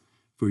price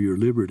for your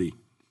liberty.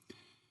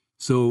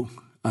 So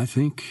I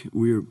think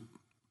we're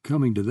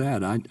coming to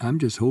that. I'm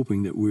just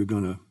hoping that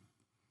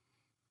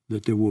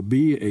that there will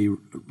be a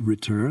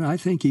return. I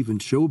think even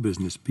show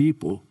business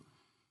people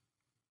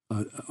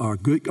are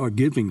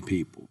giving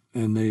people,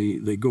 and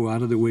they go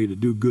out of their way to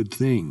do good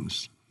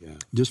things,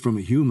 just from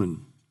a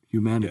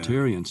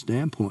humanitarian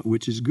standpoint,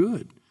 which is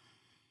good.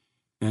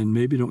 And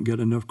maybe don't get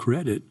enough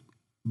credit,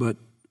 but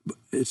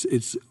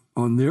it's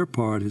on their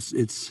part.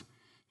 It's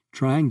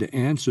trying to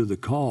answer the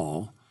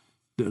call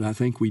that I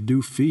think we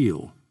do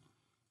feel.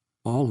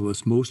 All of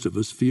us, most of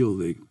us, feel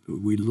that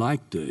we'd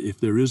like to. If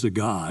there is a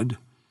God,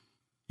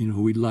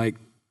 we'd like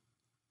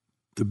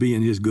to be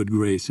in His good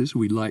graces.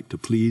 We'd like to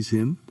please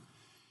Him.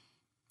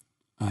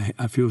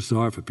 I feel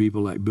sorry for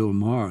people like Bill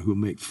Maher who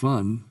make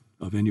fun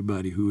of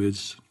anybody who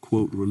is,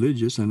 quote,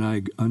 religious, and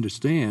I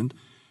understand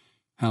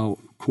how,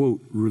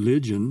 quote,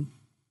 religion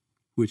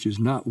which is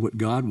not what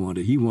God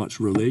wanted. He wants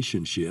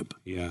relationship.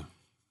 Yeah.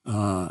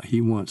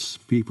 He wants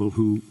people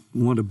who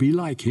want to be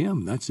like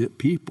him. That's it,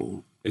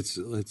 people. It's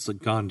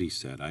like Gandhi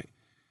said,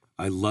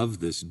 I love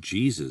this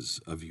Jesus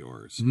of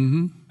yours.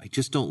 Mm-hmm. I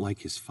just don't like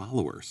his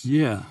followers.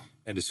 Yeah.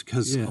 And it's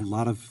because a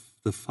lot of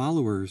the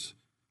followers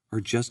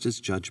are just as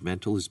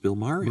judgmental as Bill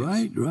Maher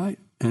is. Right.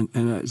 And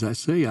as I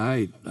say,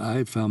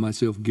 I found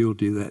myself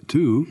guilty of that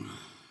too.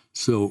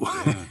 So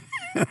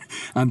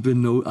I've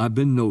been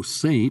no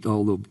saint,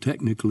 although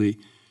technically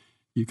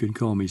you can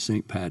call me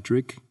St.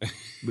 Patrick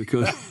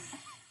because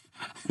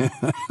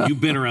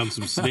you've been around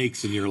some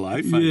snakes in your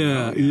life.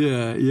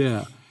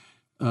 Yeah.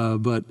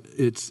 But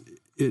it's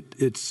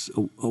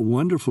a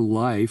wonderful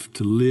life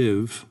to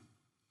live,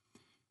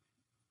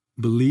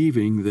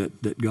 believing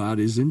that God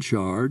is in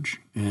charge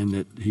and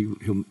that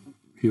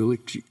He'll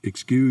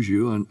excuse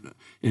you and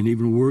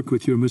even work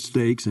with your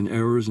mistakes and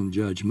errors and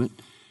judgment,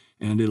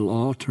 and it'll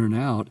all turn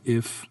out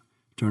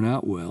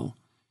well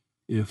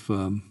if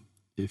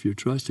you're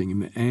trusting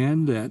Him.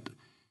 And that,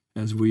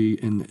 as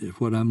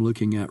what I'm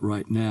looking at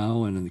right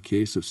now, and in the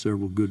case of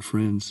several good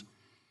friends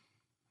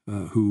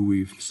who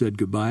we've said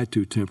goodbye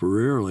to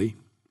temporarily,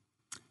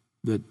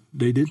 that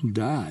they didn't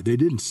die. They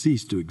didn't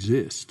cease to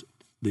exist.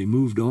 They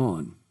moved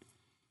on.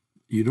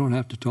 You don't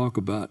have to talk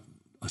about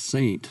a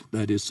saint.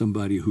 That is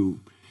somebody who,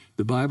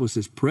 the Bible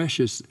says,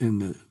 precious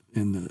in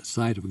the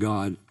sight of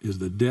God is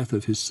the death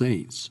of his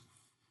saints.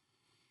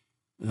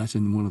 That's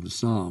in one of the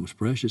Psalms.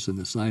 Precious in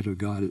the sight of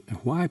God. And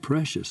why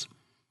precious?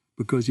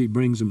 Because he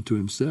brings them to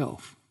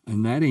himself.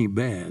 And that ain't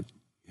bad.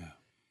 Yeah.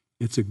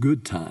 It's a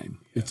good time.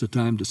 Yeah. It's a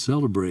time to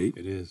celebrate.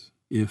 It is.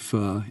 If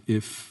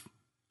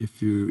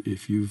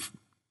you've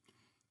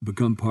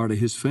become part of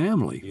his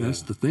family. Yeah.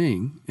 That's the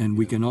thing. And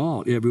we can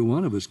every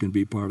one of us can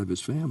be part of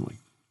his family.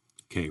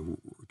 Okay,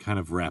 kind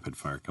of rapid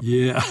fire.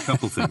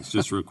 Couple things,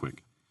 just real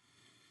quick.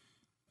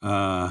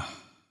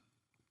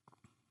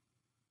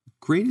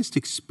 Greatest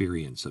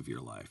experience of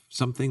your life,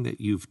 something that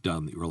you've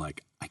done that you were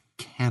like, I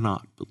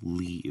cannot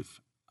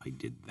believe I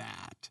did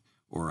that,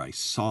 or I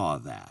saw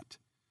that.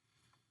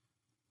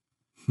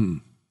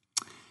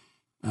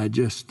 I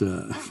just,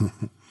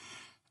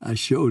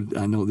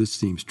 I know this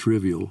seems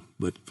trivial,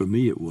 but for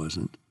me it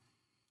wasn't.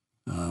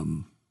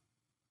 I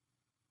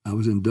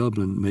was in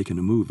Dublin making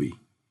a movie,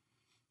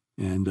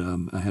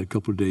 and I had a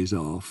couple of days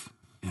off,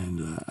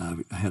 and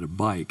I had a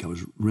bike. I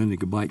was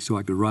renting a bike so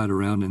I could ride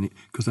around,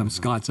 because I'm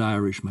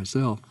Scots-Irish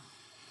myself,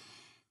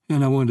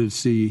 and I wanted to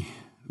see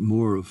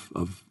more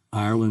of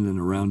Ireland and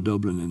around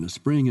Dublin in the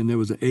spring, and there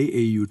was an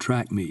AAU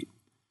track meet.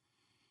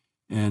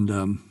 And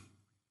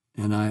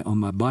I, on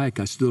my bike,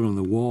 I stood on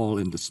the wall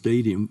in the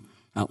stadium,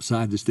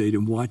 outside the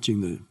stadium,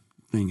 watching the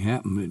thing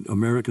happen.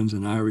 Americans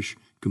and Irish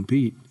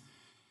compete.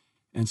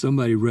 And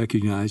somebody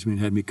recognized me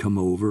and had me come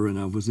over, and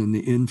I was in the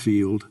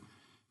infield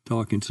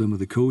talking to some of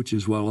the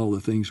coaches while all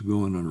the things were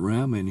going on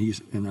around me.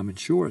 And I'm in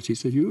shorts. He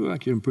said, "You look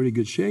like you're in pretty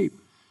good shape."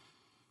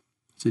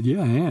 I said,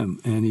 "Yeah, I am."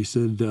 And he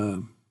said,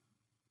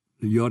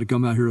 "You ought to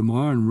come out here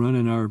tomorrow and run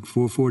in our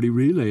 440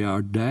 relay.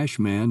 Our dash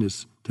man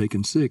is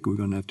taken sick. We're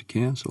going to have to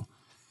cancel."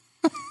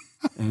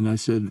 And I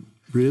said,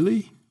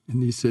 "Really?"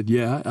 And he said,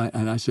 "Yeah."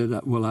 And I said,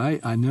 "Well,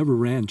 I never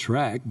ran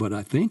track, but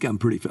I think I'm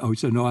pretty." He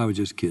said, "No, I was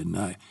just kidding.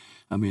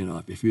 I mean,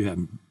 if you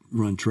haven't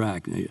run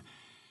track."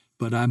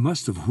 But I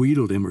must have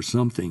wheedled him or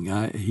something.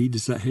 He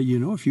decided, "Hey,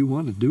 if you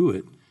want to do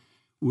it,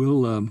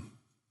 we'll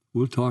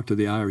talk to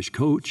the Irish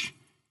coach,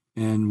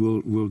 and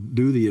we'll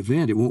do the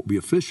event. It won't be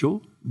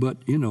official, but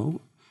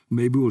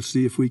maybe we'll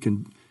see if we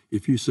can.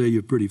 If you say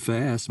you're pretty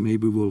fast,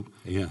 maybe we'll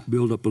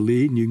build up a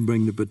lead, and you can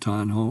bring the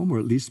baton home, or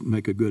at least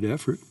make a good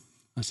effort."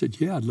 I said,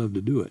 "Yeah, I'd love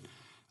to do it."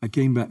 I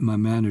came back. My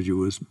manager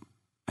was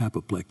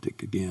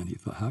apoplectic again. He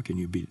thought, "How can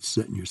you be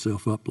setting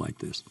yourself up like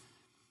this?"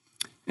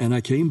 And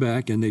I came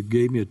back, and they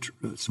gave me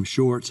some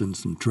shorts and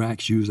some track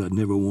shoes I'd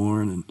never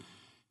worn,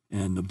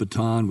 and the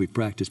baton. We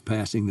practiced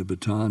passing the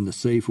baton the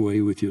safe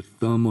way with your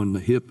thumb on the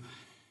hip,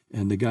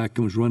 and the guy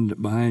comes running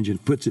behind you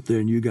and puts it there,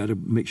 and you got to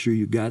make sure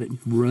you got it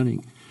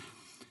running.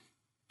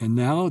 And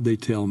now they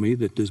tell me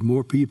that there's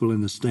more people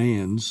in the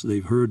stands.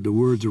 They've heard the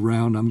words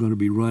around, I'm going to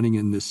be running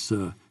in this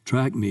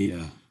track meet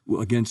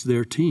against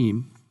their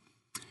team,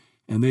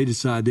 and they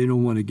decide they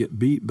don't want to get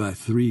beat by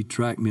 3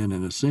 track men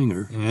and a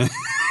singer.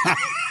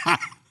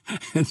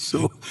 And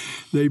so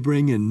they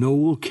bring in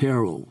Noel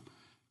Carroll,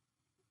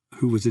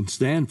 who was in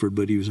Stanford,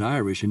 but he was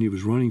Irish, and he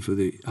was running for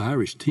the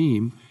Irish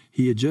team.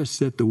 He had just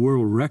set the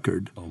world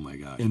record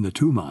in the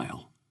 2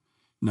 mile.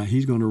 Now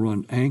he's going to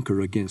run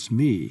anchor against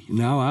me.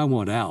 Now I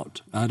want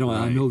out. I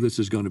know this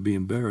is going to be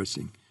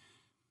embarrassing,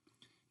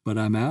 but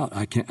I'm out.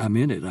 I'm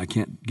in it. I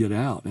can't get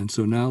out. And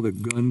so now the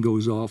gun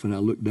goes off, and I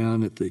look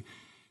down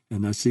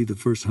and I see the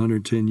first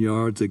 110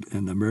 yards,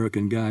 and the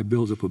American guy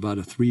builds up about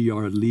a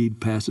 3-yard lead,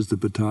 passes the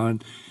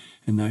baton,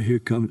 and now here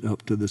comes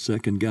up to the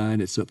second guy,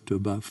 and it's up to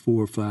about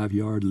 4 or 5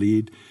 yard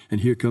lead. And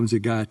here comes a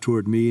guy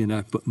toward me, and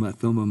I put my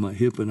thumb on my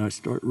hip, and I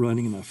start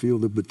running, and I feel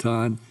the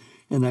baton,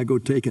 And I go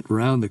take it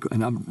around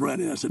and I'm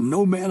running. I said,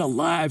 no man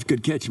alive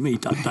could catch me.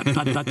 Dot, dot,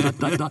 dot, dot, dot,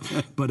 dot,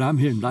 dot. But I'm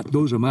hearing,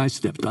 those are my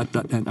steps. Dot,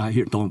 dot, and I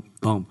hear thump,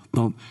 thump,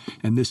 thump.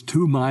 And this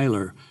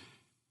 2-miler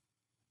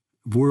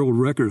world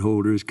record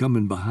holder is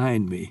coming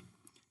behind me.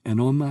 And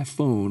on my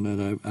phone,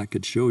 and I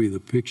could show you the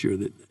picture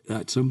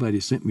that somebody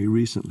sent me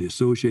recently,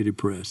 Associated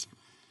Press.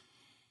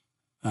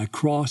 I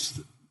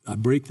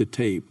break the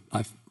tape.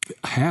 I'm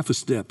half a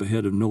step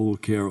ahead of Noel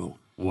Carroll.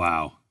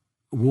 Wow.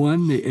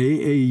 Won the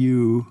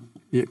AAU.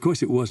 Of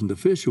course, it wasn't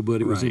official,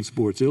 but it was in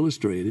Sports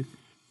Illustrated.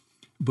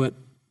 But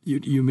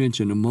you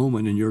mentioned a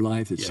moment in your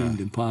life that seemed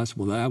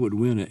impossible, that I would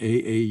win an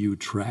AAU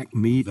track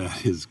meet.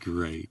 That is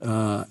great.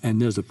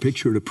 And there's a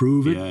picture to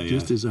prove it,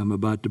 just as I'm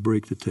about to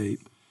break the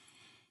tape.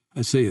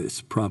 I say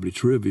it's probably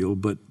trivial,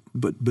 but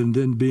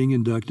then being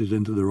inducted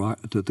into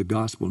to the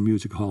Gospel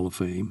Music Hall of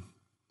Fame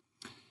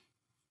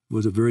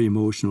was a very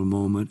emotional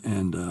moment.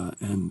 And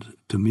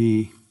to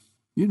me,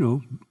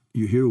 you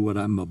hear what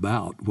I'm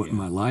about, what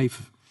my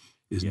life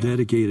is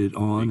dedicated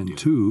on, and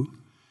to,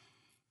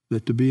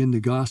 that to be in the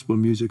Gospel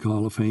Music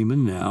Hall of Fame,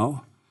 and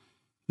now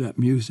that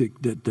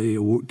music that they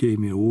gave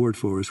me an award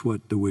for is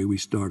the way we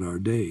start our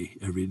day,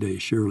 every day,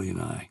 Shirley and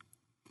I.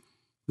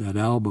 That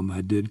album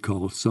I did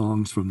called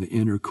Songs from the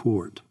Inner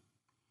Court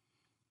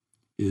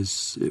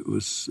it's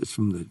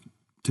from the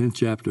 10th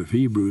chapter of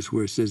Hebrews,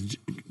 where it says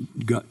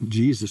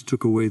Jesus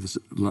took away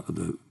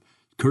the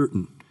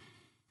curtain,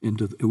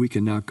 we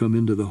can now come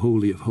into the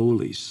Holy of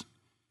Holies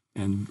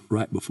and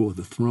right before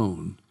the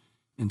throne.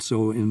 And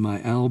so in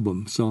my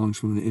album, Songs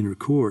from the Inner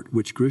Court,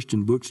 which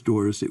Christian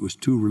bookstores, it was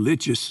too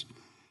religious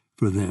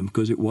for them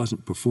because it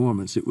wasn't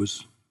performance, it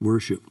was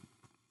worship.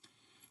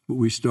 But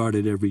we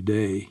started every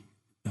day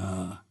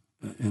to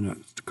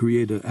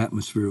create an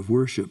atmosphere of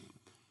worship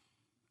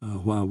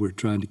while we're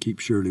trying to keep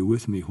Shirley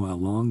with me while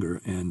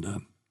longer.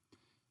 And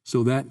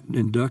so that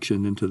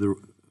induction into the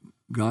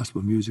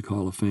Gospel Music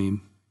Hall of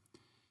Fame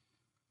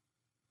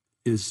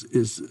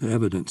is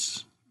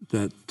evidence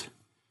that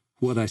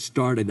what I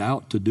started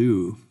out to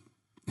do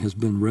has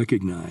been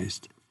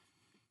recognized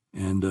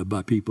and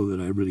by people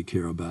that I really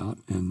care about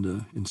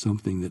and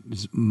something that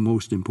is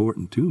most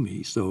important to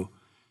me. So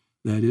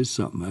that is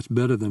something. That's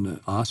better than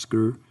an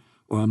Oscar,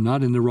 or I'm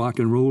not in the Rock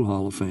and Roll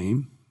Hall of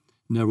Fame.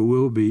 Never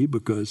will be,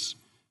 because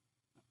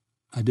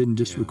I didn't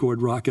just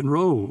record rock and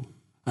roll.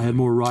 I had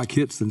more rock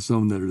hits than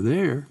some that are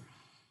there,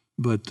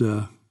 but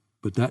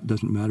that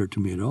doesn't matter to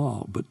me at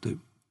all. But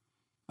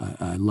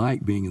I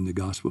like being in the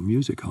Gospel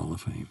Music Hall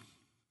of Fame.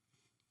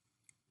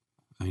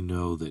 I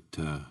know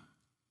that.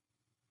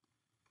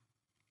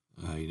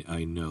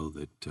 I know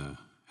that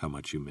how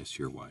much you miss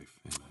your wife,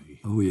 and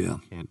I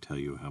can't tell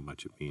you how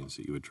much it means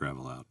that you would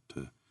travel out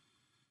to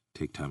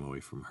take time away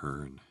from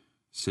her and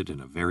sit in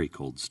a very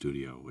cold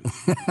studio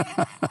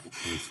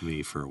with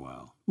me for a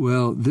while.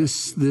 Well,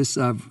 this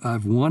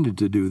I've wanted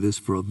to do this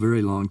for a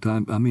very long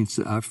time. I mean,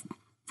 I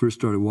first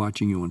started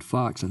watching you on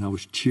Fox, and I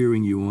was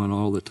cheering you on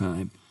all the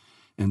time,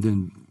 and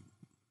then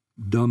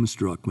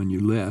dumbstruck when you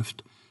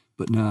left.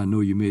 But now I know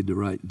you made the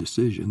right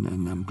decision,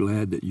 and I'm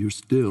glad that you're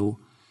still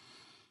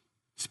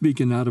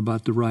speaking out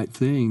about the right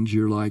things.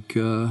 You're like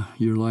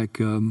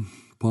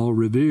Paul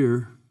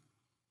Revere.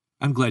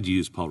 I'm glad you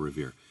used Paul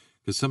Revere,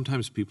 because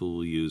sometimes people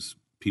will use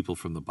people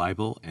from the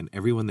Bible, and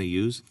everyone they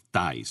use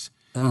dies.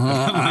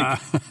 I'm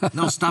like,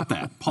 no, stop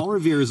that. Paul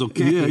Revere is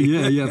okay.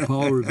 Yeah.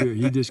 Paul Revere.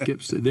 He just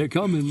kept saying, "They're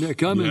coming."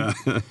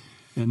 Yeah.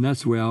 And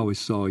that's the way I always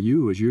saw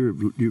you. As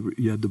you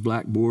had the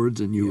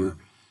blackboards, and you were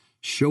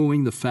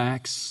showing the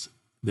facts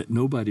that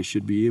nobody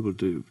should be able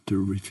to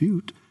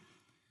refute,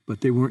 but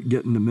they weren't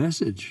getting the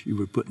message. You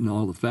were putting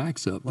all the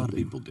facts up. A lot of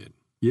people did.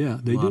 Yeah,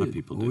 they did. A lot of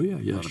people did. Oh,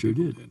 yeah, sure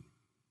did.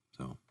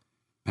 So,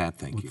 Pat,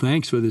 thank you.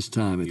 Thanks for this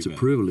time. It's a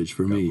privilege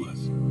for me. God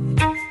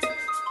bless.